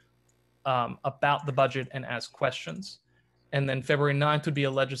about the budget and ask questions. And then February 9th would be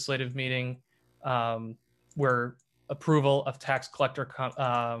a legislative meeting where approval of tax collector,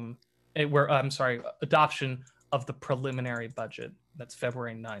 adoption of the preliminary budget. That's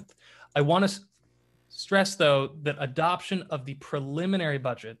February 9th. I want to stress, though, that adoption of the preliminary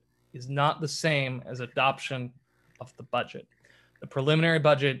budget is not the same as adoption of the budget. The preliminary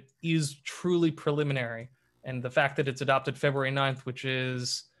budget is truly preliminary, and the fact that it's adopted February 9th, which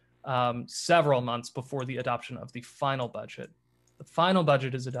is several months before the adoption of the final budget. The final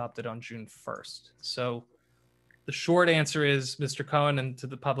budget is adopted on June 1st. So the short answer is, Mr. Cohen, and to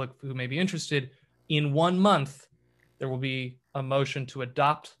the public who may be interested, in 1 month, there will be a motion to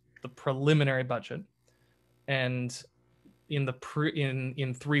adopt the preliminary budget. And in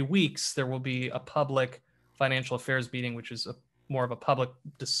 3 weeks, there will be a public financial affairs meeting, which is more of a public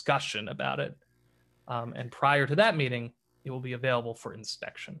discussion about it. And prior to that meeting, it will be available for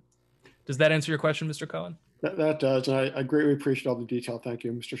inspection. Does that answer your question, Mr. Cohen? That does, and I greatly appreciate all the detail. Thank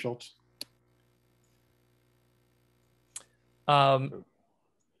you, Mr. Schultz.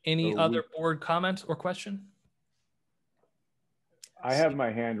 Any other board comment or question? I have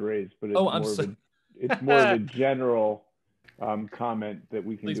my hand raised, but it's more of a general comment that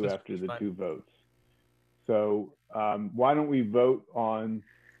we can do after the two votes. So why don't we vote on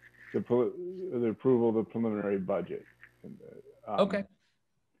the approval of the preliminary budget? Okay.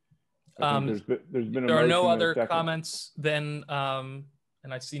 There's been there are no other comments then, and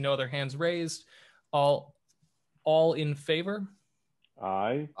I see no other hands raised. All in favor?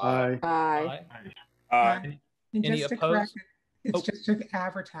 Aye. Aye. Aye. And Any just to opposed? correct it, it's just to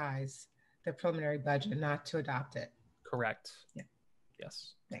advertise the preliminary budget, not to adopt it. Correct. Yeah.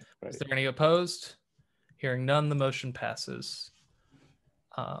 Yes. Thanks. Is there any opposed? Hearing none, the motion passes.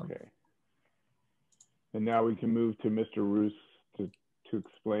 Okay. And now we can move to Mr. Roos to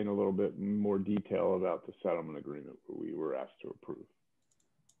explain a little bit more detail about the settlement agreement we were asked to approve.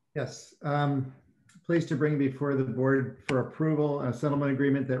 Yes. Pleased to bring before the board for approval a settlement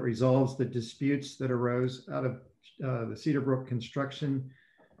agreement that resolves the disputes that arose out of the Cedar Brook construction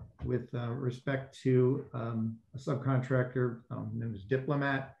with respect to a subcontractor known as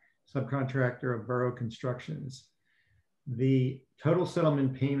Diplomat, subcontractor of Borough Constructions. The total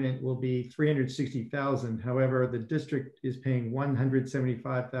settlement payment will be $360,000. However, the district is paying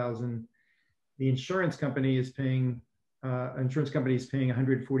 $175,000. The insurance company is paying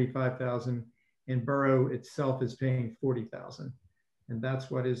 $145,000, and Borough itself is paying $40,000. And that's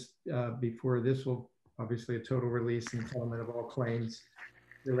what is before this will obviously a total release and settlement of all claims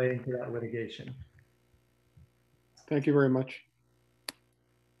relating to that litigation. Thank you very much.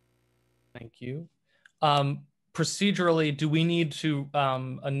 Thank you. Procedurally, do we need to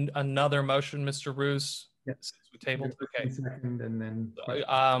another motion, Mr. Roos? Yes. Since we tabled. Okay. Second, and then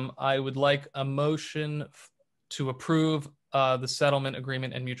I would like a motion to approve the settlement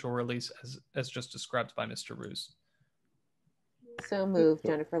agreement and mutual release as just described by Mr. Roos. So moved,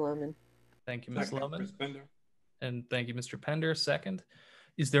 Jennifer Lohman. Thank you, Ms. Lohman. And thank you, Mr. Pender. Second.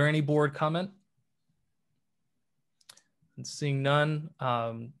 Is there any board comment? And seeing none,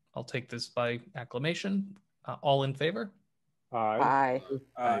 I'll take this by acclamation. All in favor? Aye.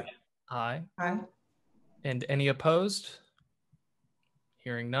 Aye. Aye. Aye. And any opposed?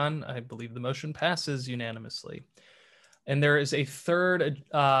 Hearing none, I believe the motion passes unanimously. And there is a third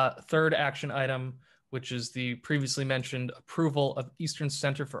action item, which is the previously mentioned approval of Eastern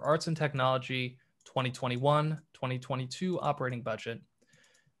Center for Arts and Technology 2021-2022 operating budget.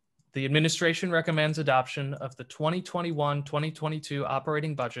 The administration recommends adoption of the 2021-2022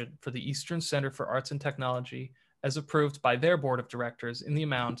 operating budget for the Eastern Center for Arts and Technology as approved by their board of directors in the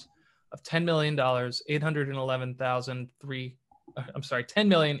amount of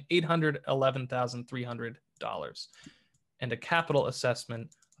 $10,811,300 and a capital assessment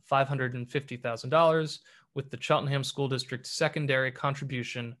of $550,000 with the Cheltenham School District secondary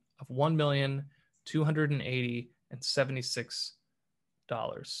contribution of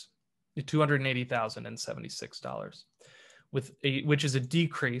 $280,076, which is a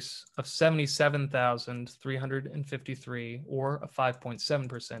decrease of $77,353 or a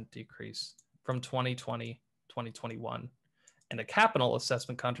 5.7% decrease from 2020-2021, and a capital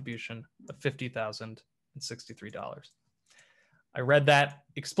assessment contribution of $50,063. I read that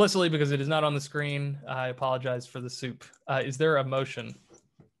explicitly because it is not on the screen. I apologize for the soup. Is there a motion?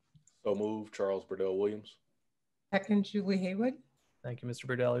 So move, Charles Burdell Williams. Second, Julie Haywood. Thank you, Mr.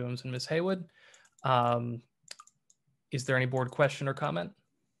 Burdell Williams and Ms. Haywood. Is there any board question or comment?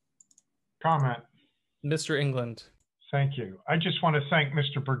 Comment. Mr. England. Thank you. I just want to thank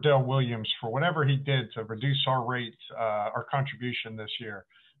Mr. Burdell Williams for whatever he did to reduce our rate, our contribution this year.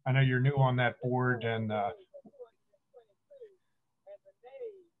 I know you're new on that board, and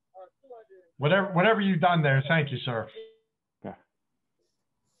whatever you've done there, thank you, sir.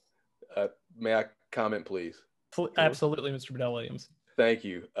 May I comment, please? Absolutely, Mr. Burdell Williams. Thank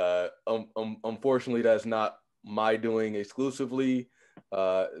you. Unfortunately, that's not my doing exclusively.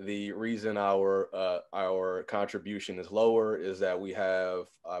 The reason our contribution is lower is that we have,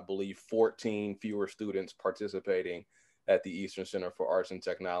 I believe, 14 fewer students participating at the Eastern Center for Arts and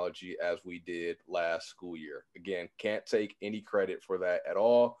Technology as we did last school year. Again, can't take any credit for that at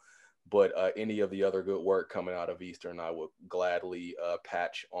all, but any of the other good work coming out of Eastern, I would gladly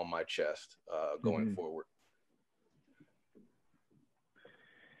patch on my chest going forward.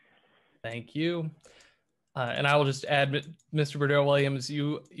 Thank you. And I will just add, Mr. Burdell Williams,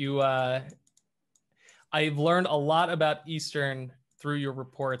 I've learned a lot about Eastern through your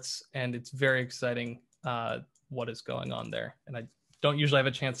reports, and it's very exciting what is going on there. And I don't usually have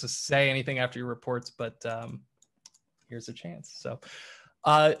a chance to say anything after your reports, but here's a chance. So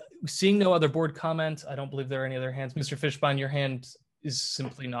seeing no other board comment, I don't believe there are any other hands. Mr. Fishbein, your hand is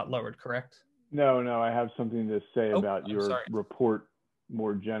simply not lowered, correct? No, I have something to say about your report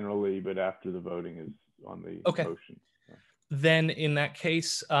more generally, but after the voting is on the motion. So. Then in that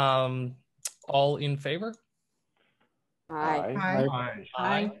case, all in favor? Aye. Aye. Aye.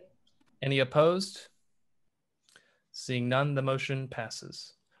 Aye. Any opposed? Seeing none, the motion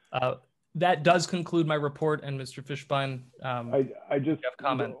passes. That does conclude my report. And Mr. Fishbein, I just have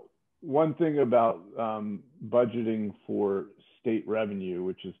comment. One thing about budgeting for state revenue,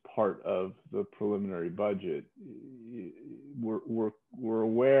 which is part of the preliminary budget, we're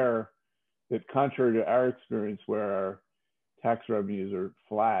aware that contrary to our experience where our tax revenues are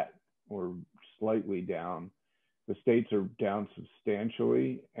flat or slightly down, the states are down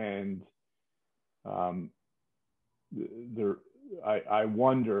substantially, and I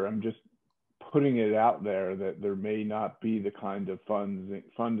wonder, I'm just putting it out there, that there may not be the kind of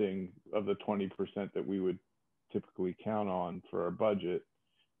funding of the 20% that we would typically count on for our budget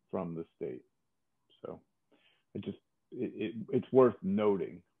from the state. So it's worth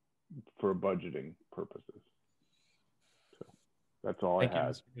noting. for budgeting purposes. So that's all Thank I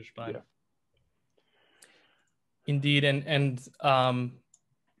had. You, Mr. Fishbein. Yeah. Indeed, and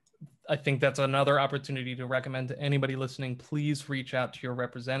I think that's another opportunity to recommend to anybody listening, please reach out to your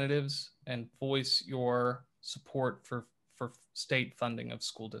representatives and voice your support for state funding of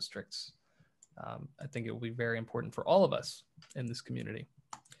school districts. I think it will be very important for all of us in this community.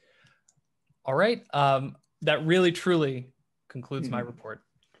 All right, that really truly concludes my report.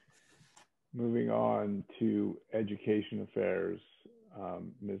 Moving on to Education Affairs,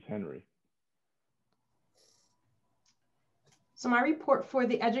 Ms. Henry. So my report for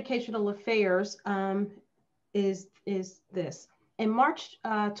the Educational Affairs is this. In March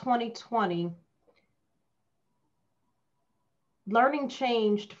 2020, learning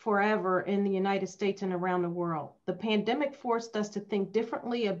changed forever in the United States and around the world. The pandemic forced us to think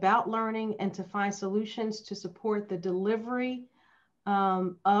differently about learning and to find solutions to support the delivery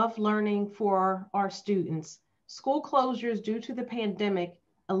of learning for our students. School closures due to the pandemic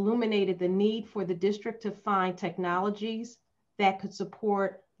illuminated the need for the district to find technologies that could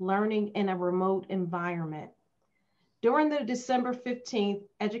support learning in a remote environment. During the December 15th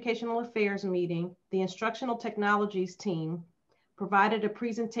Educational Affairs meeting, the Instructional Technologies team provided a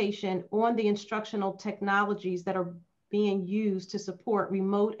presentation on the instructional technologies that are being used to support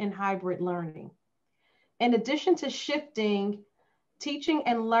remote and hybrid learning. In addition to shifting teaching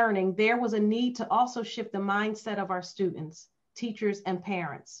and learning, there was a need to also shift the mindset of our students, teachers, and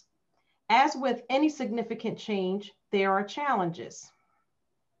parents. As with any significant change, there are challenges.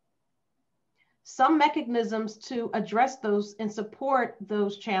 Some mechanisms to address those and support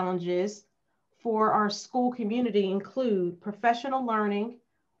those challenges for our school community include professional learning,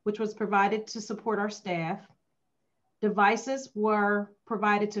 which was provided to support our staff. Devices were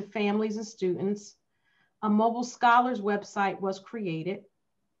provided to families and students. A mobile scholars website was created,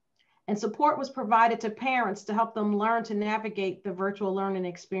 and support was provided to parents to help them learn to navigate the virtual learning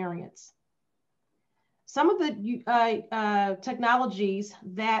experience. Some of the technologies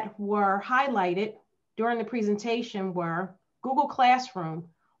that were highlighted during the presentation were Google Classroom,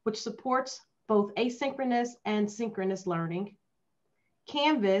 which supports both asynchronous and synchronous learning.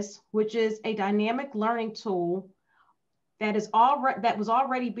 Canvas, which is a dynamic learning tool that was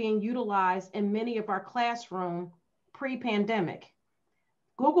already being utilized in many of our classrooms pre-pandemic.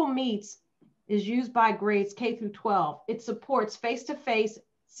 Google Meets is used by grades K through 12. It supports face-to-face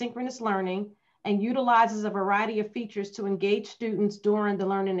synchronous learning and utilizes a variety of features to engage students during the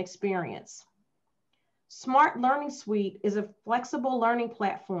learning experience. Smart Learning Suite is a flexible learning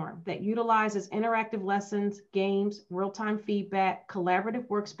platform that utilizes interactive lessons, games, real-time feedback, collaborative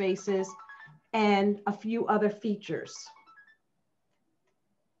workspaces, and a few other features.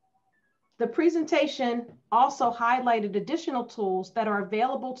 The presentation also highlighted additional tools that are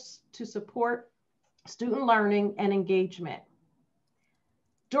available to support student learning and engagement.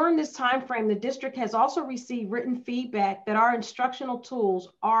 During this time frame, the district has also received written feedback that our instructional tools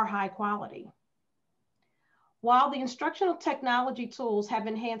are high quality. While the instructional technology tools have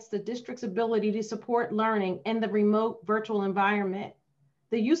enhanced the district's ability to support learning in the remote virtual environment,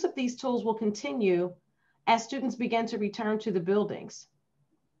 the use of these tools will continue as students begin to return to the buildings.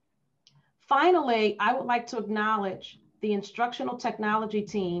 Finally, I would like to acknowledge the instructional technology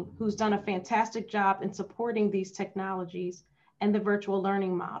team who's done a fantastic job in supporting these technologies and the virtual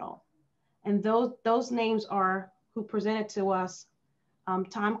learning model. And those names are who presented to us,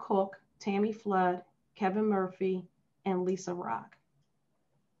 Tom Cook, Tammy Flood, Kevin Murphy, and Lisa Rock.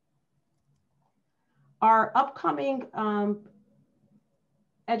 Our upcoming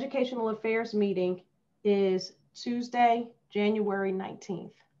Educational Affairs meeting is Tuesday, January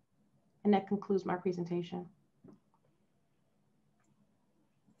 19th. And that concludes my presentation.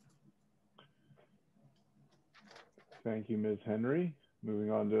 Thank you, Ms. Henry.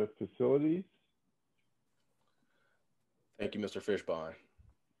 Moving on to facilities. Thank you, Mr. Fishbein.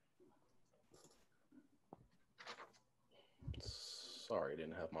 Sorry, I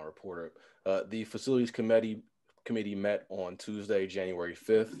didn't have my report up. The Facilities Committee met on Tuesday, January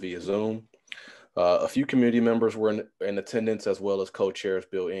 5th via Zoom. A few community members were in attendance, as well as co-chairs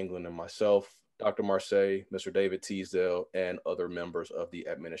Bill England and myself, Dr. Marseille, Mr. David Teasdale, and other members of the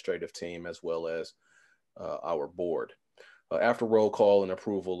administrative team, as well as our board. After roll call and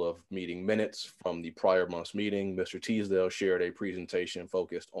approval of meeting minutes from the prior month's meeting, Mr. Teasdale shared a presentation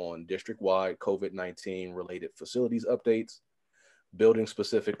focused on district-wide COVID-19 related facilities updates,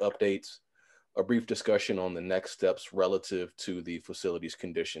 building-specific updates, a brief discussion on the next steps relative to the facilities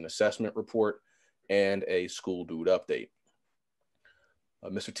condition assessment report, and a school dude update.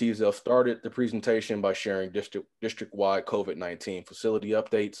 Mr. Teasdale started the presentation by sharing district-wide COVID-19 facility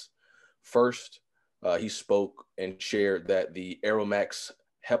updates. First, he spoke and shared that the Aeromax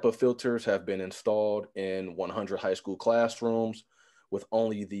HEPA filters have been installed in 100 high school classrooms, with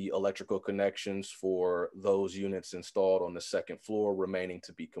only the electrical connections for those units installed on the second floor remaining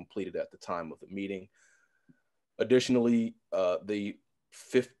to be completed at the time of the meeting. Additionally, the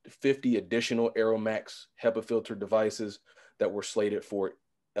 50 additional Aeromax HEPA filter devices that were slated for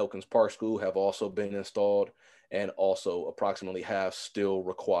Elkins Park School have also been installed, and also approximately half still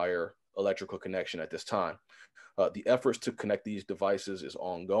require electrical connection at this time. The efforts to connect these devices is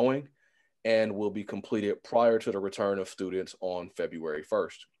ongoing and will be completed prior to the return of students on February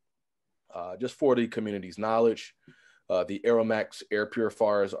 1st. Just for the community's knowledge, the Aeromax air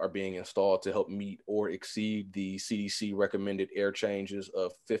purifiers are being installed to help meet or exceed the CDC recommended air changes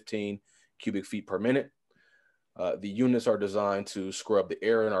of 15 cubic feet per minute. The units are designed to scrub the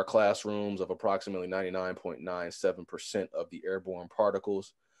air in our classrooms of approximately 99.97% of the airborne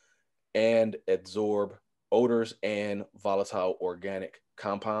particles and absorb odors and volatile organic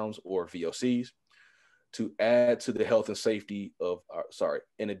compounds, or VOCs, to add to the health and safety of our,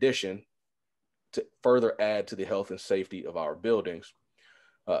 in addition, to further add to the health and safety of our buildings.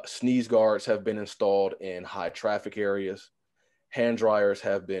 Sneeze guards have been installed in high traffic areas. Hand dryers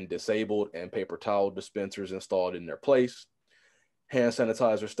have been disabled and paper towel dispensers installed in their place. Hand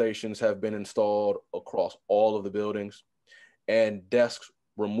sanitizer stations have been installed across all of the buildings, and desks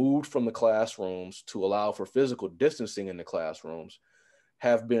removed from the classrooms to allow for physical distancing in the classrooms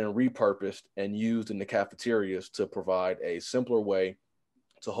have been repurposed and used in the cafeterias to provide a simpler way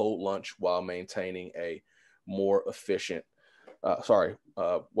to hold lunch while maintaining a more efficient,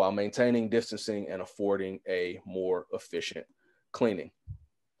 while maintaining distancing and affording a more efficient cleaning.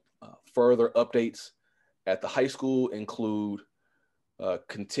 Further updates at the high school include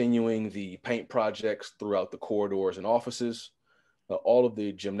continuing the paint projects throughout the corridors and offices. Many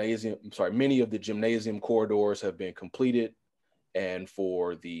of the gymnasium corridors have been completed, and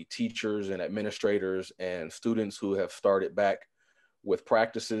for the teachers and administrators and students who have started back with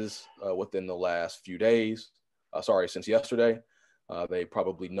practices within the last few days, since yesterday, they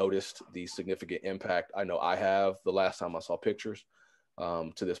probably noticed the significant impact. I know I have the last time I saw pictures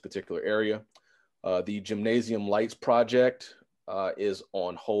to this particular area. The gymnasium lights project is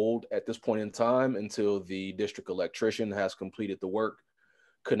on hold at this point in time until the district electrician has completed the work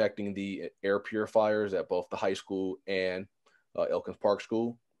connecting the air purifiers at both the high school and Elkins Park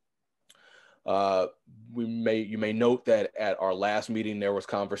School. You may note that at our last meeting, there was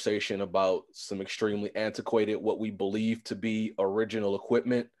conversation about some extremely antiquated, what we believe to be original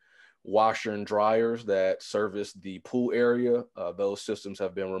equipment, washer and dryers that service the pool area. Those systems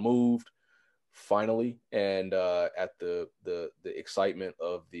have been removed finally, and at the excitement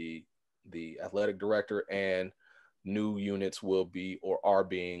of the athletic director, and new units will be or are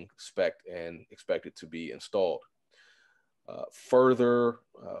being spec'd and expected to be installed. Further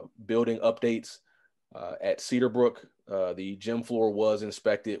building updates at Cedarbrook, the gym floor was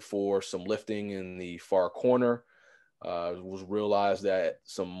inspected for some lifting in the far corner. It was realized that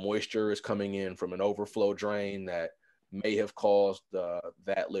some moisture is coming in from an overflow drain that may have caused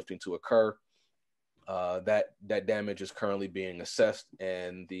that lifting to occur. That damage is currently being assessed,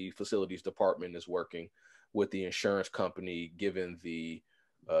 and the facilities department is working with the insurance company, given the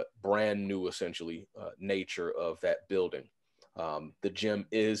brand new, essentially, nature of that building. The gym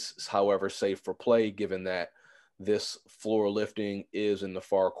is, however, safe for play, given that this floor lifting is in the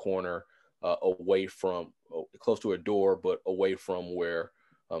far corner, away from, close to a door, but away from where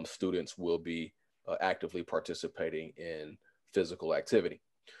students will be actively participating in physical activity.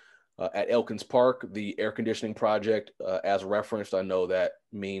 At Elkins Park, the air conditioning project, as referenced, I know that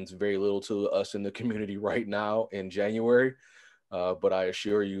means very little to us in the community right now in January, but I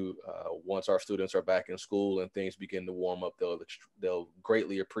assure you, once our students are back in school and things begin to warm up, they'll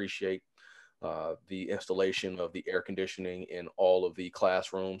greatly appreciate the installation of the air conditioning in all of the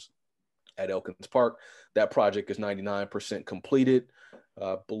classrooms at Elkins Park. That project is 99% completed.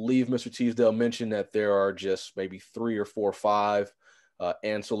 Believe Mr. Teasdale mentioned that there are just maybe 3 or 4 or 5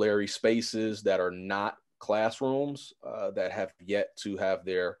 ancillary spaces that are not classrooms that have yet to have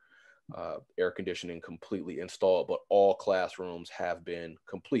their air conditioning completely installed, but all classrooms have been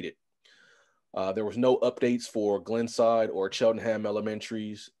completed. There was no updates for Glenside or Cheltenham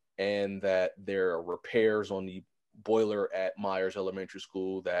Elementaries, and that there are repairs on the boiler at Myers Elementary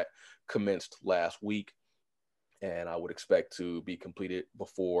School that commenced last week, and I would expect to be completed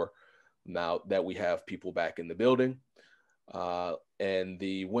before now that we have people back in the building. And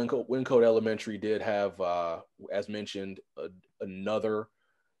the Wincode Elementary did have, as mentioned, another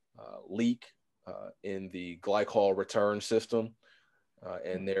leak in the glycol return system.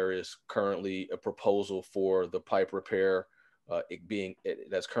 and there is currently a proposal for the pipe repair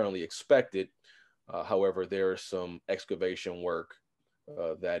that's currently expected. However, there is some excavation work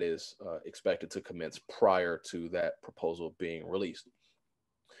that is expected to commence prior to that proposal being released.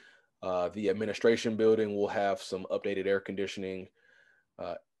 The administration building will have some updated air conditioning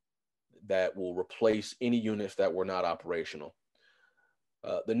that will replace any units that were not operational.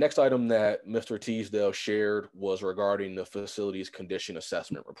 The next item that Mr. Teasdale shared was regarding the facilities condition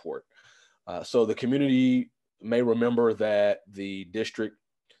assessment report. So the community may remember that the district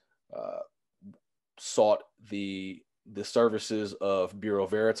sought the services of Bureau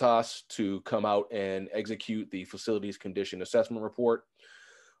Veritas to come out and execute the facilities condition assessment report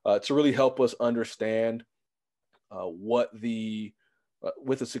to really help us understand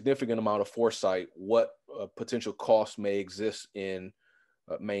with a significant amount of foresight, what potential costs may exist in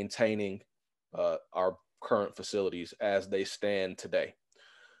maintaining our current facilities as they stand today.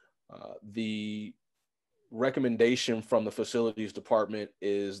 The recommendation from the facilities department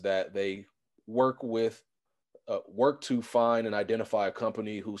is that they work to find and identify a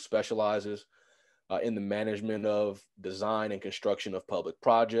company who specializes in the management of design and construction of public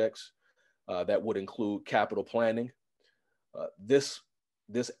projects. That would include capital planning. This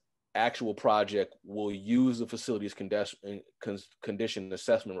actual project will use the facilities condition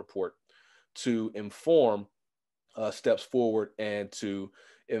assessment report to inform steps forward and to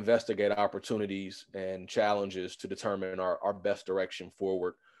investigate opportunities and challenges to determine our best direction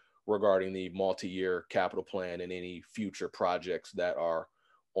forward regarding the multi-year capital plan and any future projects that are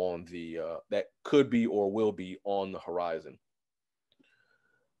on the that could be or will be on the horizon.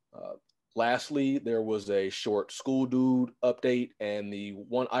 Lastly, there was a short school dude update, and the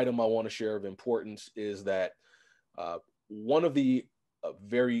one item I want to share of importance is that one of the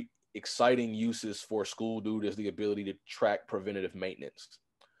very exciting uses for school dude is the ability to track preventative maintenance.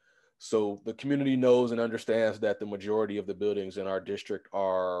 So the community knows and understands that the majority of the buildings in our district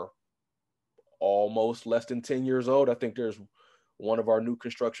are almost less than 10 years old. I think there's one of our new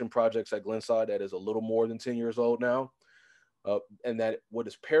construction projects at Glenside that is a little more than 10 years old now. And that what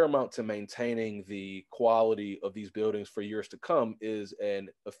is paramount to maintaining the quality of these buildings for years to come is an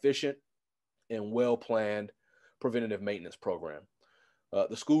efficient and well-planned preventative maintenance program.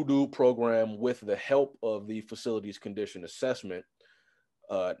 The School Dude program, with the help of the facilities condition assessment,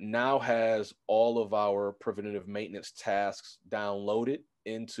 now has all of our preventative maintenance tasks downloaded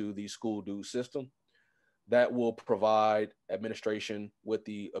into the School Dude system. That will provide administration with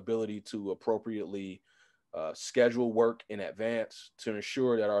the ability to appropriately schedule work in advance to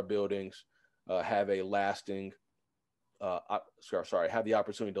ensure that our buildings have a lasting, have the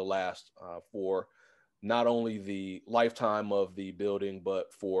opportunity to last for not only the lifetime of the building,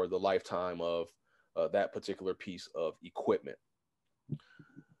 but for the lifetime of that particular piece of equipment.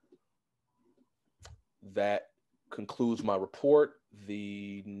 That concludes my report.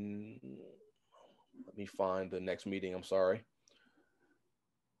 Let me find the next meeting, I'm sorry.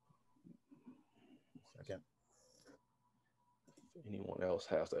 Okay. If anyone else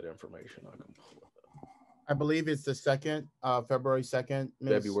has that information, I can pull it up. I believe it's the second, February 2nd.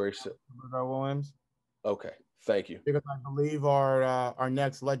 February 2nd. Williams. Okay, thank you. Because I believe our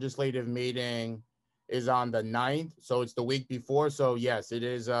next legislative meeting is on the 9th, so it's the week before. So yes, it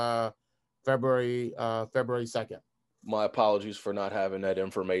is February 2nd. My apologies for not having that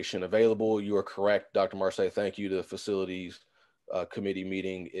information available. You are correct, Dr. Marseille. Thank you. The facilities committee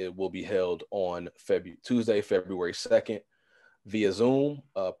meeting, it will be held on Tuesday, February 2nd via Zoom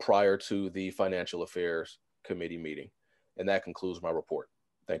prior to the financial affairs committee meeting. And that concludes my report.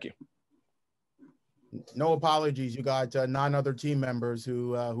 Thank you. No apologies. You got 9 other team members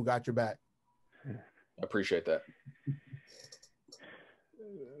who got your back. I appreciate that.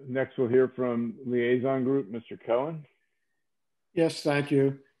 Next, we'll hear from Liaison Group, Mr. Cohen. Yes, thank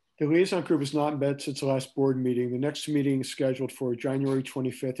you. The Liaison Group has not met since the last board meeting. The next meeting is scheduled for January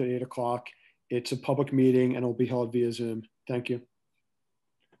 25th at 8 o'clock. It's a public meeting and it'll be held via Zoom. Thank you.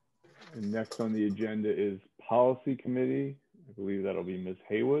 And next on the agenda is Policy Committee. I believe that'll be Ms.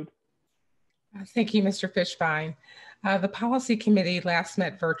 Haywood. Thank you, Mr. Fishbein. The Policy Committee last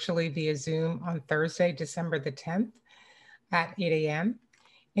met virtually via Zoom on Thursday, December the 10th at 8 a.m.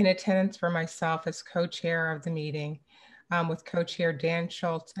 In attendance were myself as co-chair of the meeting with co-chair Dan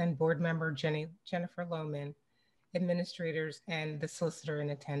Schultz and board member Jennifer Lohman, administrators, and the solicitor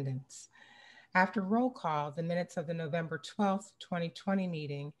in attendance. After roll call, the minutes of the November 12th, 2020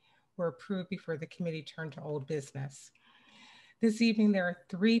 meeting were approved before the committee turned to old business. This evening, there are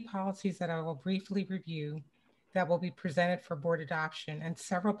 3 policies that I will briefly review that will be presented for board adoption, and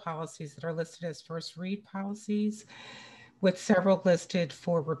several policies that are listed as first read policies with several listed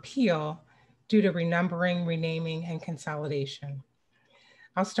for repeal due to renumbering, renaming, and consolidation.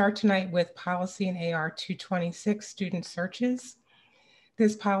 I'll start tonight with policy in AR 226, student searches.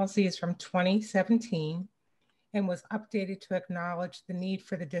 This policy is from 2017 and was updated to acknowledge the need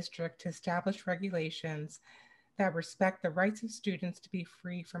for the district to establish regulations that respect the rights of students to be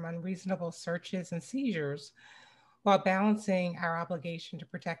free from unreasonable searches and seizures, while balancing our obligation to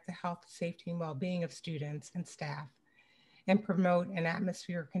protect the health, safety, and well-being of students and staff and promote an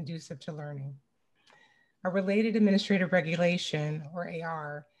atmosphere conducive to learning. A related administrative regulation, or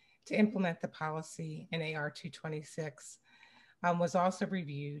AR, to implement the policy in AR 226 was also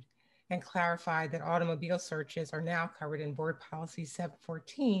reviewed and clarified that automobile searches are now covered in Board Policy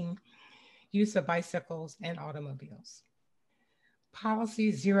 714, use of bicycles and automobiles.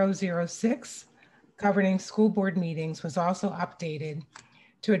 Policy 006, governing school board meetings, was also updated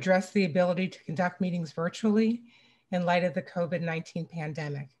to address the ability to conduct meetings virtually in light of the COVID-19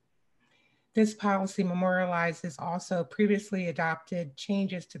 pandemic. This policy memorializes also previously adopted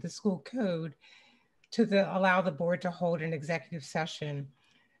changes to the school code to allow the board to hold an executive session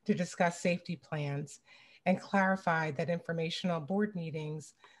to discuss safety plans and clarify that informational board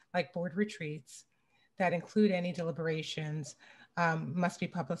meetings, like board retreats that include any deliberations, must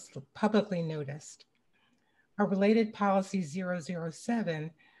be publicly noticed. A related policy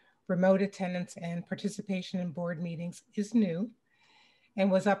 007, remote attendance and participation in board meetings, is new and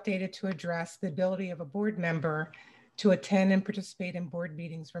was updated to address the ability of a board member to attend and participate in board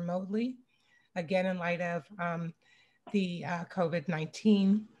meetings remotely, again in light of the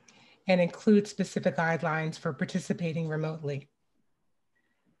COVID-19, and include specific guidelines for participating remotely.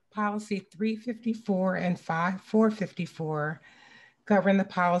 Policy 354 and 454 govern the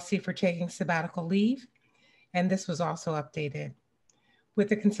policy for taking sabbatical leave, and this was also updated. With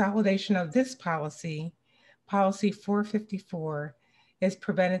the consolidation of this policy, policy 454 is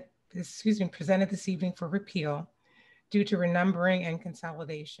presented this evening for repeal due to renumbering and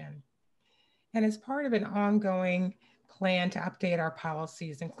consolidation. And as part of an ongoing plan to update our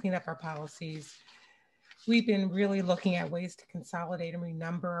policies and clean up our policies, we've been really looking at ways to consolidate and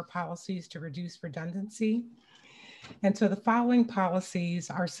renumber our policies to reduce redundancy. And so the following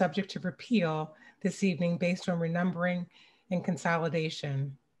policies are subject to repeal this evening based on renumbering and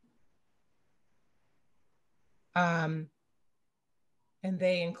consolidation. And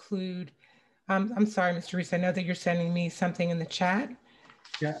they include, I'm sorry, Mr. Reese, I know that you're sending me something in the chat.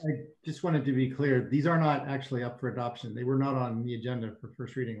 Yeah, I just wanted to be clear. These are not actually up for adoption. They were not on the agenda for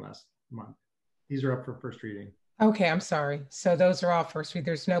first reading last month. These are up for first reading. Okay, I'm sorry. So those are all first read.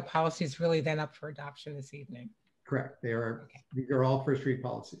 There's no policies really then up for adoption this evening. Correct. They are. Okay. These are all first read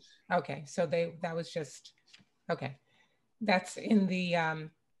policies. Okay, so that was just, okay. That's in the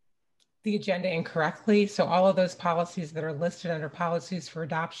agenda incorrectly. So all of those policies that are listed under policies for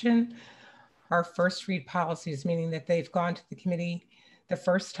adoption are first read policies, meaning that they've gone to the committee the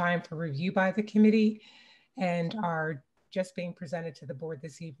first time for review by the committee and are just being presented to the board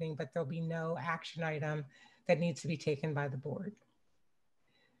this evening, but there'll be no action item that needs to be taken by the board.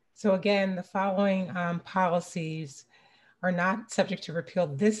 So again, the following policies are not subject to repeal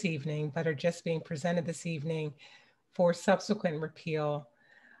this evening, but are just being presented this evening for subsequent repeal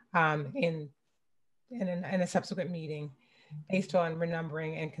in a subsequent meeting based on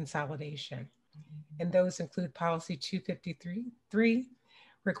renumbering and consolidation. And those include policy 253,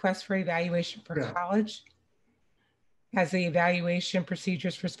 request for evaluation for college, as the evaluation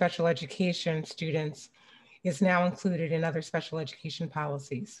procedures for special education students is now included in other special education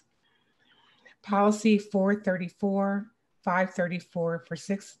policies. Policy 434, 534 for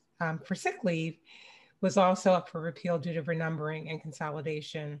sick leave was also up for repeal due to renumbering and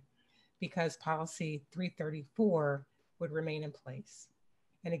consolidation because policy 334 would remain in place.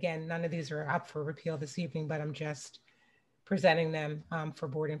 And again, none of these are up for repeal this evening, but I'm just presenting them for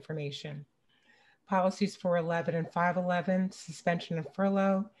board information. Policies 411 and 511, suspension and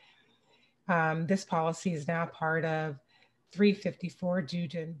furlough. This policy is now part of 354 due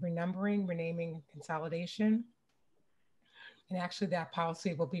to renumbering, renaming, and consolidation. And actually that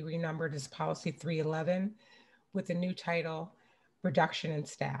policy will be renumbered as policy 311 with the new title, reduction in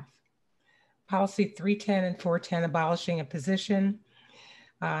staff. Policy 310 and 410, abolishing a position.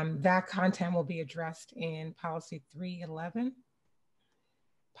 That content will be addressed in policy 311.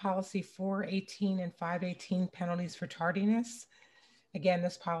 Policy 418 and 518, penalties for tardiness. Again,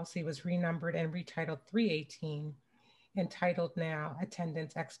 this policy was renumbered and retitled 318, entitled now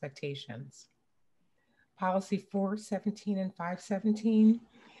attendance expectations. Policy 417 and 517,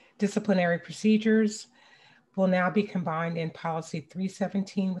 disciplinary procedures, will now be combined in policy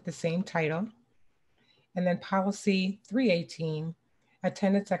 317 with the same title. And then policy 318,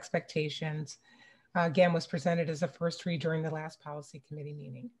 attendance expectations, again, was presented as a first read during the last policy committee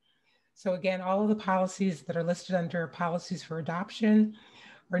meeting. So again, all of the policies that are listed under policies for adoption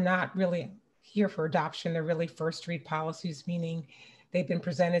are not really here for adoption. They're really first read policies, meaning they've been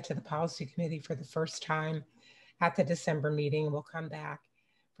presented to the policy committee for the first time at the December meeting. We'll come back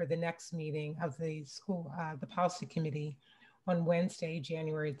for the next meeting of the the policy committee on Wednesday,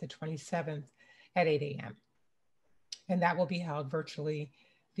 January the 27th at 8 a.m. And that will be held virtually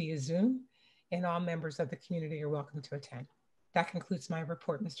via Zoom, and all members of the community are welcome to attend. That concludes my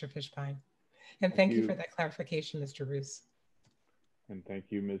report, Mr. Fishbein. And thank you for that clarification, Mr. Roos. And thank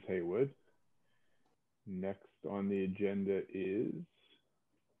you, Ms. Haywood. Next on the agenda is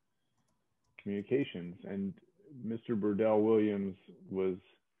communications. And Mr. Burdell Williams was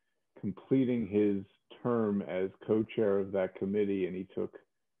completing his term as co-chair of that committee, and he took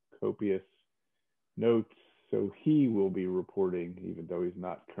copious notes. So he will be reporting, even though he's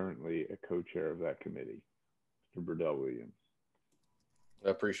not currently a co-chair of that committee. Mr. Burdell Williams. I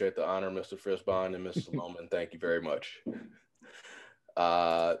appreciate the honor, Mr. Fishbein and Mrs. Loman. Thank you very much.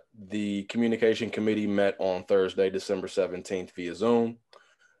 The communication committee met on Thursday, December 17th via Zoom.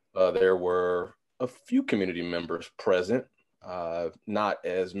 There were a few community members present, not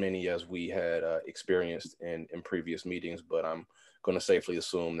as many as we had experienced in previous meetings, but I'm going to safely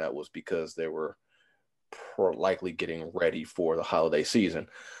assume that was because they were likely getting ready for the holiday season.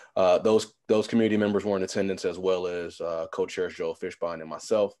 Those community members were in attendance, as well as co-chairs Joe Fishbein and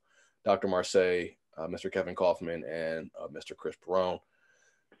myself, Dr. Marseille, Mr. Kevin Kaufman, and Mr. Chris Perrone.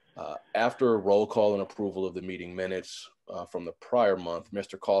 After roll call and approval of the meeting minutes from the prior month,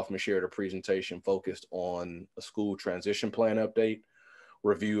 Mr. Kaufman shared a presentation focused on a school transition plan update,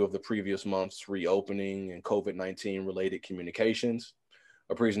 review of the previous month's reopening and COVID-19 related communications,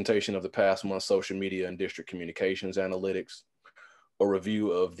 a presentation of the past month's social media and district communications analytics, a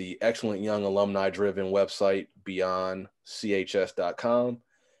review of the excellent young alumni-driven website beyondchs.com,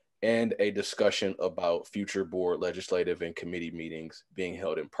 and a discussion about future board, legislative, and committee meetings being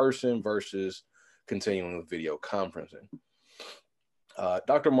held in person versus continuing with video conferencing.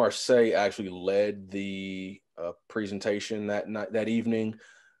 Dr. Marseille actually led the presentation that evening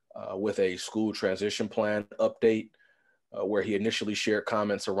with a school transition plan update, where he initially shared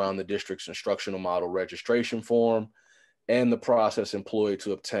comments around the district's instructional model registration form and the process employed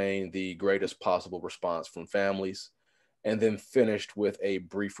to obtain the greatest possible response from families, and then finished with a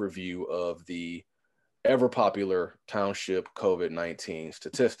brief review of the ever popular township COVID-19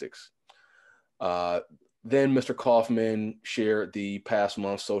 statistics. Then Mr. Kaufman shared the past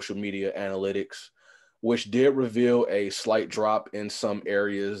month's social media analytics, which did reveal a slight drop in some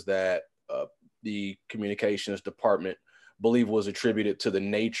areas that the communications department believe was attributed to the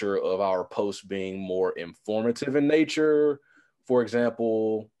nature of our posts being more informative in nature. For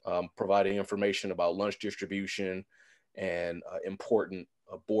example, providing information about lunch distribution and important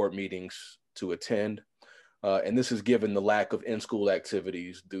board meetings to attend. And this is given the lack of in-school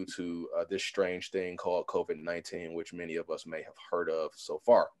activities due to this strange thing called COVID-19, which many of us may have heard of so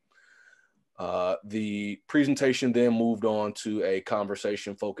far. The presentation then moved on to a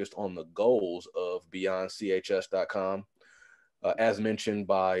conversation focused on the goals of beyondchs.com. As mentioned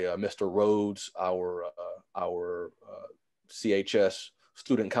by Mr. Rhodes, our CHS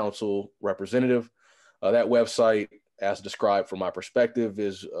Student Council representative, that website, as described from my perspective,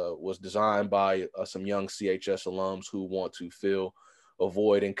 was designed by some young CHS alums who want to fill a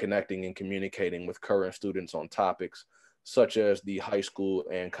void in connecting and communicating with current students on topics such as the high school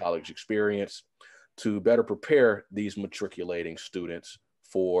and college experience to better prepare these matriculating students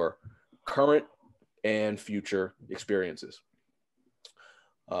for current and future experiences.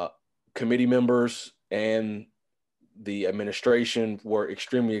 Committee members and the administration were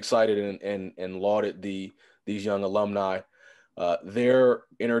extremely excited and lauded these young alumni. Their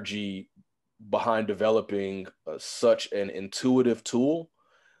energy behind developing such an intuitive tool,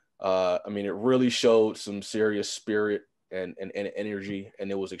 I mean, it really showed some serious spirit and energy,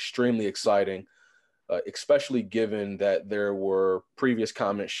 and it was extremely exciting, especially given that there were previous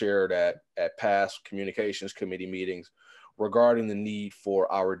comments shared at past communications committee meetings regarding the need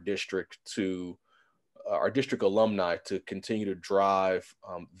for our district alumni to continue to drive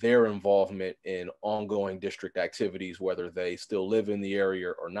their involvement in ongoing district activities, whether they still live in the area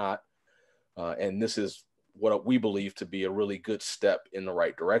or not. And this is what we believe to be a really good step in the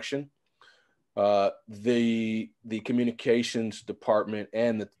right direction. The communications department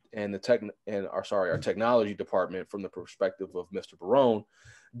and our technology department, from the perspective of Mr. Perrone,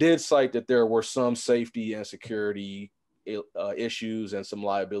 did cite that there were some safety and security issues and some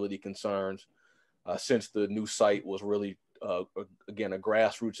liability concerns since the new site was really, again, a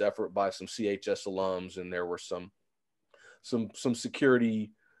grassroots effort by some CHS alums, and there were some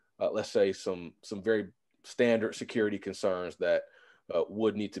security, let's say some very standard security concerns that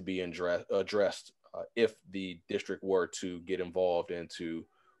would need to be addressed if the district were to get involved and to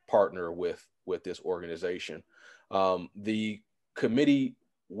partner with this organization. The committee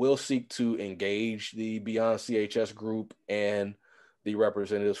will seek to engage the Beyond CHS group and the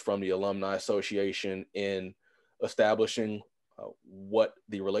representatives from the Alumni Association in establishing what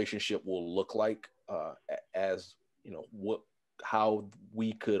the relationship will look like, as how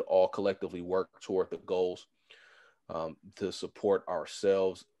we could all collectively work toward the goals, to support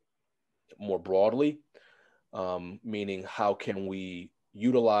ourselves more broadly, meaning how can we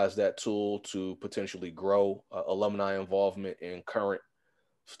utilize that tool to potentially grow alumni involvement in current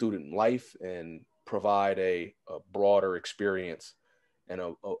student life and provide a broader experience and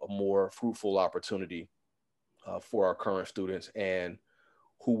a more fruitful opportunity for our current students and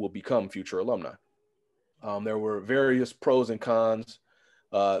who will become future alumni. There were various pros and cons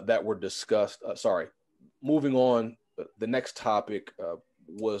that were discussed. Moving on, the next topic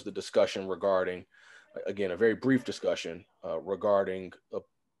was the discussion regarding, again, a very brief discussion regarding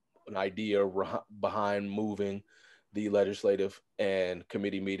an idea behind moving the legislative and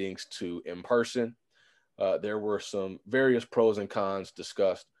committee meetings to in person. There were some various pros and cons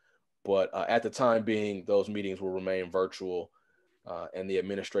discussed, but at the time being, those meetings will remain virtual, and the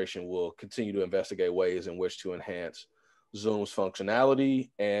administration will continue to investigate ways in which to enhance Zoom's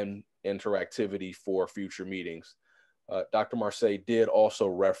functionality and interactivity for future meetings. Dr. Marseille did also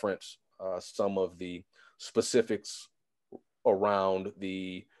reference some of the specifics around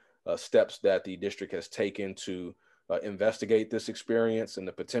the steps that the district has taken to investigate this experience and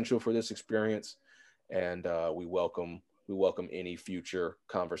the potential for this experience. And we welcome any future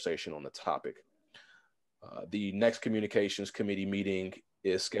conversation on the topic. The next communications committee meeting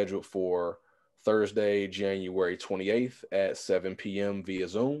is scheduled for Thursday, January 28th at 7 p.m. via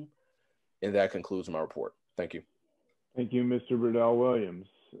Zoom. And that concludes my report. Thank you. Thank you, Mr. Burdell Williams.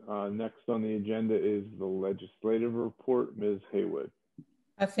 Next on the agenda is the legislative report. Ms. Haywood.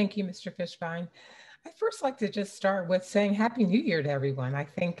 Thank you, Mr. Fishbein. I'd first like to just start with saying Happy New Year to everyone. I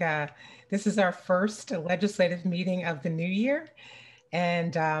think this is our first legislative meeting of the new year.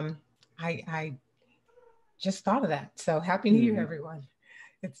 And I just thought of that. So Happy New Year, everyone.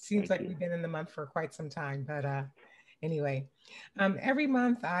 It seems like we've been in the month for quite some time, but anyway. Every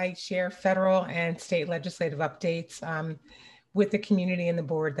month I share federal and state legislative updates with the community and the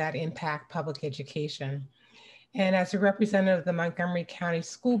board that impact public education. And as a representative of the Montgomery County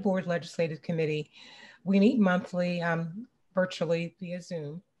School Board Legislative Committee, we meet monthly virtually via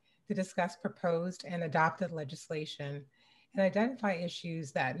Zoom to discuss proposed and adopted legislation and identify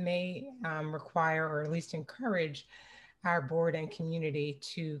issues that may require or at least encourage our board and community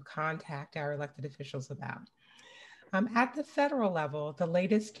to contact our elected officials about. At the federal level, the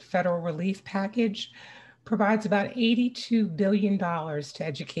latest federal relief package provides about $82 billion to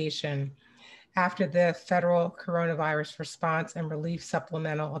education after the Federal Coronavirus Response and Relief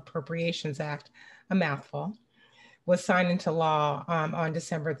Supplemental Appropriations Act, a mouthful, was signed into law on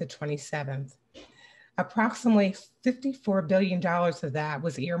December the 27th. Approximately $54 billion of that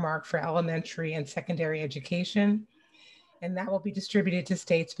was earmarked for elementary and secondary education, and that will be distributed to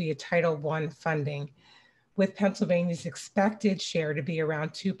states via Title I funding, with Pennsylvania's expected share to be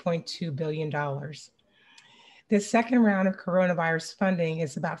around $2.2 billion. The second round of coronavirus funding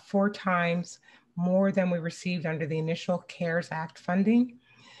is about 4 times more than we received under the initial CARES Act funding.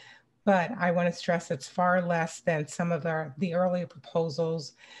 But I want to stress it's far less than some of the earlier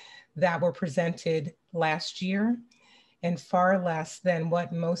proposals that were presented last year, and far less than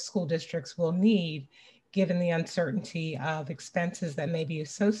what most school districts will need, given the uncertainty of expenses that may be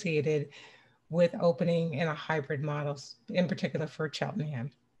associated with opening in a hybrid model, in particular for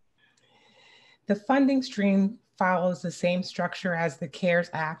Cheltenham. The funding stream follows the same structure as the CARES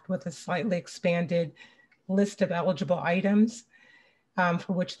Act, with a slightly expanded list of eligible items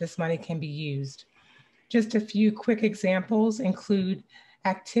for which this money can be used. Just a few quick examples include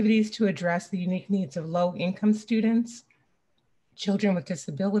activities to address the unique needs of low-income students, children with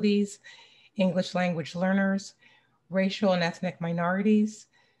disabilities, English language learners, racial and ethnic minorities,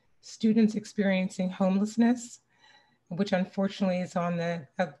 students experiencing homelessness, which unfortunately is on the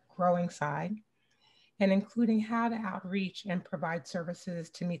growing side, and including how to outreach and provide services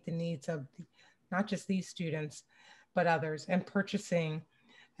to meet the needs of not just these students, but others, and purchasing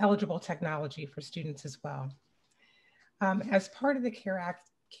eligible technology for students as well. As part of the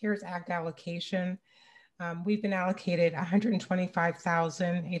CARES Act allocation, We've been allocated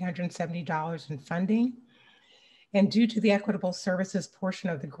 $125,870 in funding. And due to the equitable services portion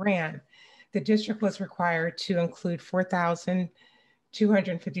of the grant, the district was required to include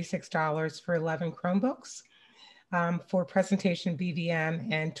 $4,256 for 11 Chromebooks for Presentation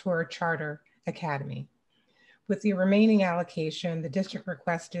BVM and Tour Charter Academy. With the remaining allocation, the district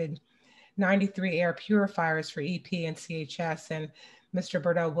requested 93 air purifiers for EP and CHS, and Mr.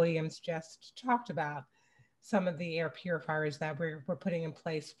 Bordeaux Williams just talked about some of the air purifiers that we're putting in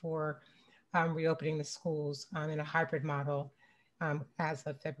place for reopening the schools in a hybrid model as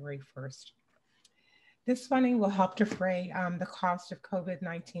of February 1st. This funding will help defray the cost of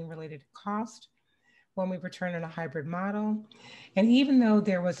COVID-19 related cost when we return in a hybrid model. And even though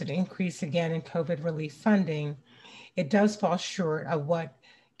there was an increase again in COVID relief funding, it does fall short of what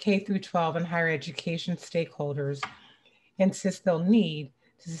K through 12 and higher education stakeholders insist they'll need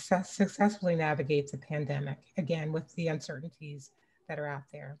to successfully navigate the pandemic, again, with the uncertainties that are out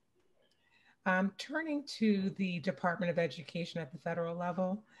there. Turning to the Department of Education at the federal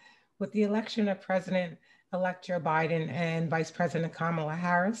level, with the election of President-elect Joe Biden and Vice President Kamala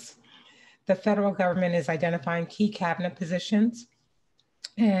Harris, the federal government is identifying key cabinet positions,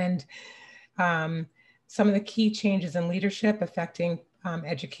 and some of the key changes in leadership affecting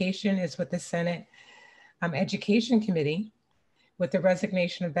education is with the Senate Education Committee, with the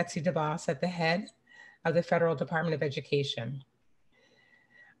resignation of Betsy DeVos at the head of the Federal Department of Education.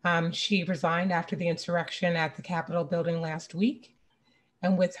 She resigned after the insurrection at the Capitol building last week.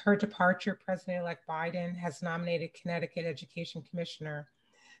 And with her departure, President-elect Biden has nominated Connecticut Education Commissioner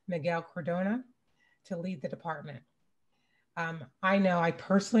Miguel Cardona to lead the department. I know I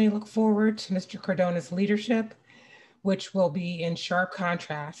personally look forward to Mr. Cardona's leadership, which will be in sharp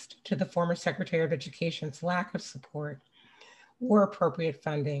contrast to the former Secretary of Education's lack of support or appropriate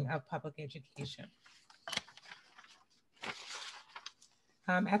funding of public education.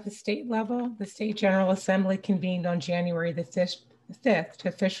 At the state level, the State General Assembly convened on January the 5th to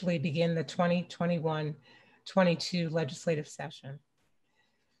officially begin the 2021-22 legislative session.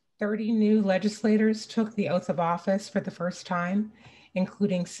 30 new legislators took the oath of office for the first time,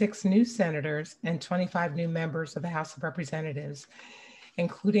 including 6 new senators and 25 new members of the House of Representatives,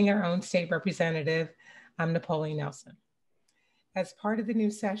 including our own state representative, Napoleon Nelson. As part of the new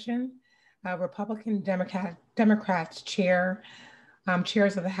session, Republican Democrats chairs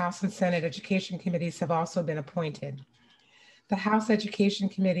of the House and Senate Education Committees have also been appointed. The House Education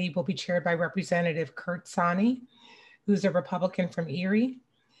Committee will be chaired by Representative Kurt Sani, who's a Republican from Erie,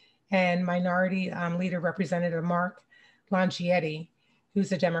 and Minority Leader Representative Mark Longietti,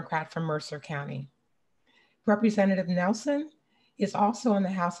 who's a Democrat from Mercer County. Representative Nelson is also on the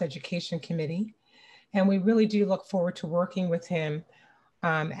House Education Committee, and we really do look forward to working with him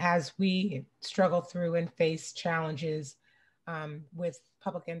as we struggle through and face challenges with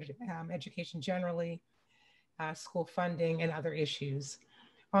public education generally, school funding, and other issues.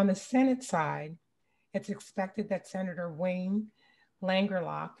 On the Senate side, it's expected that Senator Wayne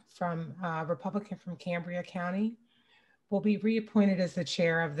Langerlock, Republican from Cambria County, will be reappointed as the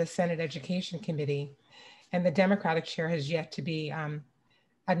chair of the Senate Education Committee, and the Democratic chair has yet to be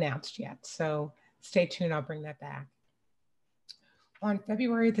announced yet. So stay tuned, I'll bring that back. On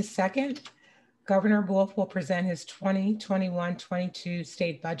February the 2nd, Governor Wolf will present his 2021-22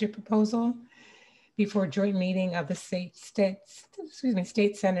 state budget proposal before a joint meeting of the State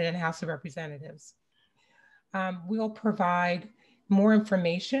Senate and House of Representatives. We'll provide more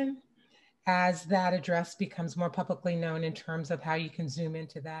information as that address becomes more publicly known in terms of how you can zoom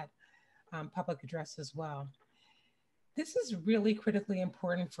into that public address as well. This is really critically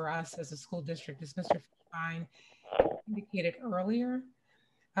important for us as a school district, as Mr. Fine indicated earlier.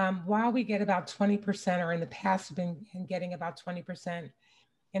 While we get about 20%, or in the past have been getting about 20%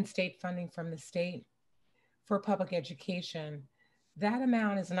 in state funding from the state for public education, that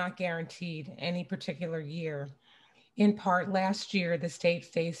amount is not guaranteed any particular year. In part, last year, the state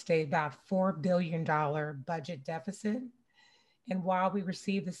faced about $4 billion budget deficit. And while we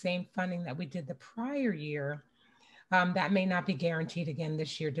received the same funding that we did the prior year, that may not be guaranteed again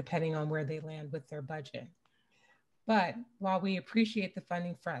this year, depending on where they land with their budget. But while we appreciate the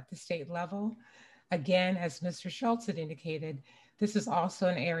funding at the state level, again, as Mr. Schultz had indicated, this is also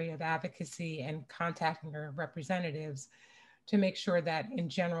an area of advocacy and contacting our representatives to make sure that in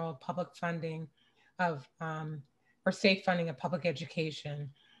general, public funding of, or state funding of public education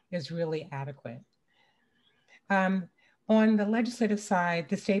is really adequate. On the legislative side,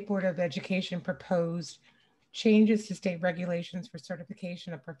 the State Board of Education proposed changes to state regulations for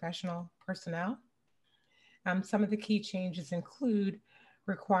certification of professional personnel. Some of the key changes include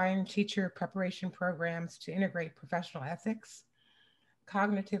requiring teacher preparation programs to integrate professional ethics,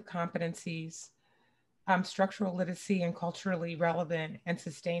 cognitive competencies, structural literacy, and culturally relevant and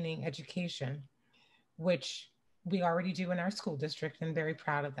sustaining education, which we already do in our school district, and very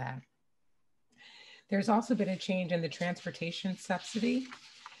proud of that. There's also been a change in the transportation subsidy.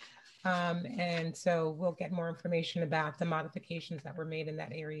 And so we'll get more information about the modifications that were made in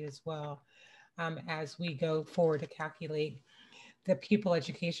that area as well, as we go forward to calculate the pupil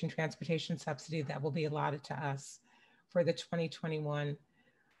education transportation subsidy that will be allotted to us for the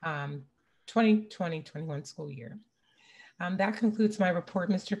 2020-21 school year. That concludes my report,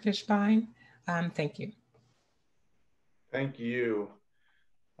 Mr. Fishbein. Thank you. Thank you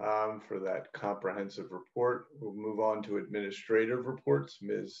for that comprehensive report. We'll move on to administrative reports.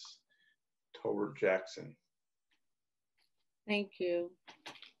 Ms. Tolbert Jackson. Thank you.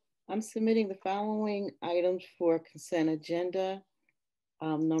 I'm submitting the following items for consent agenda.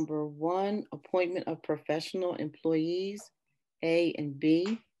 Number 1, appointment of professional employees, A and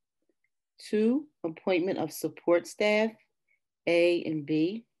B. 2, appointment of support staff, A and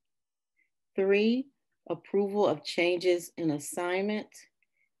B. 3, approval of changes in assignment,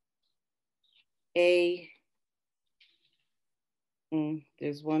 A.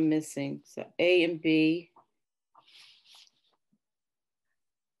 There's one missing, so A and B.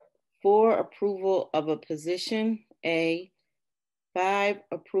 4, approval of a position, A. 5,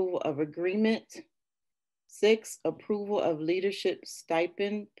 approval of agreement. 6, approval of leadership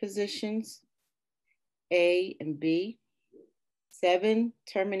stipend positions, A and B. 7,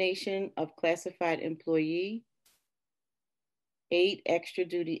 termination of classified employee. 8, extra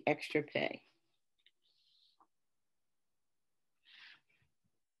duty, extra pay.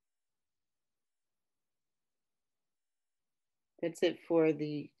 That's it for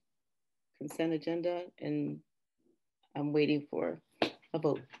the consent agenda, and I'm waiting for a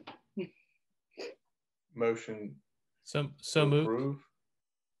vote. Motion So to moved. approve.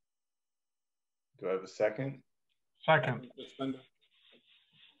 Do I have a second? Second.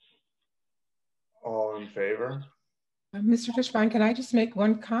 All in favor? Mr. Fishbein, can I just make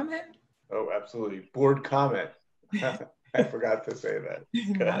one comment? Oh, absolutely. Board comment. I forgot to say that.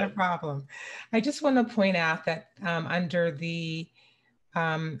 Not a problem. I just want to point out that under the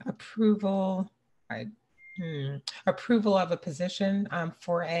approval of a position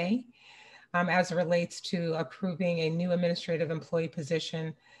 4A, as it relates to approving a new administrative employee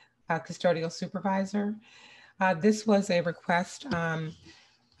position, custodial supervisor. This was a request from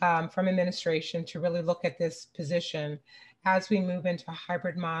administration to really look at this position as we move into a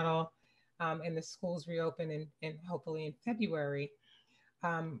hybrid model and the schools reopen in hopefully in February.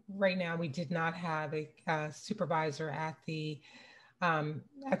 Right now, we did not have a supervisor at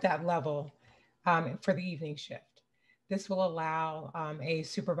that level for the evening shift. This will allow a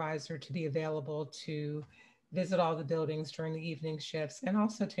supervisor to be available to visit all the buildings during the evening shifts, and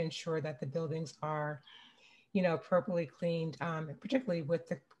also to ensure that the buildings are, appropriately cleaned, particularly with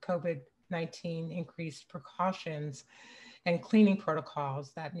the COVID-19 increased precautions and cleaning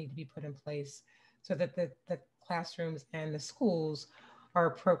protocols that need to be put in place so that the classrooms and the schools are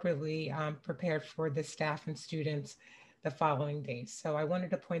appropriately prepared for the staff and students the following days. So I wanted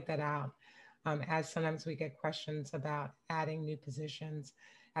to point that out, as sometimes we get questions about adding new positions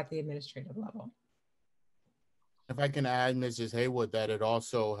at the administrative level. If I can add, Mrs. Haywood, that it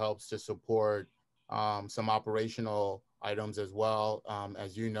also helps to support some operational items as well.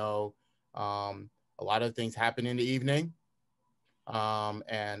 As you know, a lot of things happen in the evening,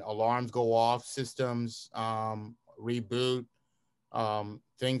 and alarms go off, systems reboot,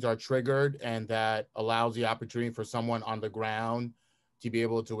 things are triggered, and that allows the opportunity for someone on the ground to be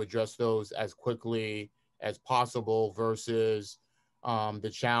able to address those as quickly as possible versus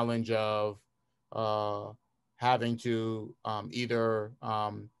the challenge of having to either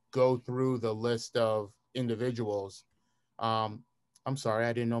go through the list of individuals. I'm sorry,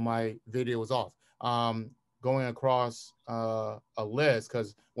 I didn't know my video was off. Going across a list,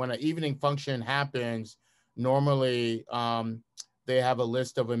 because when an evening function happens, normally they have a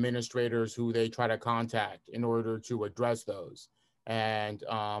list of administrators who they try to contact in order to address those. And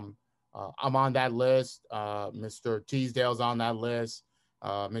I'm on that list. Mr. Teasdale's on that list.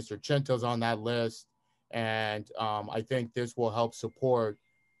 Mr. Chinto's on that list. And I think this will help support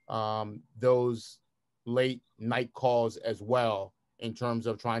those late night calls as well, in terms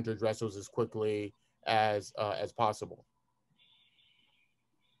of trying to address those as quickly as possible.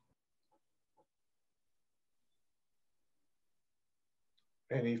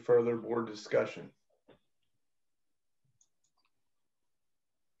 Any further board discussion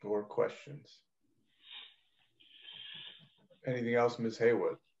or questions? Anything else, Ms.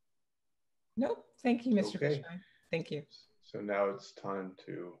 Haywood? Nope. Thank you, Mr. Okay. Fishbein. Thank you. So now it's time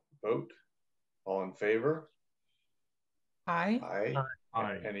to vote. All in favor? Aye. Aye.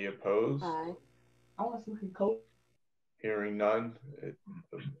 Aye. Any opposed? Aye. I want some coat. Hearing none,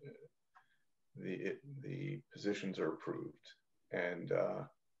 the positions are approved. And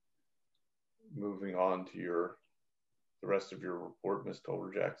moving on to the rest of your report, Ms.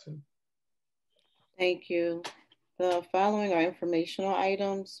 Tolber-Jackson. Thank you. The following are informational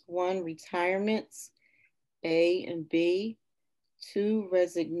items. 1, retirements, A and B. 2,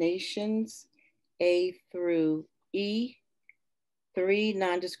 resignations, A through E. 3,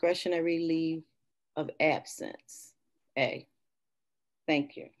 non-discretionary leave of absence, A.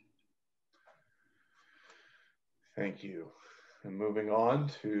 Thank you. Thank you. And moving on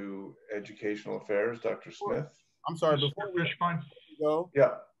to educational affairs, Dr. Smith. I'm sorry, before we go.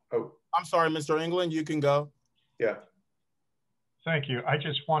 Yeah. Oh, I'm sorry, Mr. England, you can go. Yeah. Thank you. I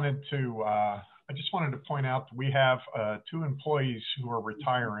just wanted to point out that we have 2 employees who are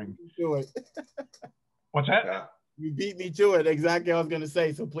retiring. Do it. What's that? Yeah. You beat me to it. Exactly what I was going to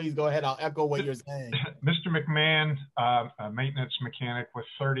say. So please go ahead. I'll echo what you're saying. Mr. McMahon, a maintenance mechanic with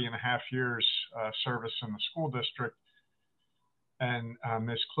 30 and a half years service in the school district. And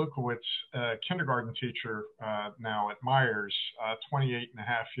Ms. Klukowicz, kindergarten teacher now at Myers, 28 and a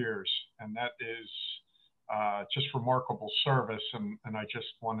half years. And that is just remarkable service. And I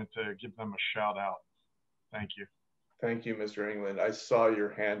just wanted to give them a shout out. Thank you. Thank you, Mr. England. I saw your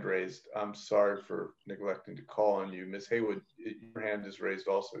hand raised. I'm sorry for neglecting to call on you. Ms. Haywood, your hand is raised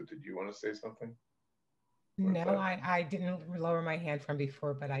also. Did you want to say something? No, I didn't lower my hand from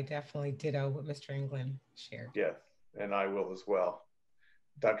before, but I definitely ditto what Mr. England shared. Yes, and I will as well.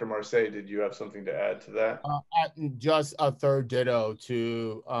 Dr. Marseille, did you have something to add to that? Just a third ditto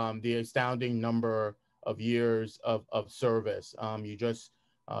to the astounding number of years of service. You just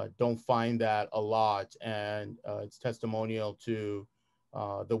don't find that a lot, and it's testimonial to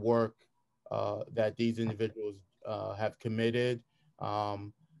the work that these individuals have committed.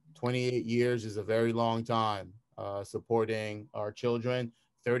 28 years is a very long time supporting our children.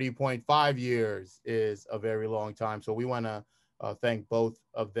 30.5 years is a very long time. So we want to thank both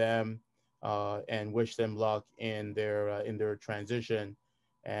of them and wish them luck in their transition.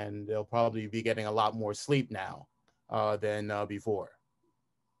 And they'll probably be getting a lot more sleep now than before.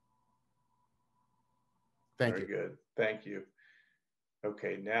 Thank you. Very good. Thank you.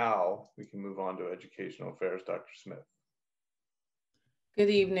 Okay, now we can move on to educational affairs. Dr. Smith.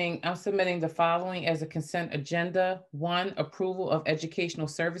 Good evening. I'm submitting the following as a consent agenda. 1, approval of educational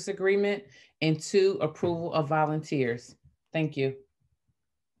service agreement, and 2, approval of volunteers. Thank you.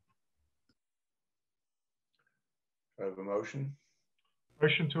 Do I have a motion?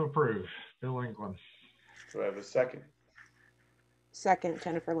 Motion to approve. Bill England. Do I have a second? Second,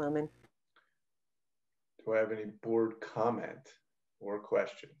 Jennifer Lohman. Do I have any board comment or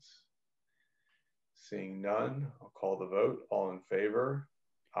questions? Seeing none, I'll call the vote. All in favor?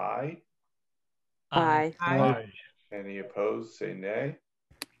 Aye. Aye. Aye. Any opposed, say nay.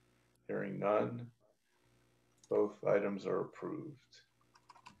 Hearing none, both items are approved.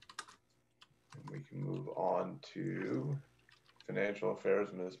 And we can move on to financial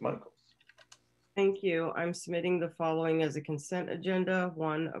affairs, Ms. Michaels. Thank you. I'm submitting the following as a consent agenda.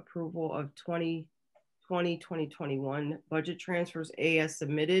 1, approval of 2020-2021 budget transfers, A, as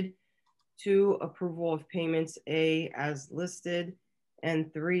submitted. 2, approval of payments, A, as listed.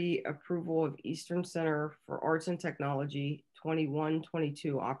 And 3, approval of Eastern Center for Arts and Technology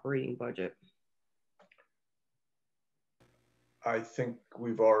 21-22 operating budget. I think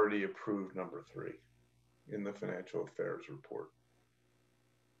we've already approved number 3 in the financial affairs report.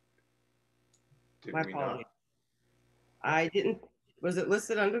 Did My we apologies. not? I didn't, was it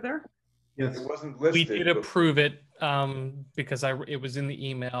listed under there? Yes. It wasn't listed. We did approve it because it was in the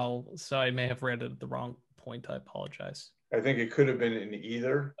email, so I may have read it at the wrong point. I apologize. I think it could have been in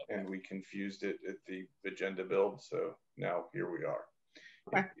either, and we confused it at the agenda build. So now here we are.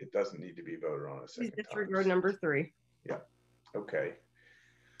 Okay. It doesn't need to be voted on a second Please disregard number 3. Yeah. Okay.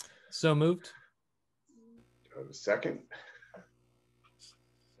 So moved. Do I have a second?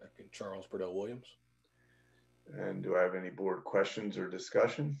 Second, Charles Burdell Williams. And do I have any board questions or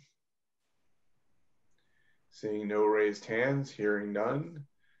discussion? Seeing no raised hands, hearing none,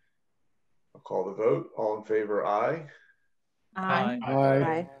 I'll call the vote. All in favor, aye. Aye.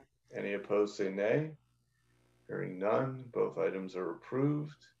 Aye. Any opposed, say nay. Hearing none, both items are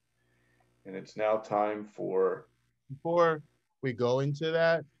approved. And it's now time for... Before we go into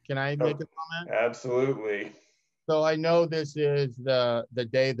that, can I make a comment? Absolutely. So I know this is the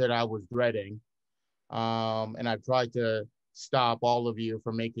day that I was dreading. And I've tried to stop all of you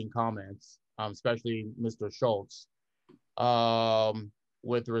from making comments, especially Mr. Schultz,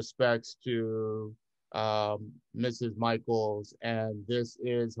 with respects to Mrs. Michaels, and this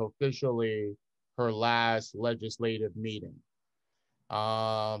is officially her last legislative meeting.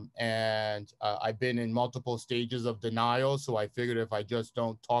 I've been in multiple stages of denial, so I figured if I just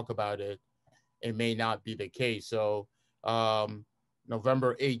don't talk about it, it may not be the case. So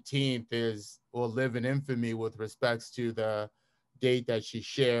November 18th will live in infamy with respects to the date that she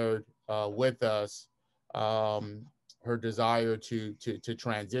shared with us, her desire to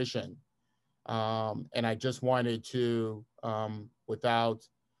transition. And I just wanted to, I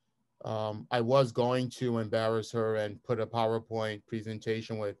was going to embarrass her and put a PowerPoint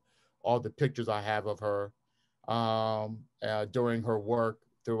presentation with all the pictures I have of her during her work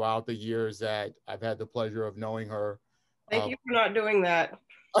throughout the years that I've had the pleasure of knowing her. Thank you for not doing that.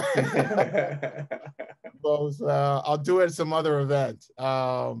 Both, I'll do it at some other event.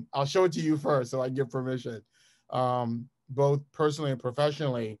 I'll show it to you first so I can get permission, both personally and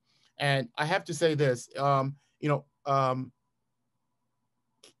professionally. And I have to say this,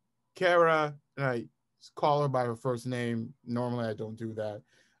 Kara, and I call her by her first name. Normally I don't do that.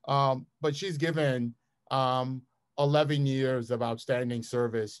 But she's given 11 years of outstanding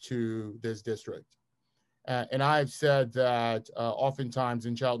service to this district. And I've said that oftentimes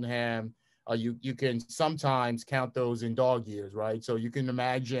in Cheltenham, you can sometimes count those in dog years, right? So you can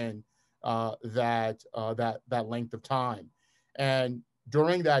imagine that length of time. And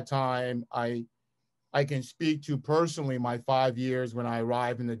during that time, I can speak to personally my 5 years when I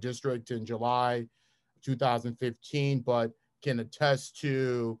arrived in the district in July 2015, but can attest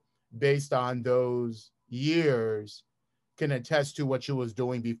to, based on those years, can attest to what she was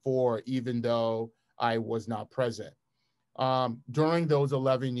doing before, even though I was not present. During those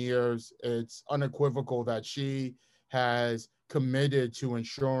 11 years, it's unequivocal that she has committed to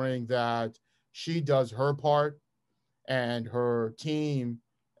ensuring that she does her part and her team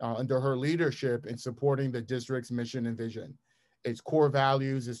under her leadership in supporting the district's mission and vision, its core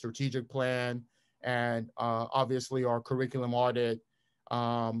values, its strategic plan, and obviously our curriculum audit.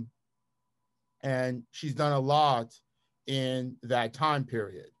 And she's done a lot in that time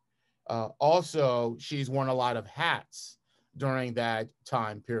period. Also, she's worn a lot of hats during that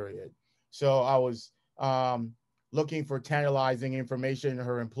time period. So I was looking for tantalizing information in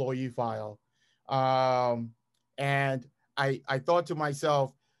her employee file. And I thought to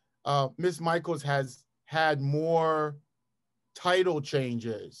myself, Ms. Michaels has had more title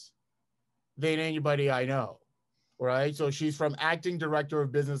changes than anybody I know, right? So she's from acting director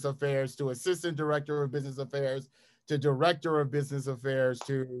of business affairs to assistant director of business affairs to director of business affairs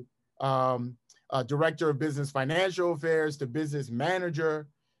to director of business financial affairs to business manager.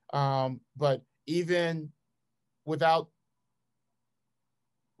 But even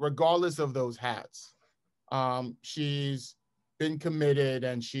regardless of those hats, she's been committed,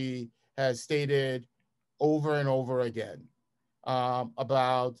 and she has stated over and over again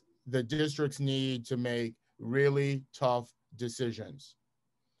about the district's need to make really tough decisions.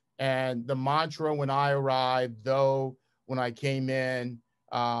 And the mantra when I arrived, though, when I came in,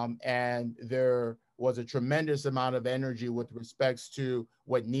 and there was a tremendous amount of energy with respects to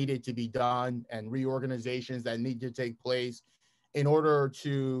what needed to be done and reorganizations that need to take place in order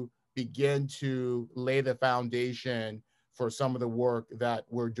to begin to lay the foundation for some of the work that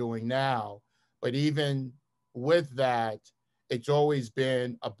we're doing now. But even with that, it's always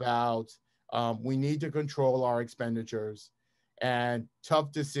been about we need to control our expenditures, and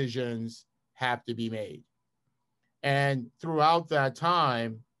tough decisions have to be made. And throughout that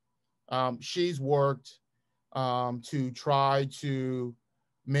time, she's worked to try to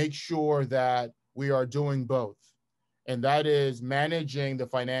make sure that we are doing both. And that is managing the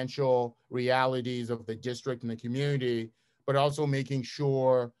financial realities of the district and the community, but also making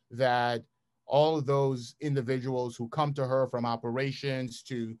sure that all of those individuals who come to her, from operations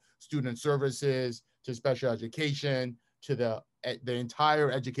to student services to special education to the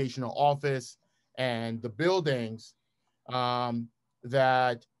entire educational office and the buildings,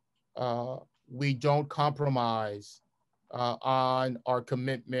 that we don't compromise on our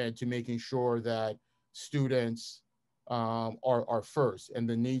commitment to making sure that students are first, and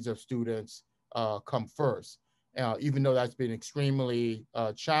the needs of students come first, even though that's been extremely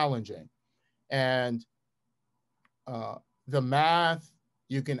challenging. And the math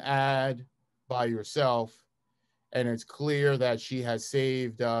you can add by yourself, and it's clear that she has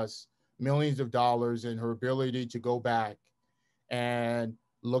saved us millions of dollars in her ability to go back and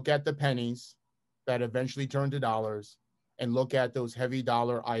look at the pennies that eventually turn to dollars and look at those heavy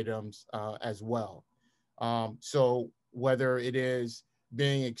dollar items as well. So whether it is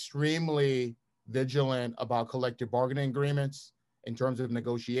being extremely vigilant about collective bargaining agreements in terms of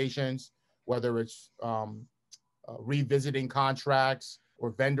negotiations, whether it's revisiting contracts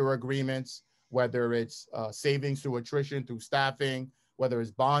or vendor agreements, whether it's savings through attrition, through staffing, whether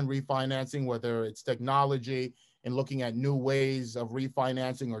it's bond refinancing, whether it's technology and looking at new ways of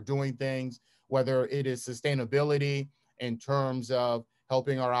refinancing or doing things, whether it is sustainability in terms of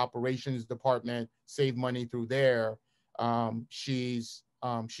helping our operations department save money through there. She's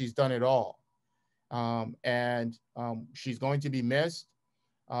done it all. And she's going to be missed.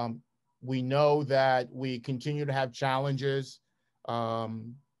 We know that we continue to have challenges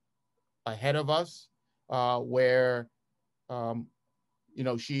ahead of us where,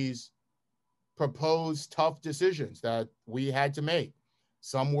 she's proposed tough decisions that we had to make.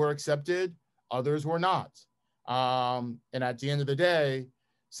 Some were accepted, others were not. And at the end of the day,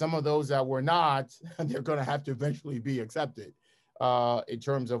 some of those that were not, they're going to have to eventually be accepted in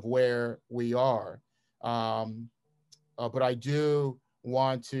terms of where we are. But I do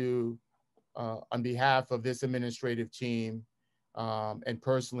want to, on behalf of this administrative team, and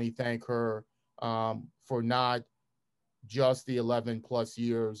personally thank her for not just the 11 plus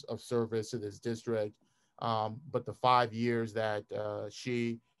years of service to this district, but the 5 years that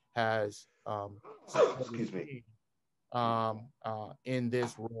she has excuse me, in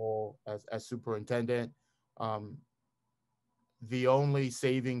this role as superintendent. The only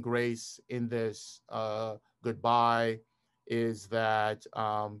saving grace in this goodbye is that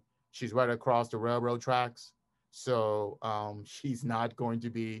she's right across the railroad tracks. So she's not going to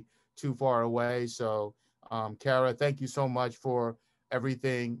be too far away. So Kara, thank you so much for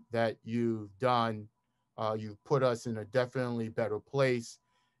everything that you've done. You've put us in a definitely better place.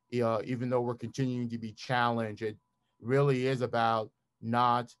 Even though we're continuing to be challenged, it really is about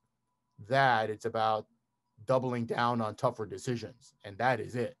not that, it's about doubling down on tougher decisions, and that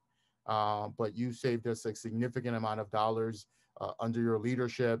is it. But you saved us a significant amount of dollars under your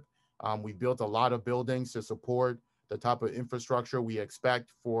leadership. We built a lot of buildings to support the type of infrastructure we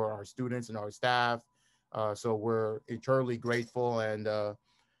expect for our students and our staff. So we're eternally grateful, and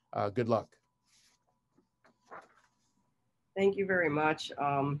good luck. Thank you very much.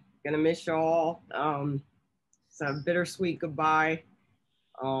 Gonna miss you all. It's a bittersweet goodbye.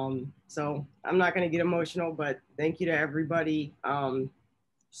 So I'm not gonna get emotional, but thank you to everybody.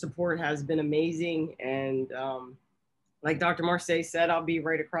 Support has been amazing. And like Dr. Marseille said, I'll be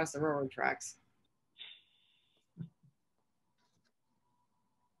right across the railroad tracks.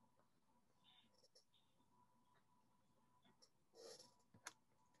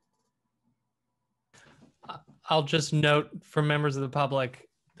 I'll just note for members of the public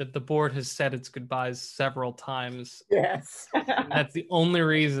that the board has said its goodbyes several times. Yes. That's the only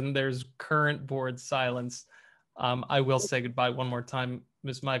reason there's current board silence. I will say goodbye one more time,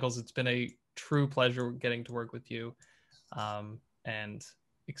 Ms. Michaels. It's been a true pleasure getting to work with you, and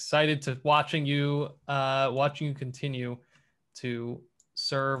excited to watching you continue to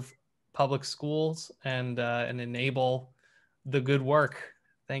serve public schools and enable the good work.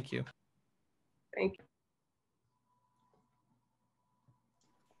 Thank you. Thank you.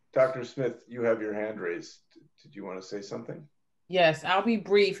 Dr. Smith, you have your hand raised. Did you want to say something? Yes, I'll be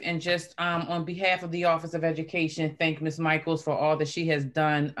brief and just on behalf of the Office of Education, thank Ms. Michaels for all that she has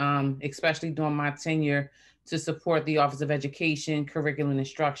done, especially during my tenure, to support the Office of Education, curriculum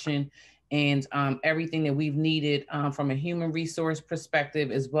instruction, and everything that we've needed from a human resource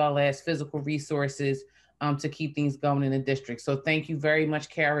perspective, as well as physical resources to keep things going in the district. So thank you very much,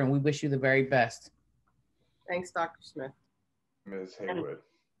 Karen. We wish you the very best. Thanks, Dr. Smith. Ms. Haywood.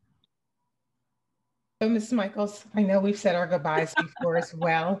 So, Ms. Michaels, I know we've said our goodbyes before as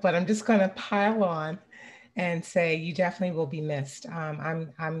well, but I'm just going to pile on and say you definitely will be missed.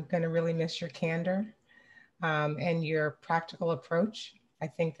 I'm going to really miss your candor and your practical approach. I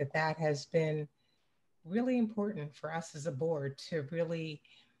think that has been really important for us as a board to really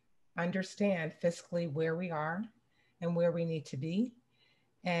understand fiscally where we are and where we need to be.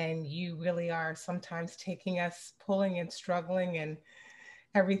 And you really are sometimes taking us, pulling and struggling and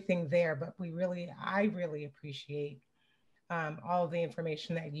everything there, but I really appreciate all of the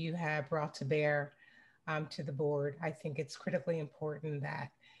information that you have brought to bear to the board. I think it's critically important that,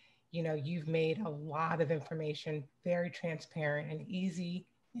 you've made a lot of information very transparent and easy,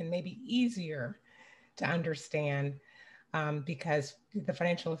 and maybe easier to understand, because the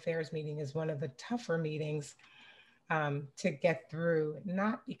financial affairs meeting is one of the tougher meetings to get through,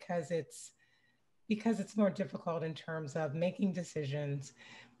 not because it's more difficult in terms of making decisions,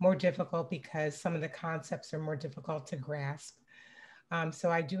 more difficult because some of the concepts are more difficult to grasp. So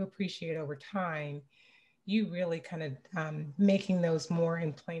I do appreciate over time, you really kind of making those more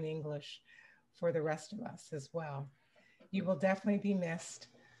in plain English for the rest of us as well. You will definitely be missed.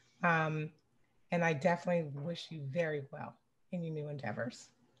 And I definitely wish you very well in your new endeavors.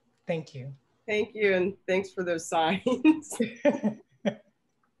 Thank you. Thank you, and thanks for those signs.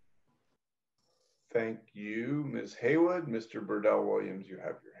 Thank you, Ms. Haywood. Mr. Burdell Williams, you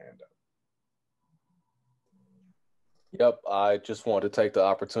have your hand up. Yep, I just want to take the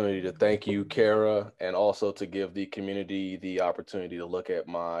opportunity to thank you, Kara, and also to give the community the opportunity to look at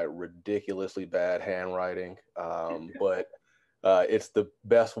my ridiculously bad handwriting. But it's the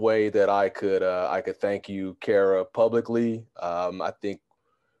best way that I could thank you, Kara, publicly. I think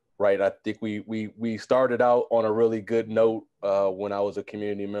we started out on a really good note when I was a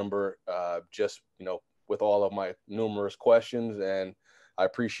community member, just with all of my numerous questions, and I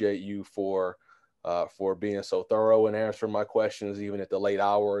appreciate you for being so thorough and answering my questions, even at the late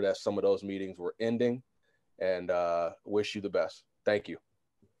hour that some of those meetings were ending, and wish you the best. Thank you.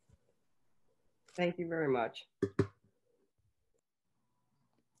 Thank you very much.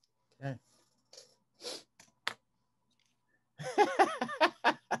 Okay.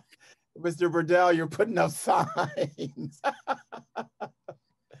 Mr. Burdell, you're putting up signs.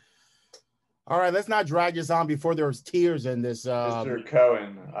 All right, let's not drag this on before there's tears in this. Mr.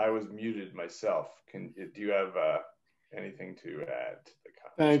 Cohen, I was muted myself. Do you have anything to add to the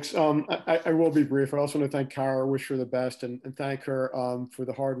comments? Thanks. I will be brief. I also want to thank Kara, wish her the best, and thank her for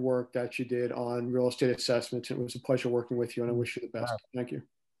the hard work that she did on real estate assessments. It was a pleasure working with you, and I wish you the best. Thank you.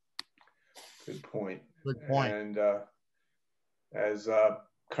 Good point. Good point. And as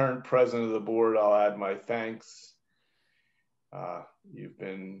current president of the board, I'll add my thanks.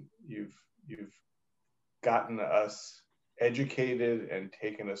 You've gotten us educated and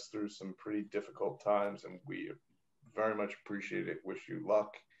taken us through some pretty difficult times, and we very much appreciate it. Wish you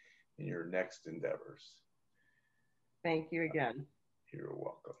luck in your next endeavors. Thank you again. You're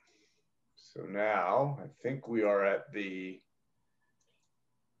welcome. So now I think we are at the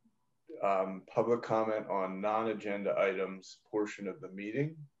public comment on non-agenda items portion of the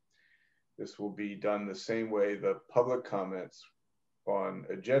meeting. This will be done the same way the public comments on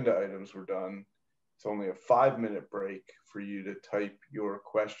agenda items were done. It's only a 5-minute break for you to type your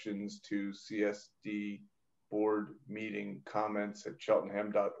questions to CSD board meeting comments at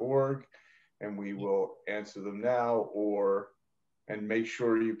cheltenham.org, and we will answer them now, and make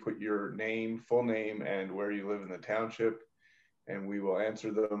sure you put your name, full name, and where you live in the township, and we will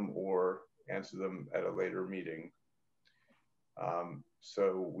answer them or answer them at a later meeting.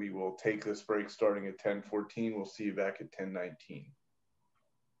 So we will take this break starting at 10:14. We'll see you back at 10:19.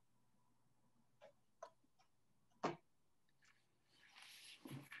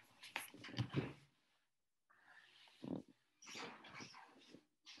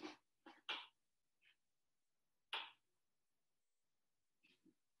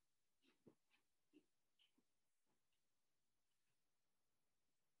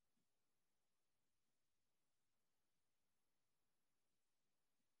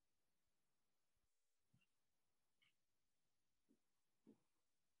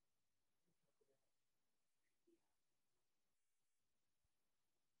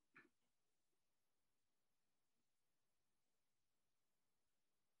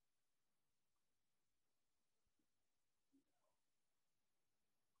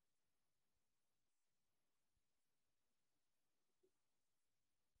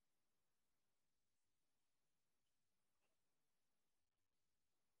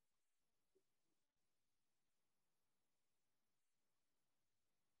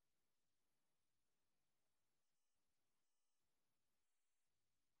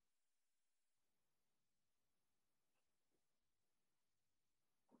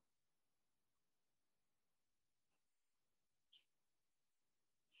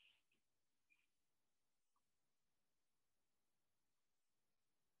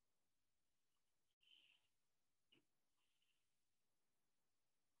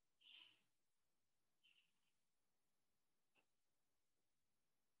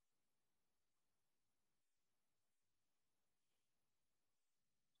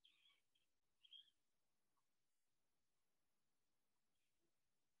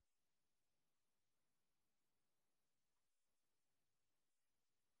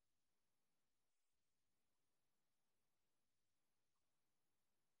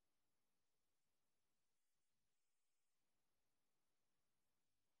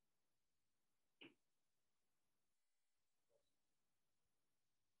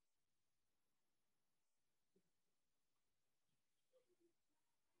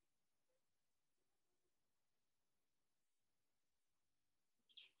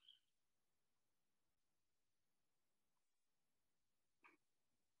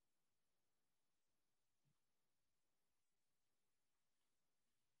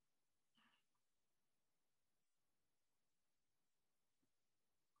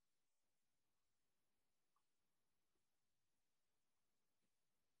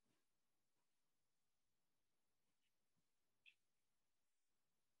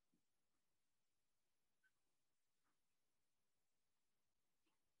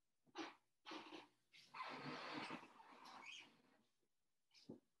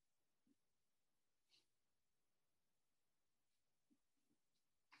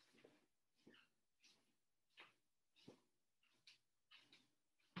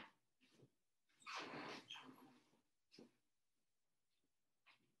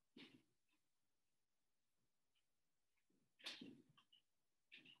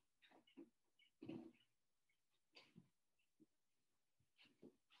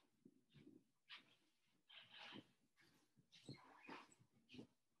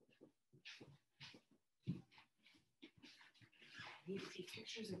 need to take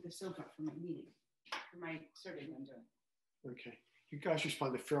pictures of the sofa for my meeting, for my survey I'm doing. Okay, you guys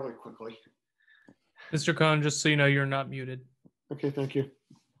responded fairly quickly. Mr. Cohen, just so you know, you're not muted. Okay, thank you.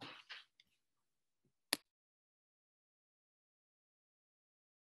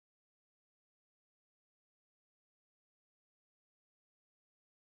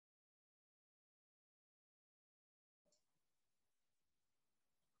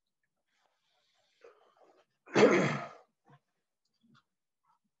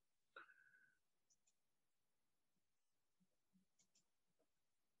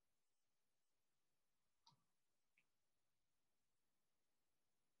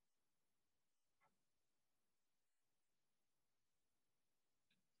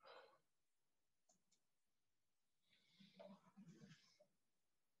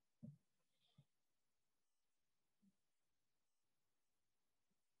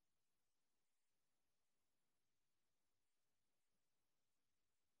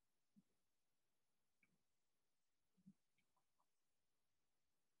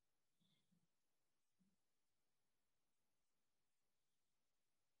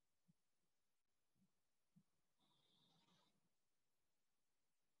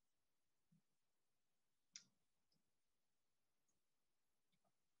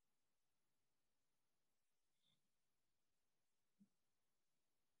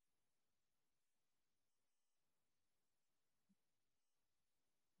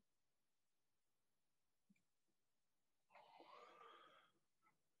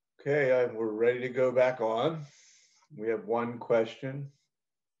 Okay, we're ready to go back on. We have one question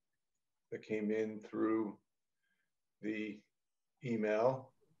that came in through the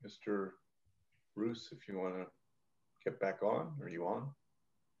email. Mr. Bruce, if you want to get back on, are you on?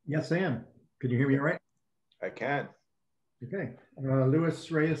 Yes, I am. Can you hear me all right? I can. Okay.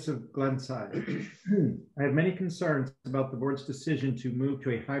 Louis Reyes of Glenside. I have many concerns about the board's decision to move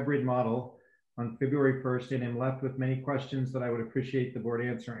to a hybrid model on February 1st and am left with many questions that I would appreciate the board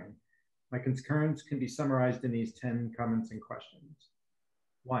answering. My concerns can be summarized in these 10 comments and questions.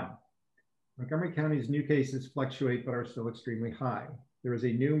 1, Montgomery County's new cases fluctuate but are still extremely high. There is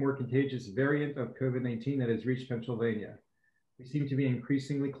a new, more contagious variant of COVID-19 that has reached Pennsylvania. We seem to be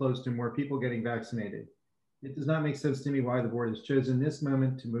increasingly close to more people getting vaccinated. It does not make sense to me why the board has chosen this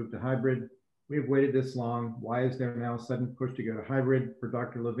moment to move to hybrid. We have waited this long. Why is there now a sudden push to go to hybrid? Per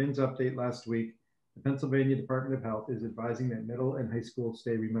Dr. Levin's update last week, the Pennsylvania Department of Health is advising that middle and high schools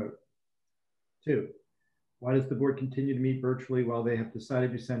stay remote. 2, why does the board continue to meet virtually while they have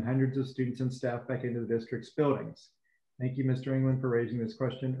decided to send hundreds of students and staff back into the district's buildings? Thank you, Mr. England, for raising this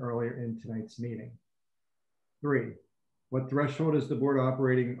question earlier in tonight's meeting. 3, what threshold is the board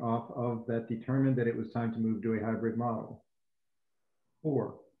operating off of that determined that it was time to move to a hybrid model?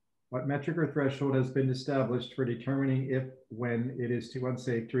 4, what metric or threshold has been established for determining if, when it is too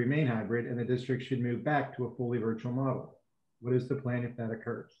unsafe to remain hybrid and the district should move back to a fully virtual model? What is the plan if that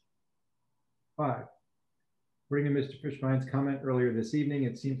occurs? 5, according to Mr. Fishbine's comment earlier this evening,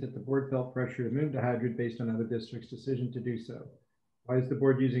 it seems that the board felt pressure to move to hybrid based on other districts' decision to do so. Why is the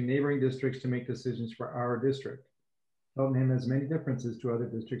board using neighboring districts to make decisions for our district? Cheltenham has many differences to other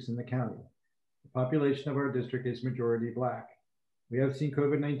districts in the county. The population of our district is majority Black. We have seen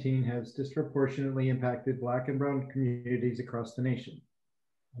COVID-19 has disproportionately impacted Black and brown communities across the nation.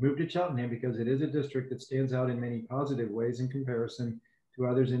 I moved to Cheltenham because it is a district that stands out in many positive ways in comparison to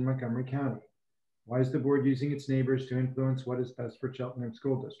others in Montgomery County. Why is the board using its neighbors to influence what is best for Cheltenham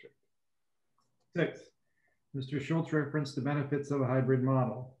School District? 6, Mr. Schultz referenced the benefits of a hybrid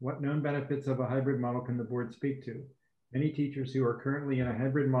model. What known benefits of a hybrid model can the board speak to? Many teachers who are currently in a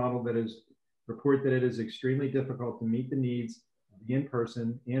hybrid model report that it is extremely difficult to meet the needs of the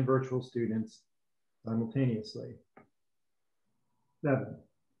in-person and virtual students simultaneously. 7,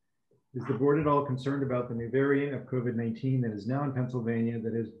 is the board at all concerned about the new variant of COVID-19 that is now in Pennsylvania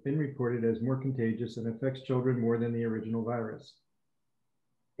that has been reported as more contagious and affects children more than the original virus?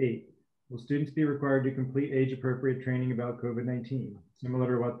 8, will students be required to complete age-appropriate training about COVID-19,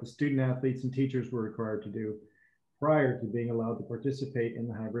 similar to what the student athletes and teachers were required to do prior to being allowed to participate in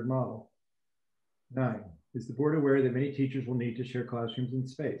the hybrid model? 9, is the board aware that many teachers will need to share classrooms and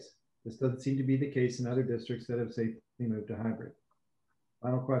space? This doesn't seem to be the case in other districts that have safely moved to hybrid.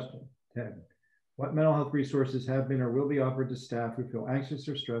 Final question. 10, what mental health resources have been or will be offered to staff who feel anxious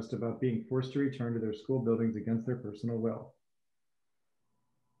or stressed about being forced to return to their school buildings against their personal will?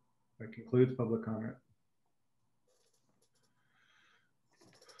 That concludes public comment.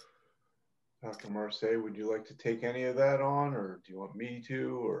 Dr. Marseille, would you like to take any of that on, or do you want me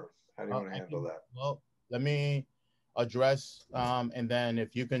to, or how do you want to handle that? Well, let me address, and then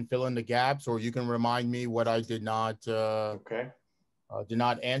if you can fill in the gaps or you can remind me what I did not okay. did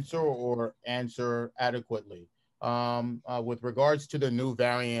not answer or answer adequately. With regards to the new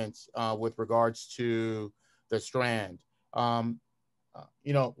variants, with regards to the strand,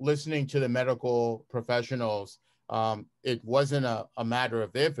 listening to the medical professionals, it wasn't a matter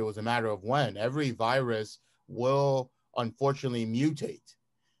of if, it was a matter of when. Every virus will unfortunately mutate.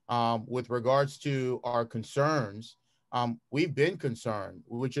 With regards to our concerns, we've been concerned,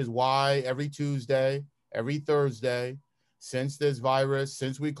 which is why every Tuesday, every Thursday, since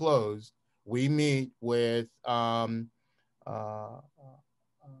we closed, we meet with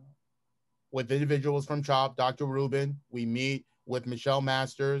individuals from CHOP, Dr. Rubin. We meet with Michelle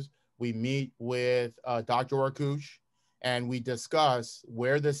Masters. We meet with Dr. Arkush, and we discuss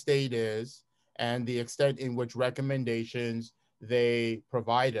where the state is and the extent in which recommendations they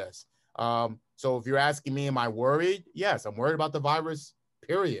provide us. So if you're asking me, am I worried? Yes, I'm worried about the virus,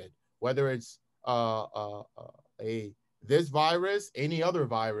 period. Whether it's this virus, any other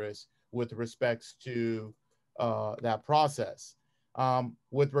virus with respects to that process.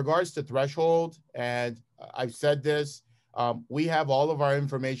 With regards to threshold, and I've said this, we have all of our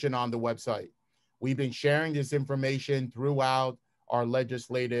information on the website. We've been sharing this information throughout our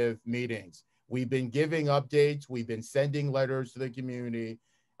legislative meetings. We've been giving updates. We've been sending letters to the community,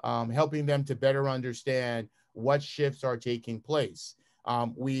 helping them to better understand what shifts are taking place.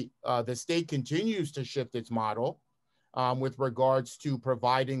 The state continues to shift its model with regards to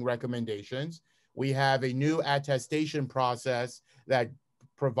providing recommendations. We have a new attestation process that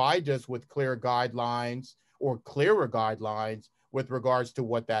provides us with clear guidelines or clearer guidelines with regards to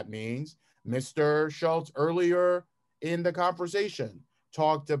what that means. Mr. Schultz earlier in the conversation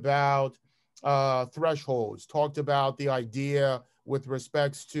talked about thresholds, talked about the idea with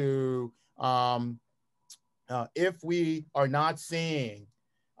respects to if we are not seeing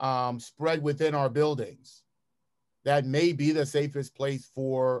spread within our buildings, that may be the safest place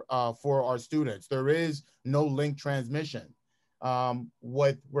for our students. There is no link transmission.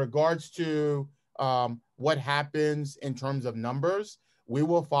 With regards to what happens in terms of numbers, we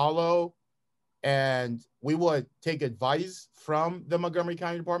will follow and we will take advice from the Montgomery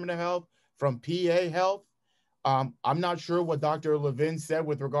County Department of Health, from PA Health. I'm not sure what Dr. Levin said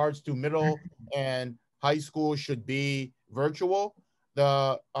with regards to middle and high school should be virtual.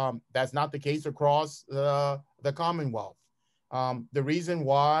 That's not the case across the Commonwealth. The reason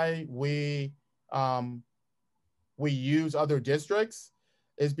why we use other districts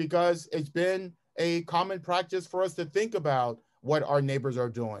is because it's been a common practice for us to think about what our neighbors are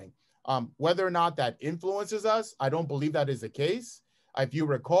doing. Whether or not that influences us, I don't believe that is the case. If you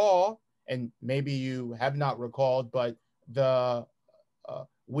recall, and maybe you have not recalled, but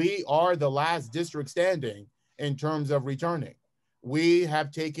we are the last district standing in terms of returning. We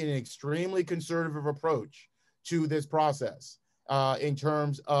have taken an extremely conservative approach to this process in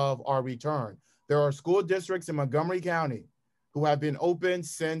terms of our return. There are school districts in Montgomery County who have been open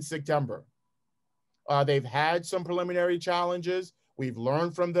since September. They've had some preliminary challenges. We've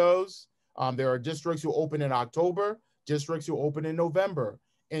learned from those. There are districts who open in October, districts who open in November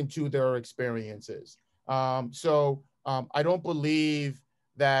into their experiences. So I don't believe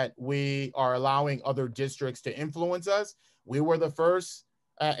that we are allowing other districts to influence us. We were the first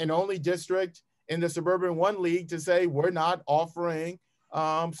and only district in the Suburban One League to say we're not offering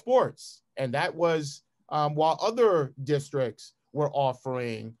sports. And that was while other districts were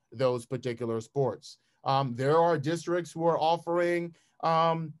offering those particular sports. There are districts who are offering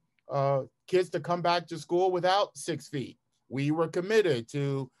kids to come back to school without 6 feet. We were committed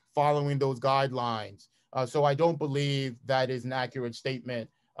to following those guidelines. So I don't believe that is an accurate statement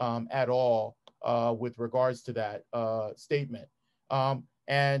at all with regards to that statement.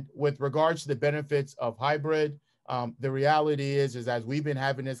 And with regards to the benefits of hybrid, the reality is as we've been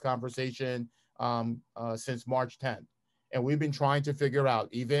having this conversation since March 10th, and we've been trying to figure out,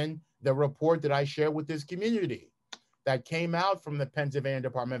 even the report that I share with this community that came out from the Pennsylvania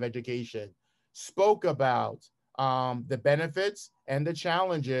Department of Education spoke about the benefits and the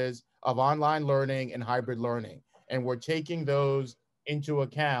challenges of online learning and hybrid learning. And we're taking those into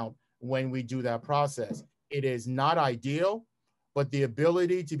account when we do that process. It is not ideal, but the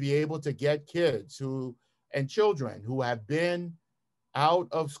ability to be able to get kids and children who have been out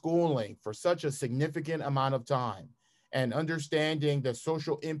of schooling for such a significant amount of time and understanding the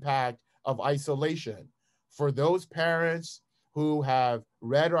social impact of isolation for those parents who have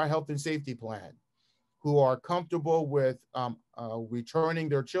read our health and safety plan, who are comfortable with returning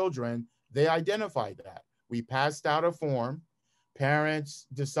their children, they identified that. We passed out a form. Parents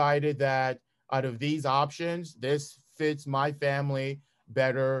decided that out of these options, this fits my family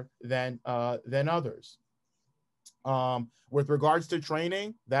better than others. With regards to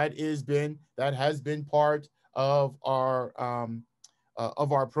training, that has been part of our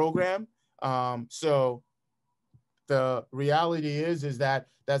program. So the reality is that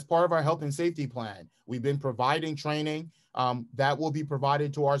that's part of our health and safety plan. We've been providing training that will be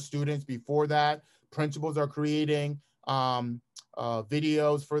provided to our students. Before that, principals are creating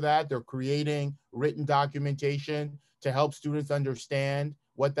videos for that. They're creating written documentation to help students understand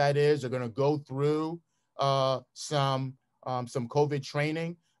what that is. They're going to go through some COVID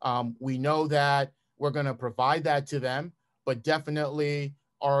training. We know that we're going to provide that to them, but definitely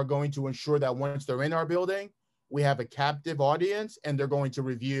are going to ensure that once they're in our building, we have a captive audience and they're going to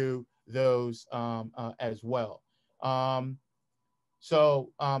review those as well.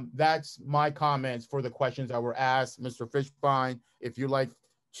 So that's my comments for the questions that were asked. Mr. Fishbein, if you'd like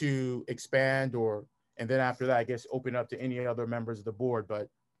to expand, and then after that, I guess open up to any other members of the board, but.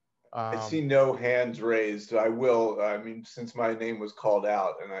 I see no hands raised. I mean, since my name was called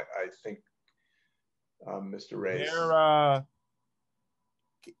out, and I think Mr. Reyes.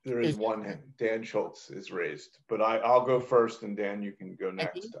 There is one hand. Dan Schultz is raised, but I'll go first, and Dan, you can go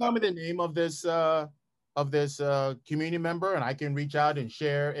next. Can you tell me the name of this community member, and I can reach out and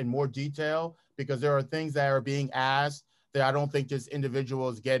share in more detail, because there are things that are being asked that I don't think this individual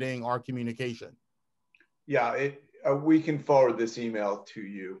is getting our communication. Yeah, we can forward this email to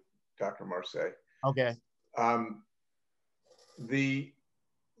you, Dr. Marseille. Okay. The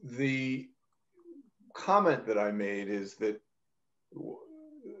comment that I made is that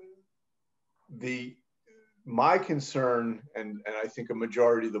my concern, and I think a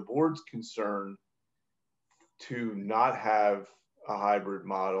majority of the board's concern, to not have a hybrid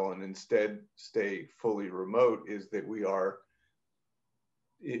model and instead stay fully remote, is that we are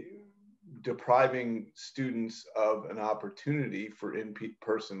depriving students of an opportunity for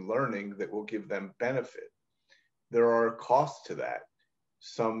in-person learning that will give them benefit. There are costs to that,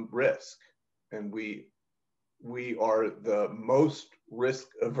 some risk, and we are the most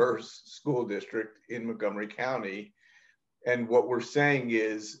risk-averse school district in Montgomery County. And what we're saying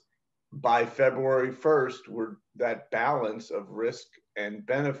is, by February 1st, that balance of risk and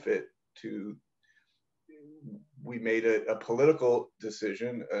benefit we made a political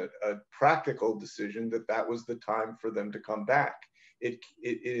decision, a practical decision, that was the time for them to come back. It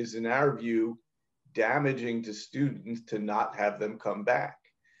is, in our view, damaging to students to not have them come back.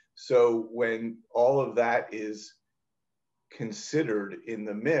 So when all of that is considered in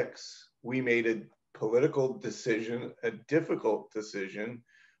the mix, we made a political decision, a difficult decision,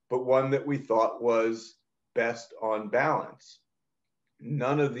 but one that we thought was best on balance.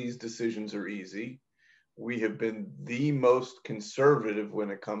 None of these decisions are easy. We have been the most conservative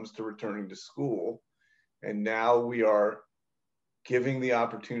when it comes to returning to school. And now we are giving the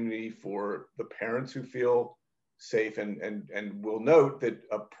opportunity for the parents who feel safe. And we'll note that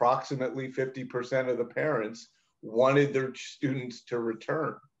approximately 50% of the parents wanted their students to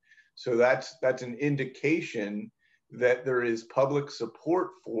return. So that's an indication that there is public support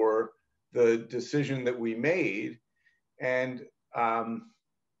for the decision that we made. And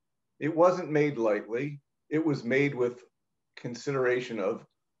it wasn't made lightly. It was made with consideration of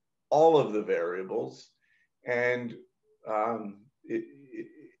all of the variables. And if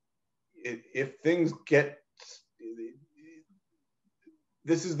things get,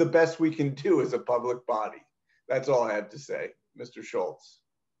 this is the best we can do as a public body. That's all I have to say. Mr. Schultz.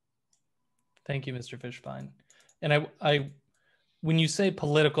 Thank you, Mr. Fishbein. And when you say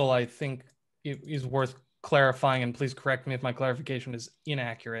political, I think it is worth clarifying, and please correct me if my clarification is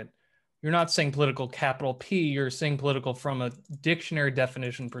inaccurate. You're not saying political capital P, you're saying political from a dictionary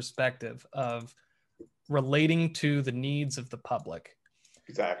definition perspective of relating to the needs of the public.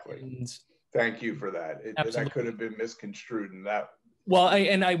 Exactly. And thank you for that. That could have been misconstrued in that. Well,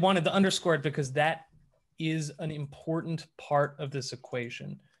 I wanted to underscore it because that is an important part of this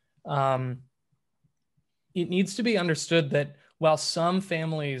equation. It needs to be understood that while some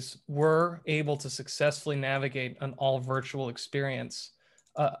families were able to successfully navigate an all virtual experience,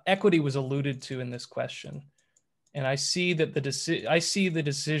 equity was alluded to in this question. And I see that the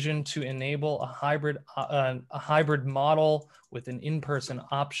decision to enable a hybrid model with an in-person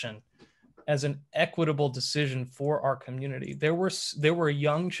option as an equitable decision for our community. There were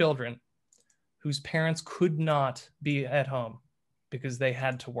young children whose parents could not be at home because they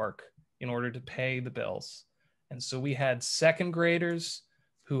had to work in order to pay the bills. And so we had second graders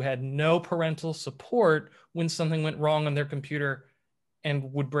who had no parental support when something went wrong on their computer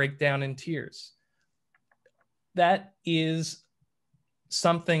and would break down in tears. That is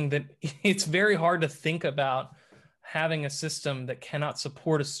something that it's very hard to think about, having a system that cannot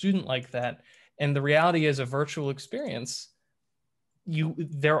support a student like that And the reality is a virtual experience,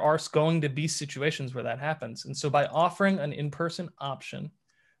 there are going to be situations where that happens. And so by offering an in-person option,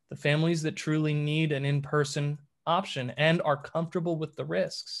 the families that truly need an in-person option and are comfortable with the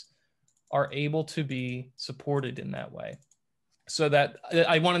risks are able to be supported in that way. So that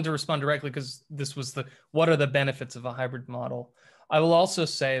I wanted to respond directly because this was what are the benefits of a hybrid model? I will also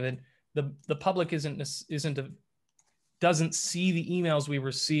say that the public doesn't see the emails we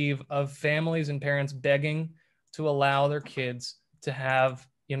receive of families and parents begging to allow their kids to have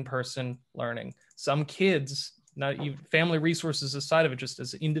in-person learning. Some kids, not even family resources aside of it, just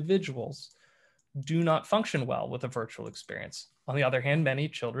as individuals, do not function well with a virtual experience. On the other hand, many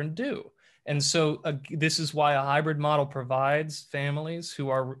children do. And so this is why a hybrid model provides families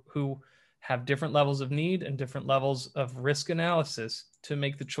who have different levels of need and different levels of risk analysis to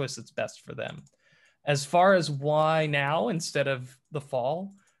make the choice that's best for them. As far as why now instead of the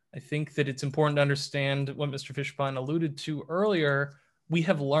fall, I think that it's important to understand what Mr. Fishbein alluded to earlier. We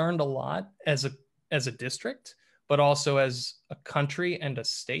have learned a lot as a district, but also as a country and a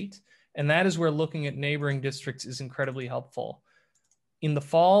state. And that is where looking at neighboring districts is incredibly helpful. In the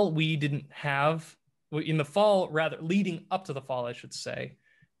fall, leading up to the fall, I should say,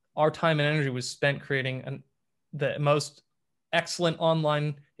 our time and energy was spent creating the most excellent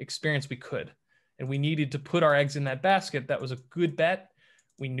online experience we could. And we needed to put our eggs in that basket. That was a good bet.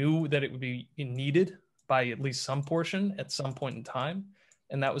 We knew that it would be needed by at least some portion at some point in time.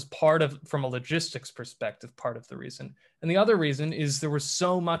 And that was from a logistics perspective, part of the reason. And the other reason is there was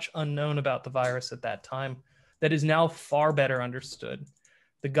so much unknown about the virus at that time that is now far better understood.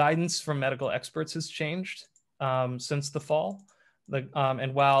 The guidance from medical experts has changed since the fall.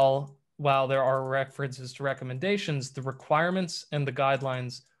 And while there are references to recommendations, the requirements and the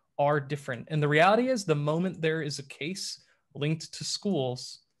guidelines are different. And the reality is the moment there is a case linked to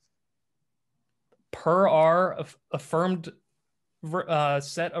schools, per our affirmed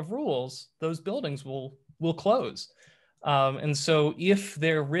set of rules, those buildings will close. And so if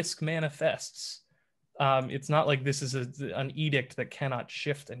their risk manifests, it's not like this is an edict that cannot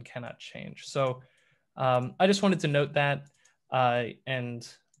shift and cannot change. So I just wanted to note that. And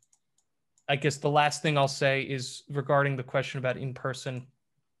I guess the last thing I'll say is regarding the question about in-person.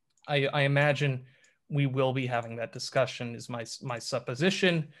 I imagine we will be having that discussion is my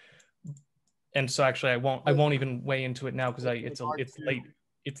supposition. And so actually I won't even weigh into it now because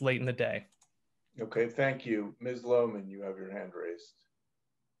it's late in the day. Okay, thank you. Ms. Lohman, you have your hand raised.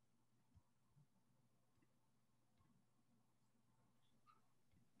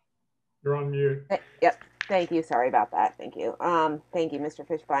 You're on mute. Yep. Thank you. Sorry about that. Thank you. Thank you, Mr.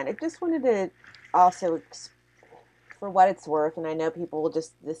 Fishbein. I just wanted to also, for what it's worth, and I know people will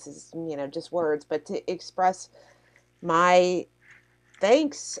this is, just words, but to express my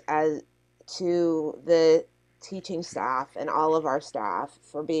thanks to the teaching staff and all of our staff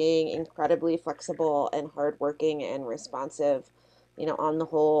for being incredibly flexible and hardworking and responsive, on the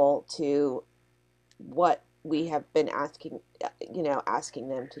whole, to what we have been asking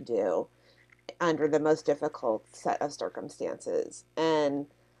them to do under the most difficult set of circumstances. And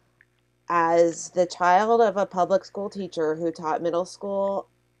as the child of a public school teacher who taught middle school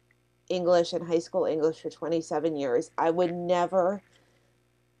English and high school English for 27 years, I would never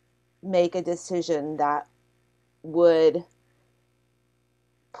make a decision that would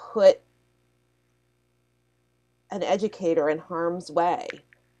put an educator in harm's way,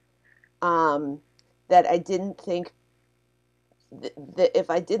 that I didn't think that if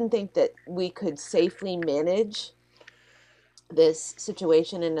I didn't think that we could safely manage this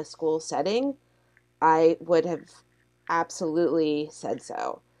situation in a school setting, I would have absolutely said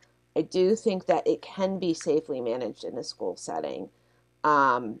so. I do think that it can be safely managed in a school setting.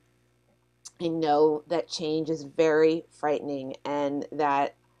 I know that change is very frightening and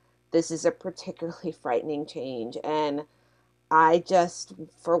that this is a particularly frightening change. And I just,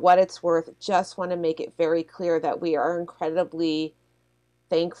 for what it's worth, just want to make it very clear that we are incredibly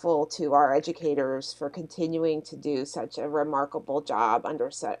thankful to our educators for continuing to do such a remarkable job under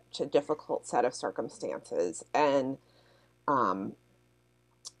such a difficult set of circumstances. And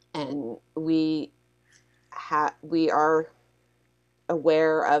we are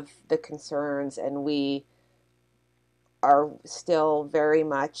aware of the concerns, and we are still very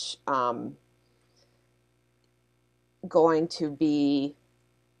much going to be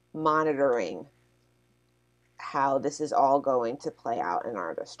monitoring how this is all going to play out in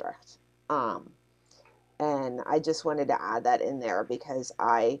our district. And I just wanted to add that in there because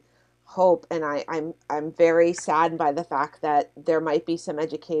I hope, and I'm very saddened by the fact that there might be some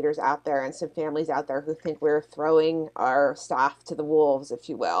educators out there and some families out there who think we're throwing our staff to the wolves, if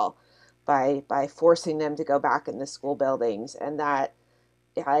you will. by forcing them to go back in the school buildings. And that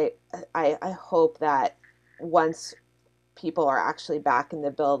I hope that once people are actually back in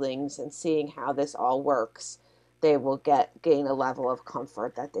the buildings and seeing how this all works, they will gain a level of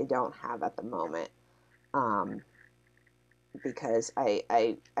comfort that they don't have at the moment. Because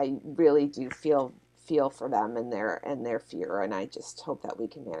I really do feel for them and their fear, and I just hope that we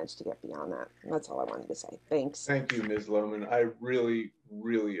can manage to get beyond that. And that's all I wanted to say. Thanks. Thank you, Ms. Lohman. I really,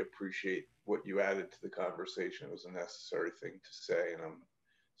 really appreciate what you added to the conversation. It was a necessary thing to say, and I'm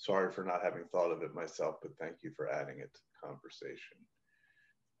sorry for not having thought of it myself, but thank you for adding it to the conversation.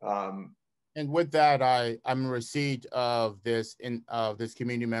 And with that, I'm in receipt of this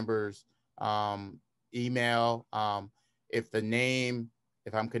community member's email.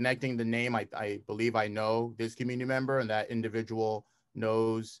 If I'm connecting the name, I believe I know this community member, and that individual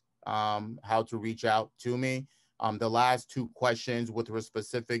knows how to reach out to me. The last two questions were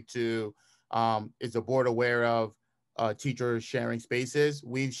specific to, is the board aware of teachers sharing spaces?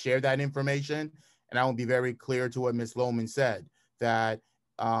 We've shared that information, and I will be very clear to what Ms. Lohman said, that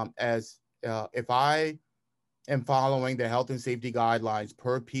if I am following the health and safety guidelines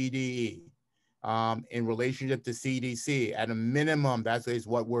per PDE, in relationship to CDC, at a minimum, that is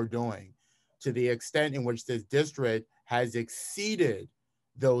what we're doing. To the extent in which this district has exceeded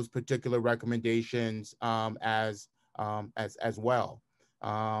those particular recommendations as well.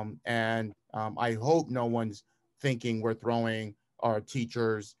 I hope no one's thinking we're throwing our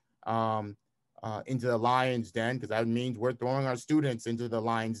teachers into the lion's den, because that means we're throwing our students into the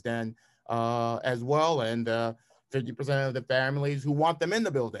lion's den as well, and 50% of the families who want them in the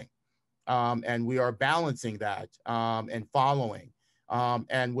building. And we are balancing that and following.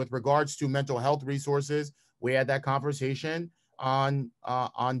 And with regards to mental health resources, we had that conversation on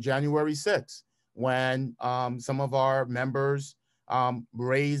January 6th, when some of our members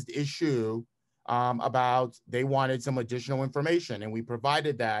raised issue about they wanted some additional information, and we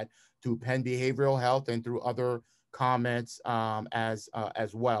provided that through Penn Behavioral Health and through other comments as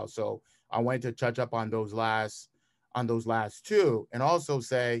well. So I wanted to touch up on those last two, and also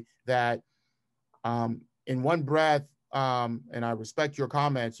say that in one breath, and I respect your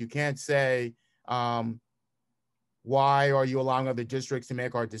comments, you can't say, why are you allowing other districts to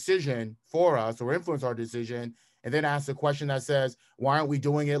make our decision for us or influence our decision, and then ask a question that says, why aren't we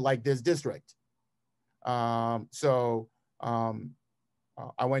doing it like this district? I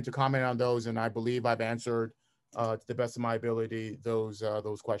went to comment on those, and I believe I've answered to the best of my ability those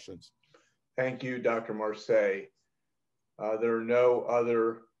questions. Thank you, Dr. Marseille. There are no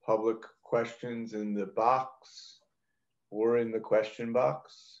other public questions in the box or in the question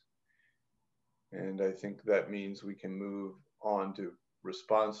box. And I think that means we can move on to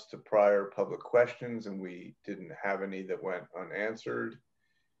response to prior public questions, and we didn't have any that went unanswered.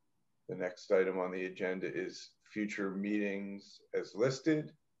 The next item on the agenda is future meetings as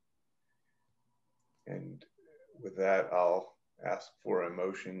listed. And with that, I'll ask for a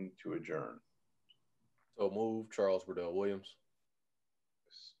motion to adjourn. So move, Charles Burdell Williams.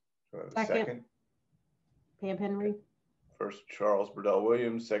 Second. Pam Henry. First, Charles Burdell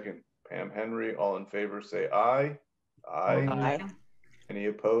Williams. Second, Pam Henry. All in favor, say aye. Aye. Aye. Any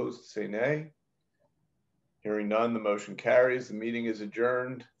opposed, say nay. Hearing none, the motion carries. The meeting is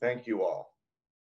adjourned. Thank you all.